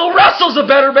Russell. Bill Russell's a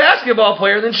better basketball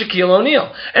player than Shaquille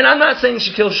O'Neal. And I'm not saying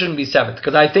Shaquille shouldn't be 7th,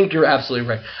 because I think you're absolutely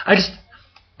right. All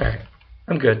right,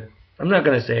 I'm good. I'm not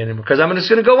going to say it anymore, because I'm just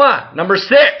going to go on. Number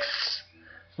 6,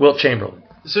 Wilt Chamberlain.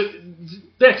 So,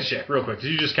 back to Shaq real quick, because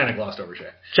you just kind of glossed over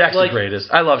Shaq. Shaq's the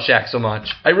greatest. I love Shaq so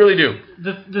much. I really do.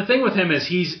 The thing with him is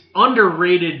he's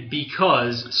underrated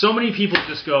because so many people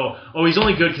just go, oh, he's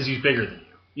only good because he's bigger than you.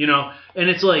 You know? And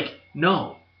it's like,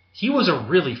 no. He was a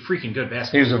really freaking good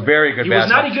basketball player. He was a very good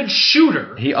basketball player. He was not a good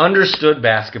shooter. He understood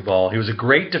basketball. He was a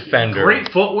great defender. Great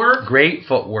footwork. Great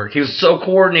footwork. He was so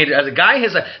coordinated. As a guy,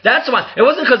 that's why. It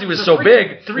wasn't because he was so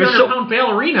big. 300-pound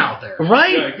ballerina out there.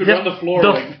 Right. Yeah, he could run the floor.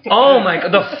 Oh my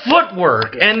God. The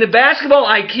footwork and the basketball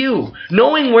IQ,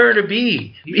 knowing where to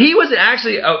be. He was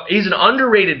actually he's an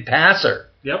underrated passer.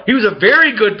 Yep. He was a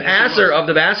very good passer of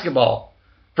the basketball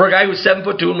for a guy who's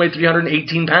 7'2" and weighed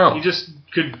 318 pounds. He just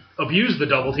could abuse the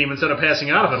double team instead of passing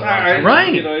out of it.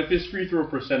 Right. You know, if his free throw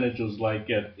percentage was like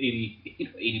at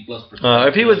 80+%.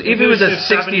 If he was at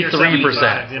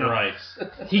 63%, you know, right.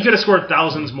 He could have scored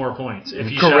thousands more points if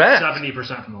he Correct. shot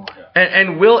 70% from the line.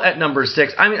 And Will at number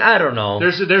 6. I mean, I don't know.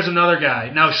 There's another guy.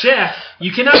 Now Shaq,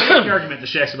 you cannot make the argument that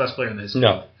Shaq's the best player in this league.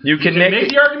 No, you can make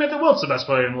the argument that Wilt's the best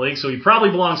player in the league, so he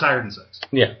probably belongs higher than 6.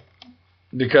 Yeah,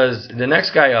 because the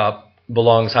next guy up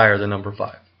belongs higher than number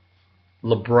 5.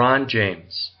 LeBron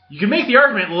James. You can make the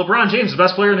argument that LeBron James is the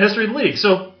best player in the history of the league,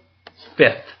 so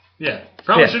 5th. Yeah,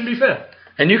 probably 5th. shouldn't be 5th.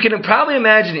 And you can probably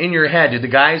imagine in your head, the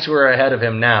guys who are ahead of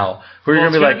him now, who are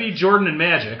going to be like... It's going to be Jordan and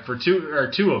Magic for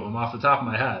two of them off the top of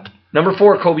my head. Number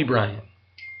 4, Kobe Bryant.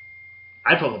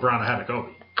 I'd put LeBron ahead of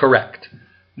Kobe. Correct.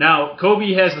 Now,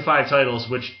 Kobe has the 5 titles,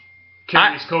 which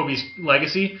carries Kobe's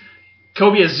legacy.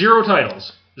 Kobe has 0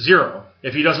 titles. 0.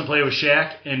 If he doesn't play with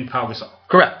Shaq and Pau Gasol.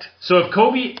 Correct. So if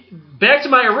Kobe... Back to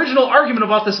my original argument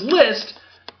about this list,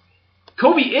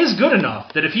 Kobe is good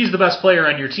enough that if he's the best player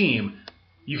on your team,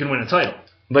 you can win a title.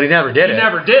 But he never did it. He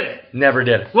never did it. Never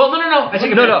did it. Well, no. I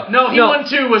take it back. No, he won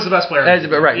 2, was the best player.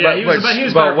 Right. Yeah, he was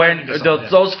better when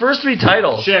those first 3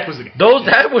 titles, Shaq was the guy.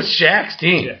 That was Shaq's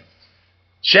team. Yeah.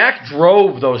 Shaq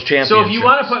drove those championships. So if you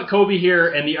want to put Kobe here,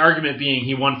 and the argument being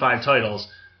he won 5 titles,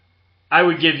 I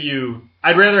would give you...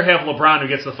 I'd rather have LeBron, who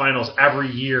gets the finals every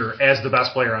year, as the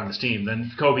best player on this team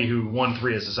than Kobe, who won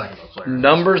 3 as the second best player.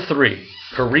 Number 3,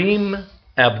 Kareem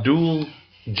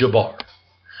Abdul-Jabbar.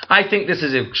 I think this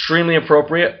is extremely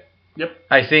appropriate. Yep.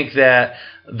 I think that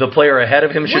the player ahead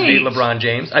of him should be LeBron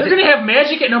James. They're going to have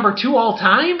Magic at number 2 all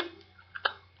time?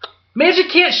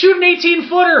 Magic can't shoot an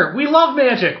 18-footer. We love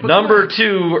Magic. Number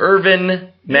 2,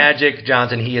 Irvin Magic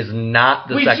Johnson. He is not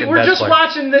the second best player. We're just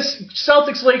watching this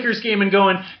Celtics-Lakers game and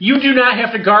going, you do not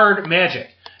have to guard Magic.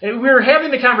 And we were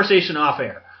having the conversation off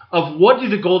air of what do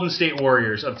the Golden State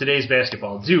Warriors of today's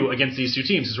basketball do against these two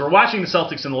teams. As we're watching the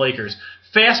Celtics and the Lakers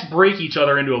fast break each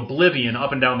other into oblivion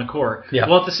up and down the court,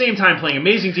 while at the same time playing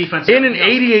amazing defense. In an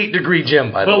 88-degree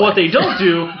gym, by the way. But what they don't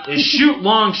do is shoot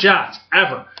long shots,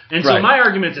 ever. And so my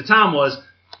argument to Tom was,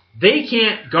 they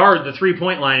can't guard the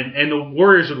three-point line, and the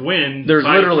Warriors would win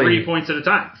by literally 3 points at a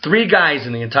time. 3 guys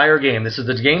in the entire game. This is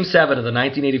the Game 7 of the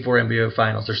 1984 NBA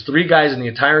Finals. There's 3 guys in the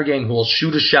entire game who will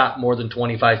shoot a shot more than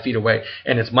 25 feet away,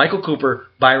 and it's Michael Cooper,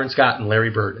 Byron Scott, and Larry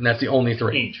Bird, and that's the only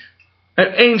 3.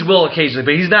 Ainge will occasionally,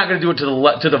 but he's not going to do it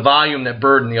to the volume that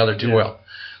Bird and the other 2 will.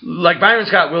 Like Byron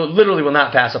Scott will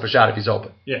not pass up a shot if he's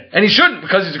open. Yeah. And he shouldn't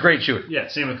because he's a great shooter. Yeah,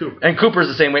 same with Cooper. And Cooper's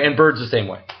the same way, and Bird's the same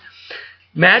way.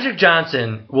 Magic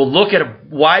Johnson will look at a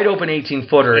wide-open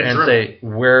 18-footer and say,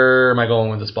 where am I going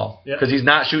with this ball? Because he's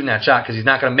not shooting that shot because he's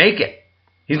not going to make it.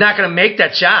 He's not going to make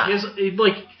that shot. He's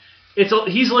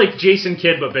like Jason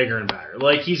Kidd, but bigger and better.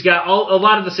 Like, he's got a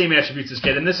lot of the same attributes as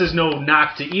Kidd, and this is no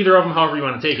knock to either of them, however you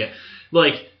want to take it.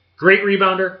 Like, great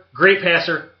rebounder, great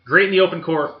passer, great in the open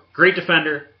court, great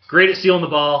defender, great at stealing the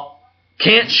ball.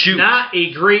 Can't shoot. Not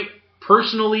a great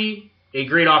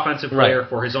offensive player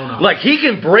for his own offense. Like, he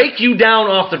can break you down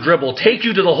off the dribble, take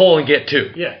you to the hole and get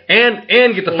 2. Yeah.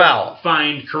 And get the foul.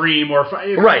 Find Kareem or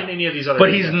find any of these other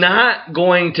But he's not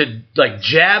going to, like,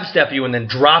 jab step you and then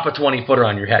drop a 20-footer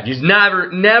on your head. He's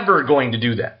never going to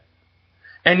do that.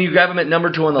 And you have him at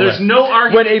number 2 on the list. There's no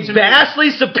argument. When a vastly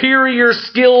superior,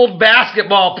 skilled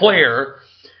basketball player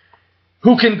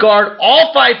who can guard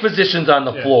all 5 positions on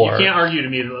the floor. You can't argue to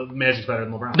me that Magic's better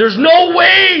than LeBron. There's no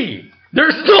way!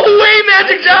 There's no way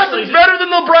Magic Johnson's better than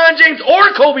LeBron James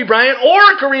or Kobe Bryant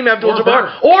or Kareem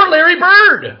Abdul-Jabbar or Larry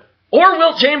Bird or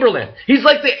Wilt Chamberlain. He's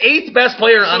like the 8th best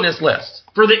player on this list.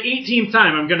 For the 18th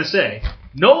time, I'm going to say,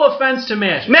 no offense to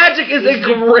Magic. Magic is a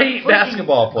great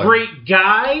basketball player. Great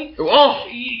guy. Oh,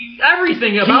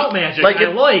 everything about Magic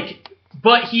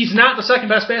but he's not the second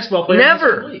best basketball player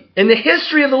never in the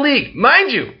history of the league.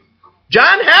 Mind you,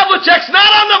 John Havlicek's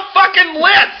not on the fucking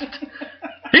list.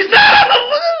 He's not on the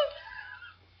list.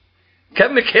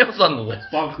 Kevin McHale's on the list.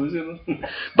 Bob Cousy.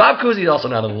 Bob Cousy's also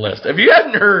not on the list. If you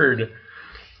hadn't heard,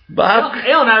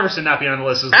 Allen Iverson not being on the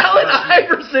list. Allen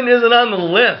Iverson isn't on the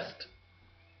list.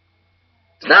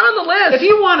 It's not on the list. If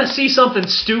you want to see something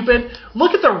stupid,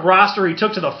 look at the roster he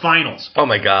took to the finals. Oh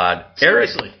my God!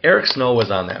 Seriously, Eric Snow was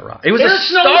on that roster. He was Eric a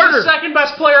Snow starter. was the second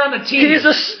best player on the team. He's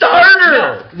a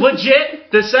starter. No,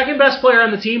 legit, the second best player on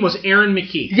the team was Aaron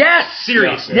McKee. Yes,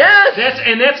 seriously. Yes,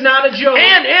 that's not a joke.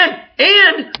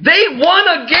 And they won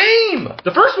a game.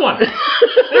 The first one. They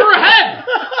were ahead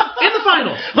in the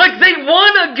finals. Like, they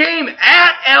won a game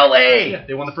at L.A. Yeah,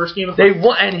 they won the first game of the finals.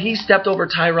 finals. They won, and he stepped over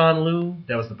Tyronn Lue.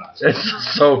 That was the best.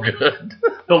 It's so good.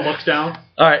 The looks down.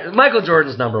 All right, Michael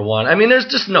Jordan's number 1. I mean, there's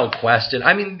just no question.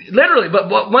 I mean, literally, but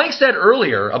what Mike said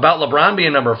earlier about LeBron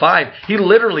being number 5, he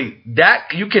literally,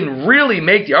 you can really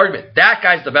make the argument, that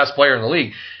guy's the best player in the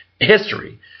league.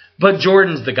 History. But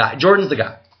Jordan's the guy.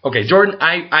 Okay, Jordan,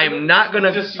 I'm not going to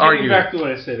argue. Getting back to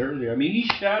what I said earlier, I mean, he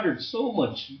shattered so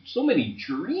many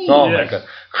dreams. Oh, my God.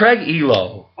 Craig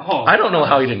Elo. Oh, I don't know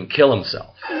how he didn't kill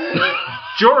himself.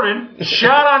 Jordan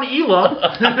shot on Elo.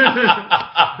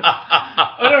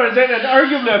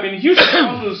 Arguably, I mean,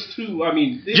 Houston those 2. I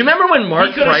mean, do you remember when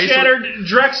Mark Price... He could have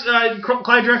shattered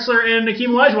Clyde Drexler and Nakeem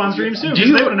Olajuwon's dreams, too. Do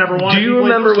you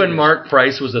remember when Mark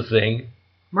Price was a thing?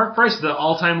 Mark Price, the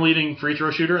all-time leading free throw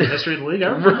shooter in the history of the league.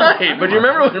 Right, but you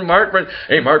remember when Mark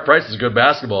Price is a good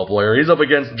basketball player. He's up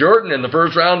against Jordan in the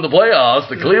first round of the playoffs,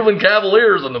 the Cleveland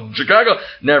Cavaliers and the Chicago...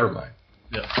 Never mind.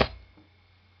 Yeah.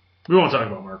 We won't talk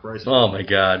about Mark Price. Oh, my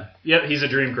God. Yeah, he's a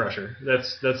dream crusher.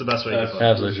 That's the best way to put it.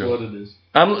 Absolutely true. What it is.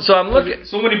 I'm looking...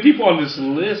 So many people on this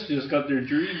list just got their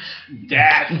dreams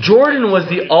dashed. Jordan was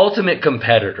the ultimate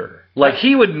competitor. Like,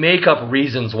 he would make up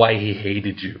reasons why he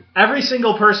hated you. Every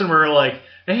single person were like...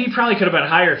 And he probably could have been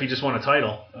higher if he just won a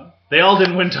title. They all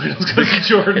didn't win titles because of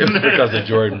Jordan. Because of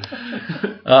Jordan.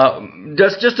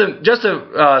 Just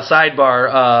a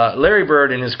sidebar. Larry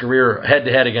Bird in his career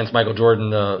head-to-head against Michael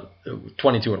Jordan,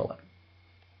 22-11.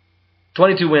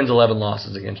 22 wins, 11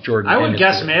 losses against Jordan. I would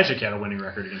guess Magic had a winning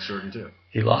record against Jordan, too.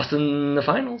 He lost in the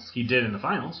finals. He did in the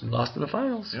finals. He lost in the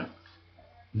finals. Yeah.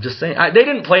 I'm just saying. They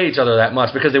didn't play each other that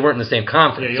much because they weren't in the same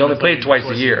conference. Yeah, they only played twice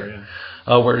a year.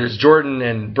 Whereas Jordan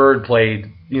and Bird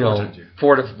played,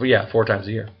 4 times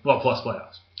a year. Well, plus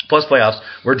playoffs. Plus playoffs,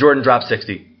 where Jordan dropped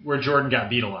 60. Where Jordan got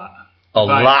beat a lot. A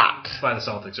lot. By the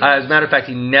Celtics. As a matter of fact,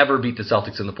 he never beat the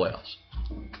Celtics in the playoffs.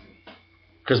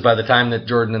 Because by the time that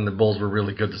Jordan and the Bulls were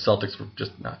really good, the Celtics were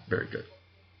just not very good.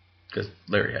 Because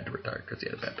Larry had to retire because he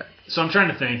had a bad back. So I'm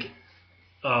trying to think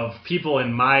of people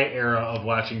in my era of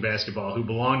watching basketball who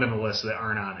belonged on the list that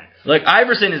aren't on it. Like,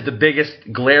 Iverson is the biggest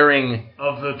glaring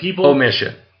of the people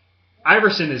omission.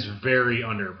 Iverson is very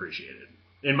underappreciated,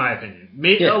 in my opinion.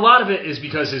 A lot of it is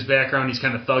because his background, he's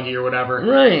kind of thuggy or whatever.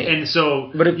 Right. And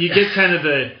so you get kind of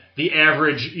the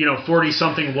average,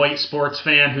 40-something white sports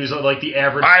fan who's like the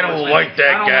average. I don't like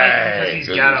that guy. Like he's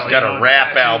got a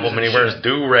rap album and he wears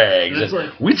do-rags.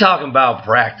 We talking about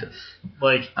practice.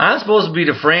 Like, I'm supposed to be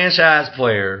the franchise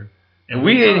player, and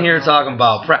we in here talking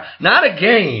about not a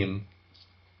game.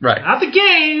 Right. Not the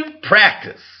game.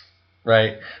 Practice.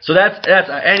 Right. So that's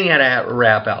and he had a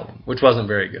rap album, which wasn't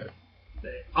very good.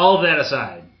 All of that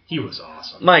aside, he was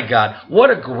awesome. My God,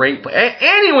 what a great player.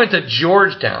 And he went to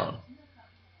Georgetown.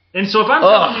 And so if I'm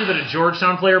telling you that a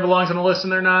Georgetown player belongs on the list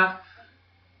and they're not,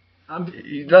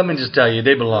 let me just tell you,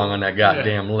 they belong on that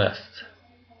goddamn list.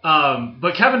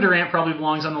 But Kevin Durant probably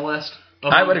belongs on the list.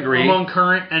 I would agree. Among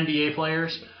current NBA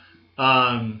players.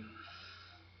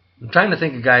 I'm trying to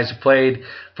think of guys who played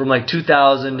from like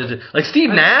 2000 to... Like Steve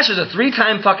Nash is a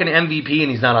 3-time fucking MVP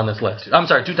and he's not on this list. I'm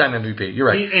sorry, 2-time MVP. You're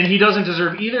right. And he doesn't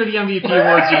deserve either of the MVP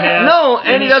awards he has. No,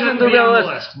 and he doesn't deserve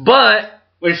the list. But...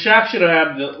 Wait, Shaq should have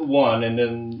had the one and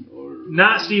then...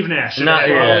 Not Steve Nash. Not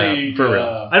for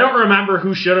real. I don't remember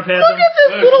who should have had Look them. at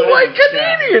this little white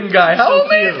Canadian guy. How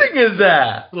amazing is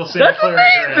that? That's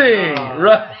amazing.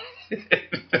 Right.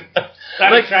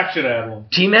 Like Shaq should have had one.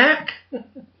 T-Mac?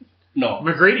 No.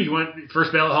 McGrady went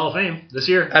first ballot Hall of Fame this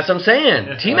year. That's what I'm saying.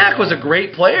 Yeah. T-Mac was a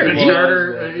great player. Vince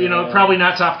Carter, probably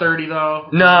not top 30 though.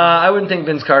 Nah, I wouldn't think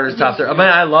Vince Carter's top 30. I mean,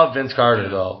 I love Vince Carter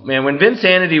though. Man, when Vince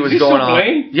Sanity was going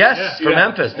on, yes, for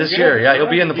Memphis this year. Yeah, he'll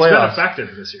be in the playoffs. He's been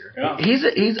effective this year. Yeah.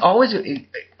 He's always.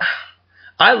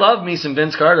 I love me some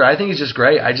Vince Carter. I think he's just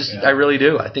great. I really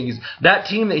do. I think that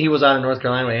team that he was on in North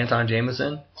Carolina with Anton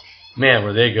Jameson. Man,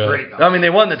 were they good? Great. I mean, they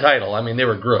won the title. I mean, they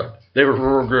were good. They were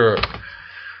real good.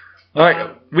 All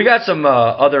right, we got some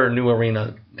other new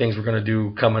arena things we're going to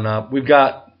do coming up. We've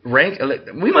got rank.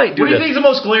 We might do. What do you think is the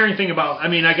most glaring thing about? I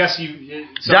mean, I guess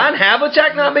John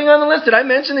Havlicek not being on the list. Did I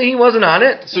mention that he wasn't on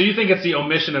it? So you think it's the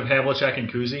omission of Havlicek and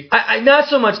Kuzi? Not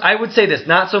so much. I would say this.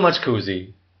 Not so much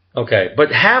Kuzi. Okay, but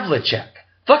Havlicek,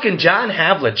 fucking John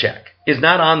Havlicek is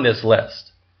not on this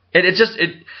list.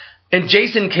 And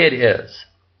Jason Kidd is.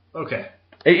 Okay.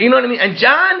 You know what I mean? And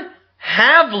John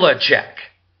Havlicek.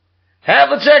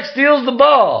 Havlicek steals the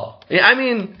ball. I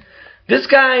mean, this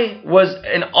guy was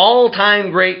an all-time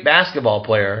great basketball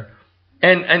player,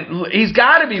 and he's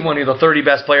got to be one of the 30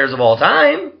 best players of all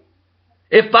time.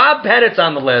 If Bob Pettit's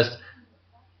on the list,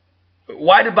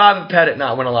 why did Bob Pettit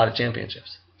not win a lot of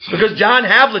championships? Because John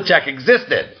Havlicek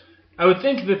existed. I would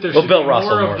think that there should be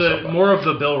more of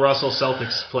the Bill Russell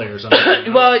Celtics players on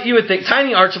the Well, you would think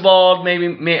Tiny Archibald, maybe,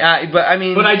 but I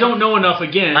mean... But I don't know enough,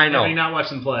 again, I know. having not watched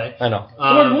them play. I know.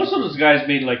 Most of those guys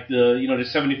made, like, the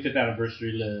 75th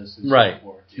anniversary list and right. so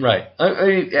forth. Right.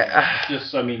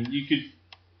 You could...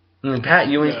 I mean, Pat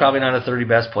Ewing's probably not a 30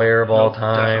 best player of all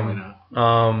time. Definitely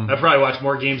not. I probably watched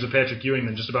more games of Patrick Ewing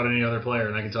than just about any other player,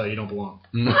 and I can tell you don't belong.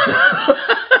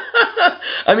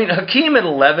 I mean, Hakeem at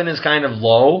 11 is kind of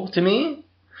low to me.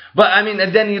 But, I mean,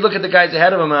 and then you look at the guys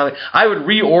ahead of him. I would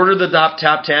reorder the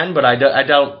top 10, but I don't.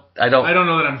 I don't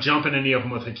know that I'm jumping any of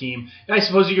them with Hakeem. I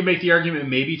suppose you could make the argument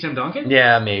maybe Tim Duncan.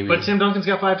 Yeah, maybe. But Tim Duncan's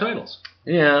got 5 titles.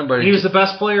 Yeah, but... And he was the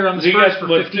best player on the Spurs for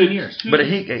 15 years. Two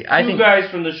guys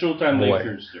from the Showtime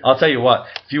Lakers. I'll tell you what.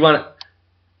 If you want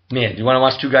to... Man, do you want to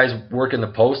watch two guys work in the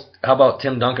post? How about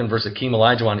Tim Duncan versus Hakeem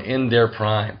Olajuwon in their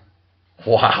prime?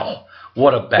 Wow.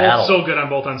 What a battle. Both so good on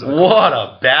both ends of the court. What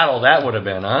a battle that would have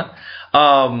been, huh?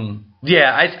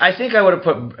 I think I would have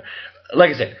put...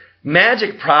 Like I said,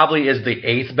 Magic probably is the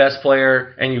 8th best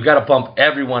player, and you've got to bump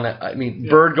everyone. I mean,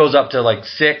 Bird goes up to like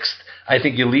 6th. I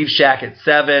think you leave Shaq at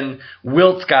 7.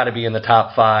 Wilt's got to be in the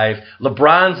top 5.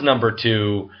 LeBron's number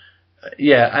 2.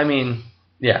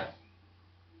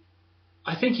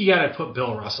 I think you got to put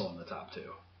Bill Russell in the top 2.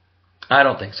 I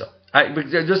don't think so.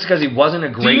 Just because he wasn't a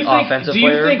great offensive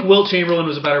player. Do you think Wilt Chamberlain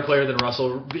was a better player than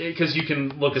Russell? Because you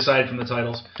can look aside from the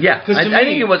titles. Yeah, I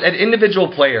think it was an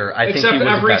individual player. I think he was except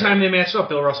every better. time they matched up,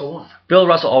 Bill Russell won. Bill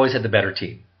Russell always had the better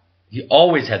team. He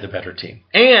always had the better team,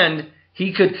 and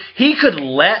he could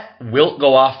let Wilt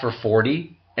go off for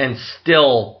 40 and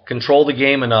still control the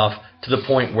game enough to the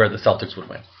point where the Celtics would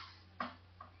win.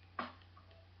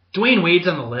 Dwayne Wade's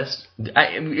on the list.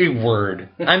 Word.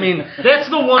 I mean, that's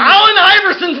the one. Allen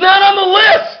Iverson's not on the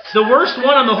list. The worst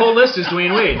one on the whole list is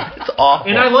Dwayne Wade. It's awful.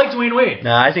 And I like Dwayne Wade.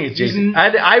 Nah, I think it's Jason.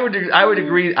 I would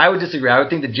agree. I would disagree. I would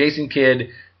think that Jason Kidd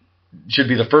should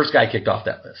be the first guy kicked off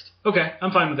that list. Okay,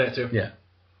 I'm fine with that too. Yeah.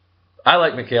 I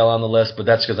like McHale on the list, but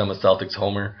that's because I'm a Celtics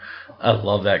homer. I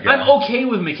love that guy. I'm okay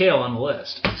with McHale on the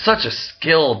list. Such a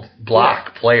skilled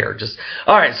block player.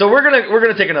 All right, so we're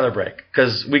gonna take another break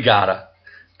because we gotta.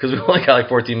 Because we only got like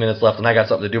 14 minutes left, and I got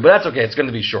something to do. But that's okay. It's going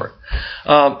to be short.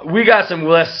 We got some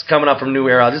lists coming up from New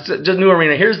Era. Just New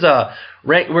Arena. Here's the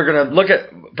rank. We're going to look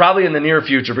at probably in the near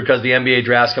future because the NBA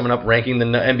draft's coming up, ranking the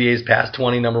NBA's past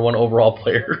 20 number one overall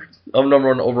players of number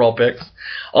one overall picks.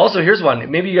 Also, here's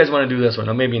one. Maybe you guys want to do this one.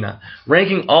 No, maybe not.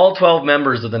 Ranking all 12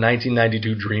 members of the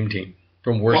 1992 Dream Team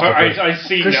from worst to first. I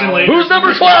see Christian now. Laettner. Who's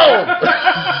number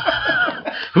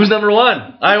 12? Who's number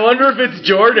 1? I wonder if it's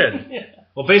Jordan.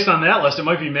 Well, based on that list, it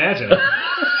might be Magic.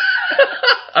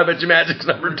 I bet you Magic's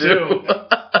number 2.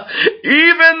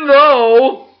 Even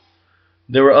though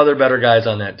there were other better guys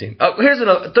on that team. Oh, here's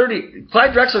another 30.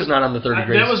 Clyde Drexler's not on the 30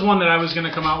 greatest. That was one that I was going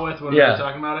to come out with when we were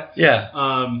talking about it. Yeah.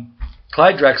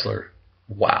 Clyde Drexler.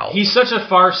 Wow. He's such a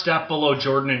far step below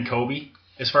Jordan and Kobe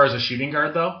as far as a shooting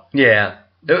guard, though. Yeah.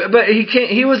 But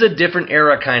he was a different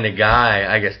era kind of guy,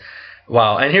 I guess.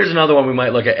 Wow. And here's another one we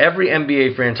might look at. Every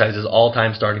NBA franchise's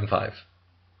all-time starting 5.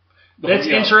 That's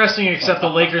interesting, except the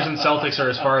Lakers and Celtics are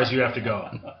as far as you have to go.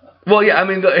 Well, yeah, I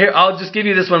mean, here, I'll just give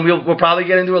you this one. We'll probably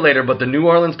get into it later, but the New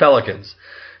Orleans Pelicans.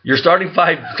 Your starting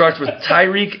 5 starts with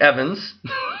Tyreek Evans.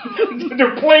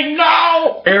 They're playing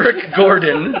now! Eric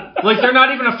Gordon. Like, they're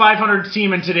not even a 500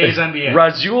 team in today's NBA.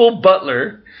 Rajul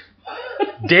Butler.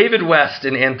 David West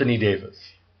and Anthony Davis.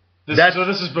 So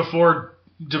this is before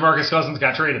DeMarcus Cousins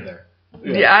got traded there.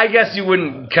 Yeah, I guess you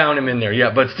wouldn't count him in there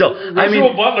yet, but still.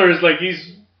 Rajul Butler is like he's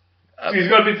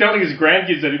going to be telling his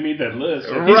grandkids that he made that list.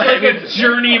 He's like a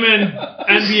journeyman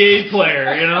NBA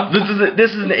player, you know?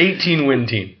 This is an 18-win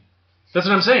team. That's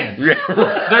what I'm saying. Yeah.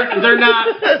 They're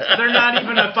not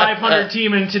even a 500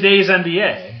 team in today's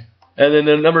NBA. And then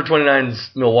the number 29 is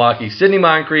Milwaukee. Sidney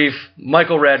Moncrief,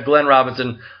 Michael Redd, Glenn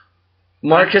Robinson,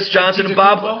 Marcus Johnson,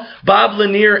 Bob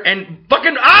Lanier, and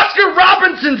fucking Oscar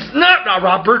Robertson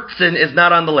is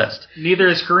not on the list. Neither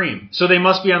is Kareem. So they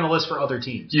must be on the list for other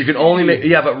teams. You can only make...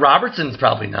 Yeah, but Robertson's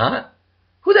probably not.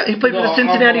 He played for the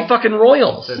Cincinnati fucking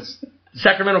Royals.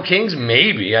 Sacramento Kings,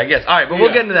 maybe, I guess. All right, but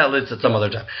we'll get into that list at some other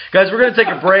time. Guys, we're going to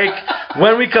take a break.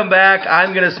 When we come back,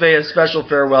 I'm going to say a special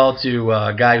farewell to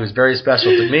a guy who's very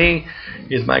special to me.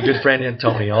 He's my good friend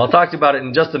Antonio. I'll talk to you about it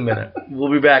in just a minute.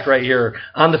 We'll be back right here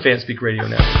on the Fanspeak Radio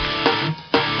Network.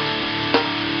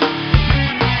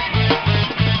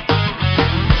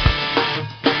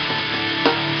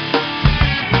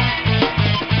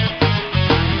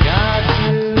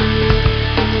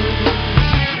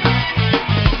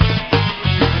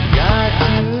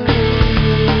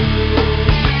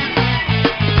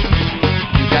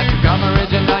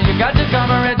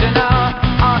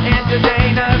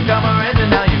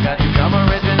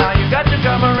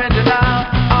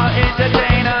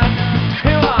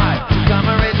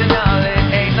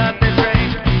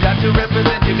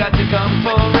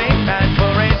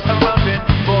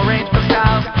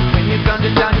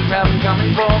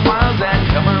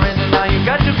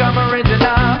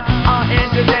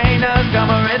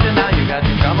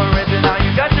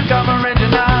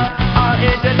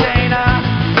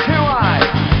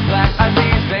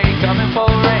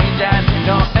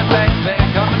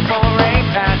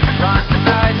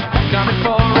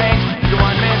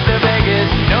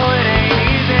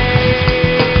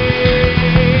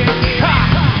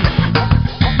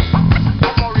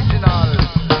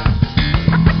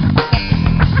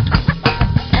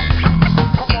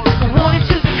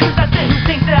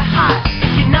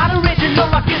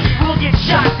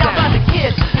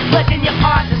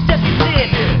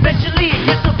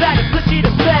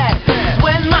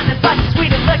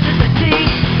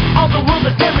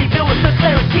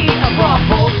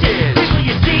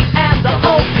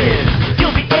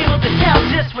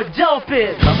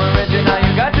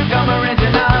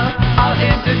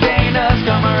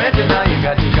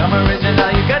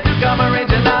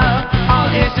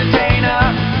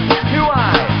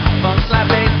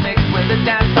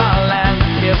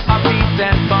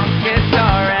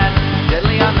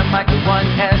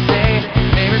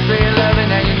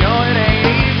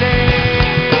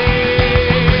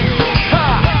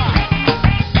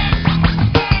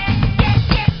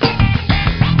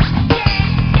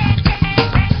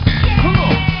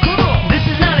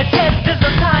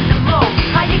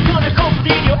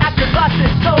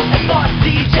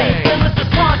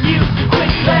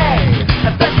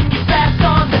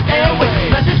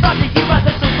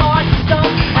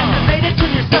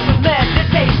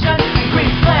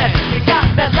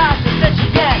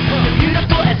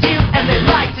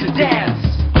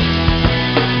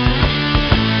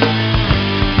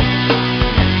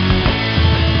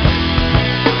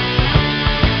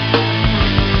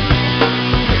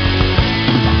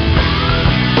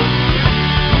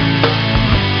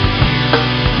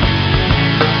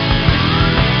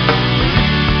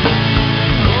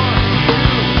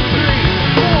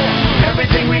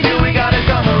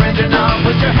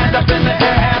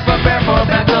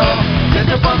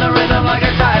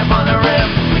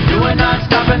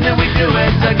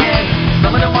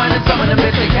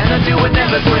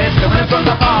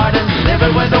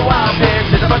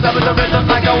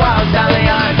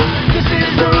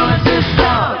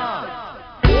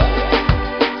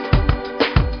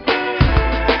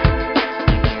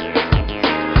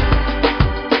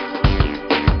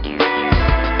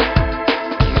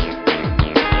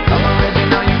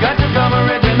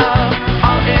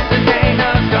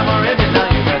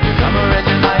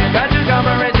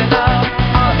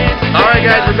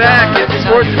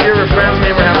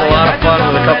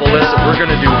 a couple lists that we're going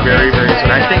to do very, very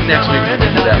soon. I think next week we're going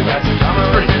to do that list.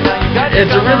 It's pretty good.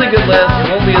 It's a really good list.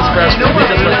 It won't be as fresh. We'll be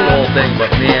just like the whole thing,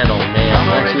 but man, oh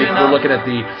man. Next week we're looking at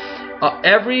the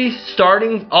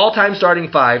all-time starting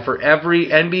five for every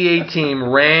NBA team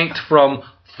ranked from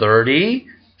 30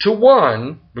 to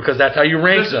 1, because that's how you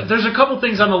rank them. There's a couple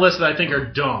things on the list that I think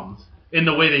are dumb in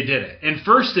the way they did it. And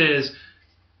first is,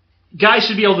 guys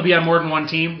should be able to be on more than one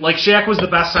team. Like Shaq was the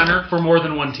best center for more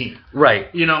than one team.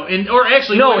 Right. You know, or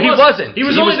actually, no, he wasn't. He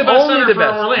was only the best center for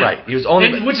Orlando. Right. He was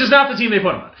only, which is not the team they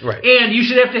put him on. Right. And you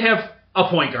should have to have a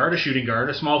point guard, a shooting guard,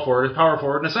 a small forward, a power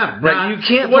forward, and a center. Right. Now, you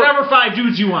can't whatever 5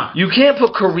 dudes you want. You can't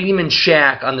put Kareem and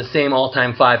Shaq on the same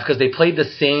all-time 5 because they played the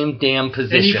same damn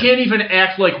position. And you can't even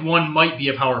act like one might be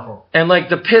a power forward. And like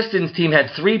the Pistons team had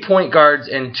 3 point guards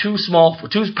and 2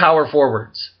 power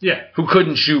forwards. Yeah. Who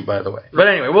couldn't shoot, by the way. But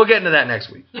anyway, we'll get into that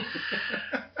next week.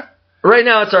 Right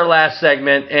now, it's our last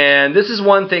segment, and this is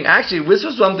one thing. Actually, this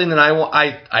was something that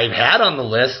I've had on the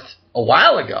list a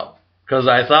while ago, because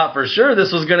I thought for sure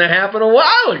this was going to happen a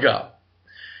while ago.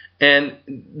 And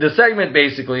the segment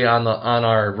basically on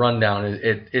our rundown,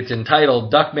 it's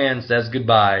entitled "Duckman Says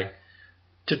Goodbye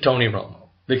to Tony Romo,"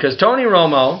 because Tony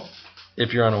Romo,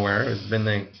 if you're unaware, has been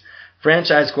the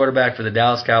franchise quarterback for the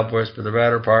Dallas Cowboys for the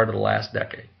better part of the last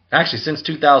decade. Actually, since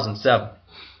 2007.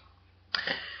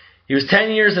 He was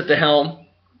 10 years at the helm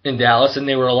in Dallas, and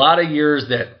there were a lot of years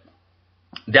that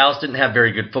Dallas didn't have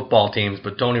very good football teams,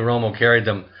 but Tony Romo carried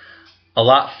them a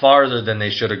lot farther than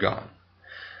they should have gone.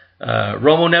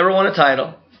 Romo never won a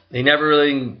title. He never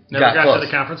really got close to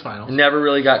the conference finals. Never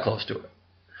really got close to it.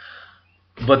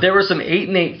 But there were some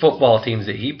 8-8 football teams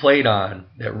that he played on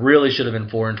that really should have been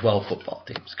 4-12 football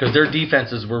teams, because their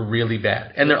defenses were really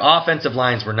bad, and their offensive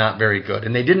lines were not very good,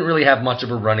 and they didn't really have much of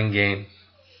a running game.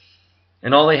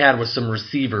 And all they had was some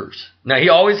receivers. Now, he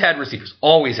always had receivers.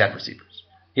 Always had receivers.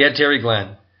 He had Terry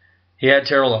Glenn. He had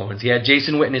Terrell Owens. He had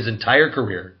Jason Witten his entire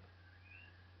career.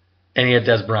 And he had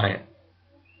Des Bryant.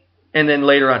 And then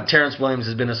later on, Terrence Williams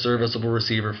has been a serviceable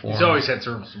receiver for him. He's always had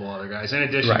serviceable other guys, in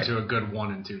addition to a good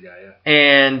 1 and 2 guy. Yeah.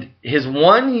 And his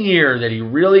 1 year that he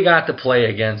really got to play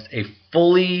against a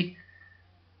fully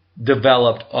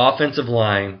developed offensive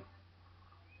line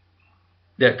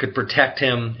that could protect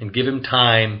him and give him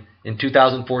time, in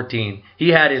 2014, he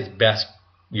had his best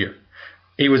year.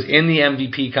 He was in the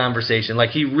MVP conversation.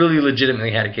 Like, he really legitimately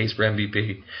had a case for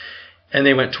MVP. And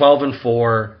they went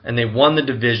 12-4, and they won the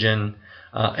division.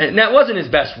 And that wasn't his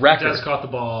best record. Des caught the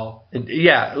ball.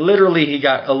 Yeah, literally he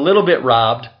got a little bit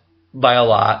robbed by a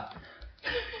lot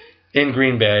in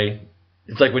Green Bay.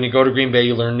 It's like when you go to Green Bay,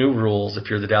 you learn new rules if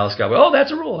you're the Dallas Cowboys. Oh,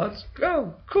 that's a rule. That's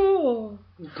cool.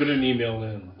 Couldn't email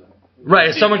in. Right,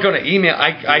 is someone going to email?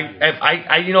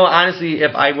 Honestly,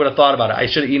 if I would have thought about it, I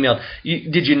should have emailed.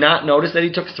 Did you not notice that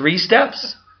he took 3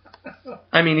 steps?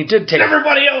 I mean, he did take.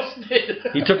 Everybody else did.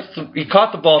 He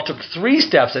caught the ball, took 3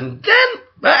 steps, and then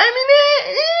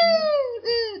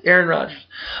Aaron Rodgers.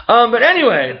 But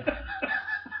anyway,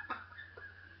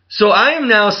 so I am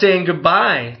now saying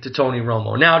goodbye to Tony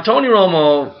Romo. Now, Tony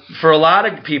Romo, for a lot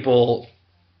of people,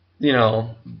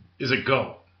 is a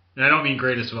GOAT, and I don't mean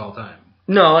greatest of all time.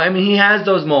 No, I mean, he has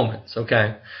those moments,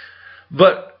 okay?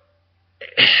 But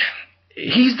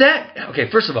he's that... Okay,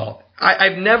 first of all,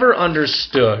 I've never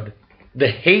understood the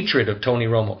hatred of Tony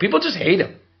Romo. People just hate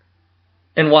him.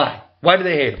 And why? Why do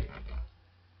they hate him?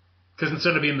 Because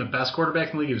instead of being the best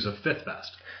quarterback in the league, he was the 5th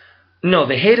best. No,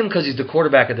 they hate him because he's the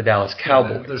quarterback of the Dallas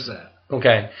Cowboys. Yeah, there's that.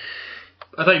 Okay.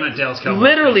 I thought you meant Dallas Cowboys.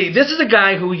 Literally, this is a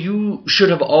guy who you should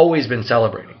have always been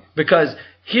celebrating. Because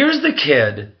here's the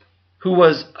kid... who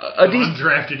was a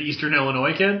undrafted Eastern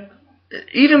Illinois kid?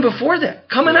 Even before that,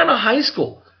 coming out of high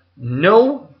school,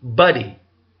 nobody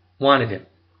wanted him.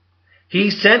 He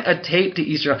sent a tape to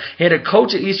Eastern. He had a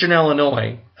coach at Eastern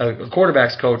Illinois, a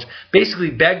quarterback's coach,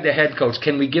 basically begged the head coach,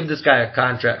 "Can we give this guy a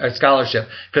scholarship?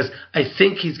 Because I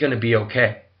think he's going to be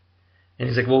okay." And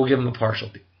he's like, "Well, we'll give him a partial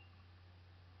deal.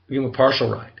 We'll give him a partial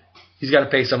ride. He's got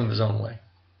to pay some of his own way."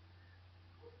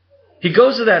 He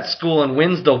goes to that school and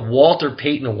wins the Walter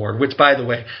Payton Award, which, by the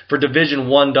way, for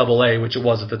Division I AA, which it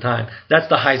was at the time, that's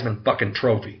the Heisman fucking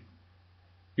trophy.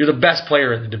 You're the best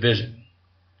player in the division.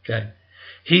 Okay?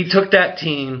 He took that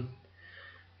team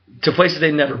to places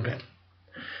they'd never been.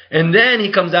 And then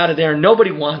he comes out of there and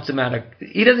nobody wants him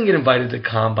he doesn't get invited to the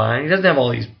combine. He doesn't have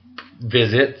all these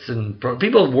visits and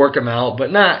people work him out, but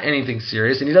not anything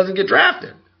serious, and he doesn't get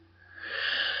drafted.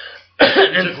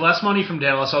 It took less money from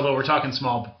Dallas, although we're talking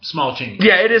small change.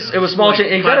 Yeah, it is. It was small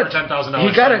change. He got a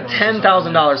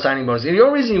 $10,000 signing bonus. And the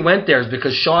only reason he went there is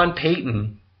because Sean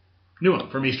Payton knew him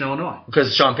from Eastern Illinois.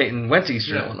 Because Sean Payton went to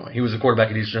Eastern Illinois. He was a quarterback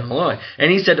at Eastern Illinois.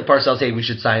 And he said to Parcells, "Hey, we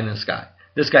should sign this guy."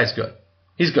 this guy's good.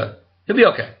 He's good. He'll be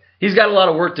okay. He's got a lot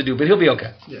of work to do, but he'll be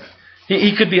okay. Yeah.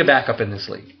 He could be a backup in this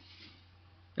league.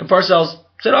 And Parcells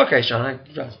said, okay, Sean,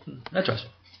 I trust you.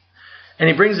 And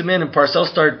he brings him in, and Parcells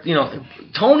started,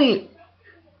 Tony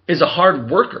is a hard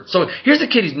worker. So here's a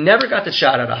kid who's never got the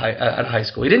shot out of high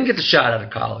school. He didn't get the shot out of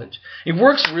college. He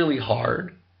works really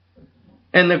hard.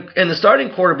 And the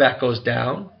starting quarterback goes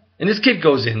down, and this kid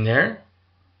goes in there,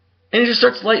 and he just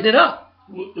starts lighting it up.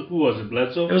 Who was it,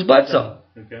 Bledsoe? It was Bledsoe.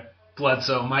 Okay.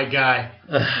 Bledsoe, my guy.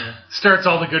 Starts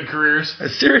all the good careers.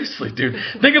 Seriously, dude.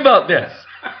 Think about this.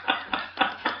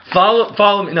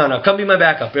 Follow me. No, come be my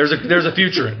backup. There's a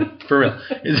future in it, for real.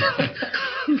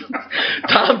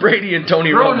 Tom Brady and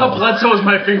Tony Romo. Growing up, Bledsoe was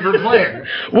my favorite player.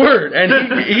 Word.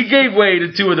 And he gave way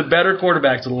to two of the better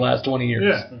quarterbacks of the last 20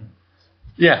 years.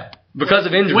 Yeah. Because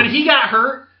of injury. When he got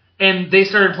hurt and they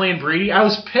started playing Brady, I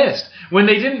was pissed. When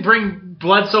they didn't bring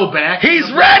Bledsoe back.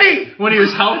 He's ready! When he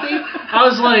was healthy, I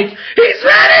was like, he's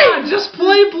ready! Just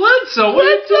play Bledsoe. What are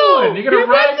you doing? You're going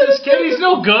to ride this kid? He's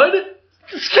no good.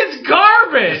 This kid's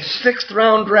garbage. 6th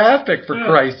round draft pick, for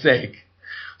Christ's sake.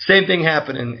 Same thing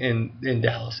happened in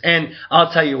Dallas. And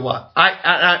I'll tell you what.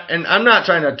 And I'm not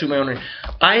trying to toot my own horn.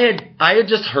 I had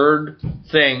just heard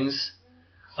things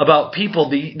about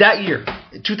people that year,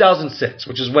 2006,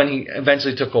 which is when he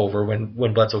eventually took over,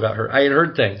 when Bledsoe got hurt. I had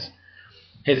heard things.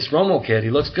 Hey, this Romo kid, he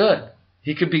looks good.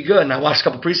 He could be good. And I watched a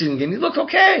couple preseason games. He looked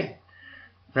okay.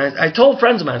 And I told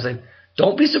friends of mine, I was like,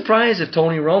 don't be surprised if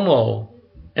Tony Romo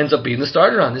ends up being the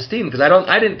starter on this team, because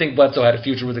I didn't think Bledsoe had a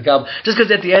future with the Cowboys, just because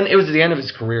it was the end of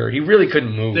his career. He really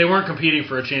couldn't move. They weren't competing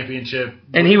for a championship.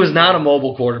 And he was not a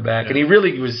mobile quarterback, and he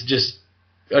really was just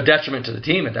a detriment to the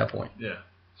team at that point. Yeah.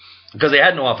 Because they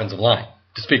had no offensive line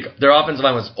to speak of. Their offensive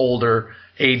line was older,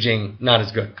 aging, not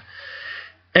as good.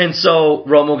 And so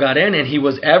Romo got in, and he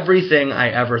was everything I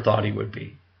ever thought he would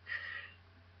be.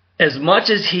 As much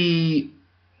as he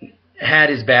had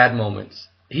his bad moments,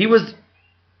 he was,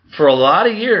 for a lot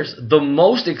of years, the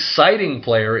most exciting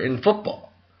player in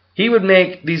football. He would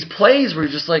make these plays where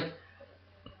you're just like,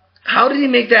 how did he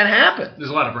make that happen? There's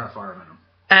a lot of Brett Favre in him.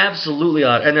 Absolutely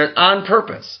on, and they're on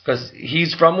purpose, because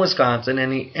he's from Wisconsin,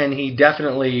 and he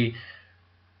definitely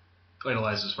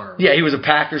idolizes Favre. Yeah, he was a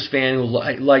Packers fan who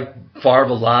liked Favre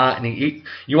a lot, and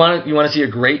you want to see a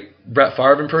great Brett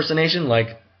Favre impersonation,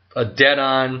 like a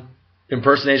dead-on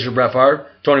impersonation of Brett Favre.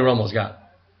 Tony Romo's got it.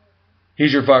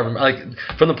 He's your Favre, like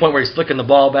from the point where he's flicking the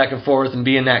ball back and forth and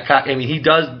being that. I mean, he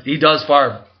does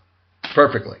Favre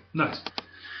perfectly. Nice.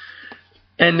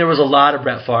 And there was a lot of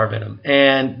Brett Favre in him.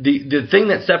 And the thing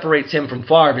that separates him from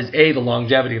Favre is, A, the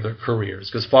longevity of their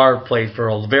careers, because Favre played for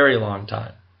a very long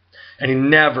time. And he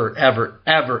never, ever,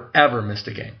 ever, ever missed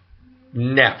a game.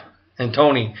 Never. And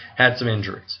Tony had some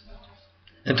injuries.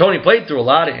 And Tony played through a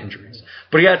lot of injuries.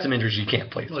 But he had some injuries you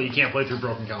can't play through. Well, you can't play through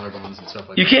broken collarbones and stuff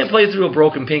like that. You can't play through a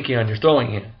broken pinky on your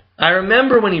throwing hand. I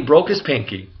remember when he broke his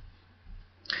pinky,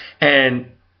 and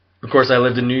of course I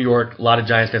lived in New York, a lot of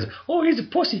Giants fans, oh, he's a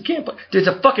pussy, he can't play. There's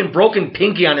a fucking broken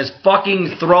pinky on his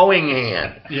fucking throwing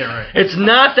hand. Yeah, right. It's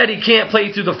not that he can't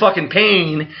play through the fucking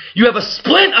pain. You have a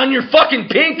splint on your fucking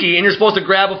pinky, and you're supposed to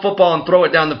grab a football and throw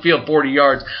it down the field 40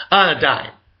 yards on a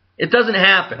dime. It doesn't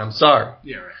happen. I'm sorry.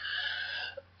 Yeah, right.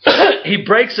 He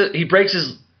breaks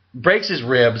his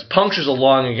ribs, punctures a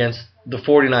lung against the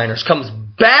 49ers, comes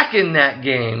back in that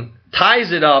game,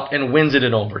 ties it up, and wins it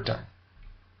in overtime.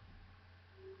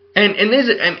 And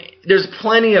there's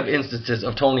plenty of instances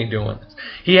of Tony doing this.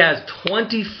 He has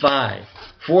 25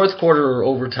 fourth quarter or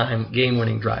overtime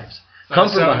game-winning drives. Come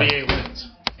from 78 wins.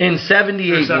 In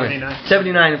 78 wins.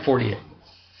 79 and 48.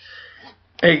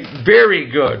 A very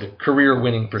good career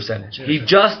winning percentage. Yeah, he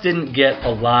just didn't get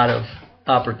a lot of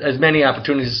as many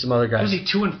opportunities as some other guys. Was he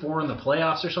 2-4 in the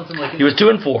playoffs or something like that? He was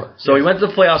 2-4. So he went to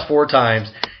the playoffs 4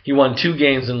 times. He won 2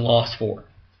 games and lost 4.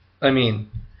 I mean,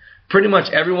 pretty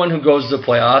much everyone who goes to the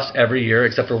playoffs every year,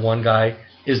 except for one guy,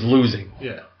 is losing.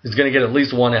 Yeah. Is going to get at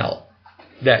least 1 L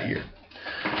that year.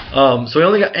 So he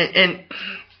only got and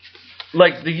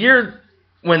like the year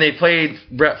when they played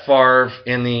Brett Favre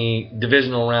in the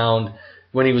divisional round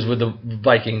when he was with the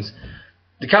Vikings,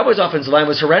 the Cowboys' offensive line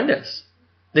was horrendous.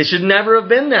 They should never have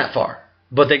been that far,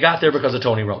 but they got there because of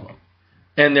Tony Romo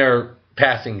and their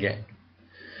passing game.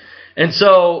 And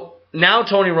so now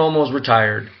Tony Romo's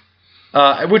retired,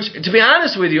 which, to be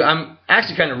honest with you, I'm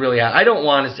actually kind of really happy. I didn't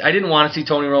want to see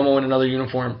Tony Romo in another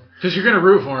uniform. Because you're going to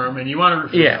root for him, and you want to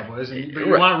root for the Cowboys, but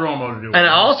you want Romo to do it. And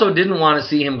I also didn't want to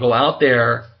see him go out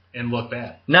there and look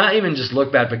bad. Not even just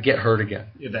look bad, but get hurt again.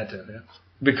 Yeah, that too, yeah.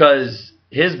 Because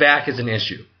his back is an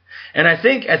issue. And I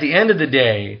think at the end of the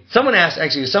day,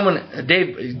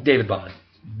 David Bond,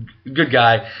 good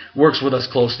guy, works with us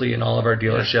closely in all of our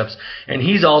dealerships, and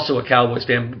he's also a Cowboys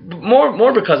fan.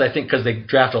 More because I think because they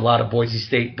draft a lot of Boise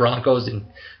State Broncos, and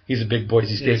he's a big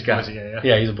Boise State guy.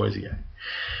 Yeah, he's a Boise guy.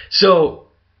 So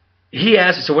he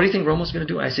asked me, so what do you think Romo's going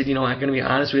to do? I said, I'm going to be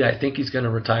honest with you. I think he's going to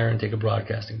retire and take a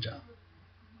broadcasting job.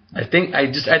 At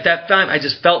that time, I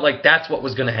just felt like that's what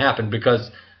was going to happen because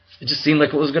it just seemed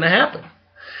like it was going to happen.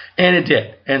 And it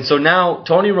did. And so now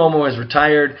Tony Romo has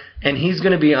retired, and he's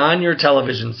going to be on your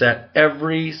television set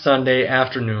every Sunday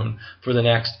afternoon for the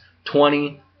next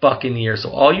 20 fucking years. So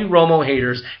all you Romo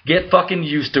haters, get fucking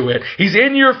used to it. He's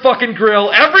in your fucking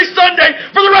grill every Sunday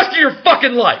for the rest of your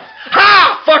fucking life.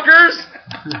 Ha, fuckers!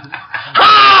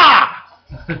 Ha!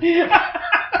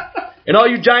 And all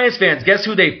you Giants fans, guess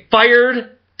who they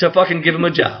fired to fucking give him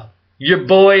a job? Your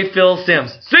boy Phil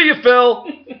Simms. See you, Phil!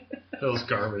 Phil's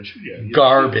garbage. Yeah,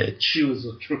 garbage. He was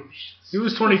atrocious. He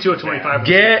was 22 at 25.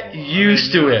 Get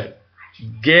used to it.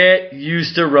 Get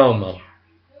used to Romo.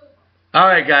 All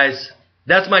right, guys.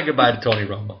 That's my goodbye to Tony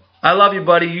Romo. I love you,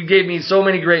 buddy. You gave me so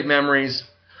many great memories.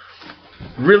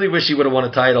 Really wish he would have won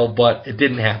a title, but it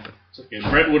didn't happen. It's okay.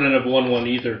 Brett wouldn't have won one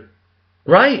either.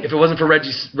 Right, if it wasn't for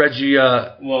Reggie. Drew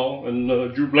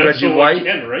Bledsoe Reggie White,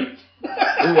 again, right?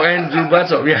 And Drew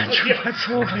Bledsoe, Drew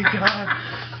Bledsoe. Oh my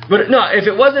God! But no, if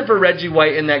it wasn't for Reggie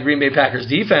White in that Green Bay Packers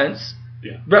defense,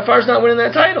 Brett Favre's not winning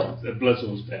that title. That Bledsoe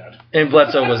was bad, and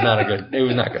Bledsoe was not good. It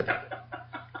was not good.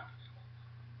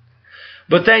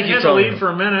 But thank you, Tony. Lead for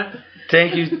a minute.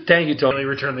 Thank you, Tony. He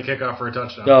returned the kickoff for a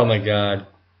touchdown. Oh my God!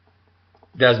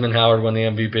 Desmond Howard won the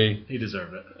MVP. He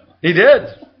deserved it. He did.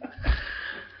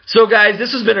 So, guys,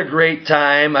 this has been a great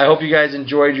time. I hope you guys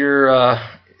enjoyed your.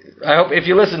 I hope if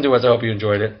you listened to us, I hope you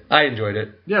enjoyed it. I enjoyed it.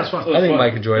 Yeah, it's fun. I think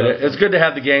Mike enjoyed it. It's good to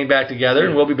have the gang back together,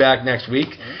 and we'll be back next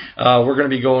week. We're going to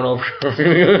be going over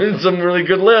some really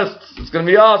good lists. It's going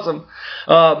to be awesome.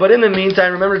 But in the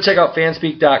meantime, remember to check out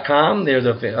fanspeak.com. They're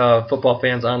the football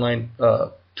fans online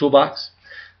toolbox.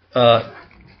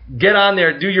 Get on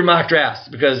there, do your mock drafts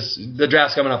because the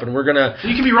draft's coming up, and we're gonna.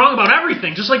 You can be wrong about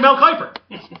everything, just like Mel Kiper.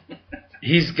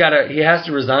 He has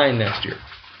to resign next year.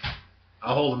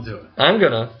 I'll hold him to it. I'm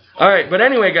gonna. All right, but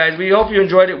anyway, guys, we hope you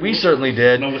enjoyed it. We certainly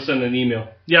did. I'm gonna send an email.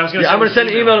 Yeah, I'm gonna send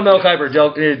an email to Mel Kiper,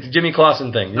 Jimmy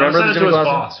Clausen thing. You remember the Jimmy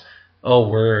Clausen? Boss. Oh,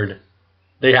 word!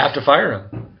 They have to fire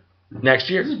him next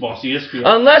year. This is boss ESPN.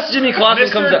 Unless Jimmy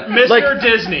Clausen comes out, Mr.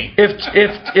 Disney.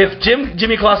 If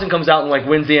Jimmy Clausen comes out and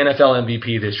wins the NFL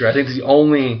MVP this year, I think it's the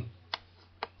only.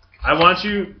 I want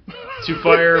you to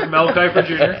fire Mel Kiper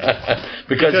Jr.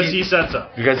 because he said so.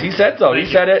 Because he said so. He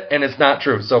said it, and it's not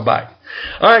true. So bye.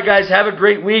 All right, guys. Have a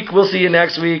great week. We'll see you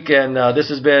next week. And this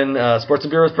has been Sports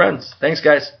and Beer with Friends. Thanks,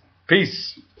 guys.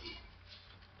 Peace.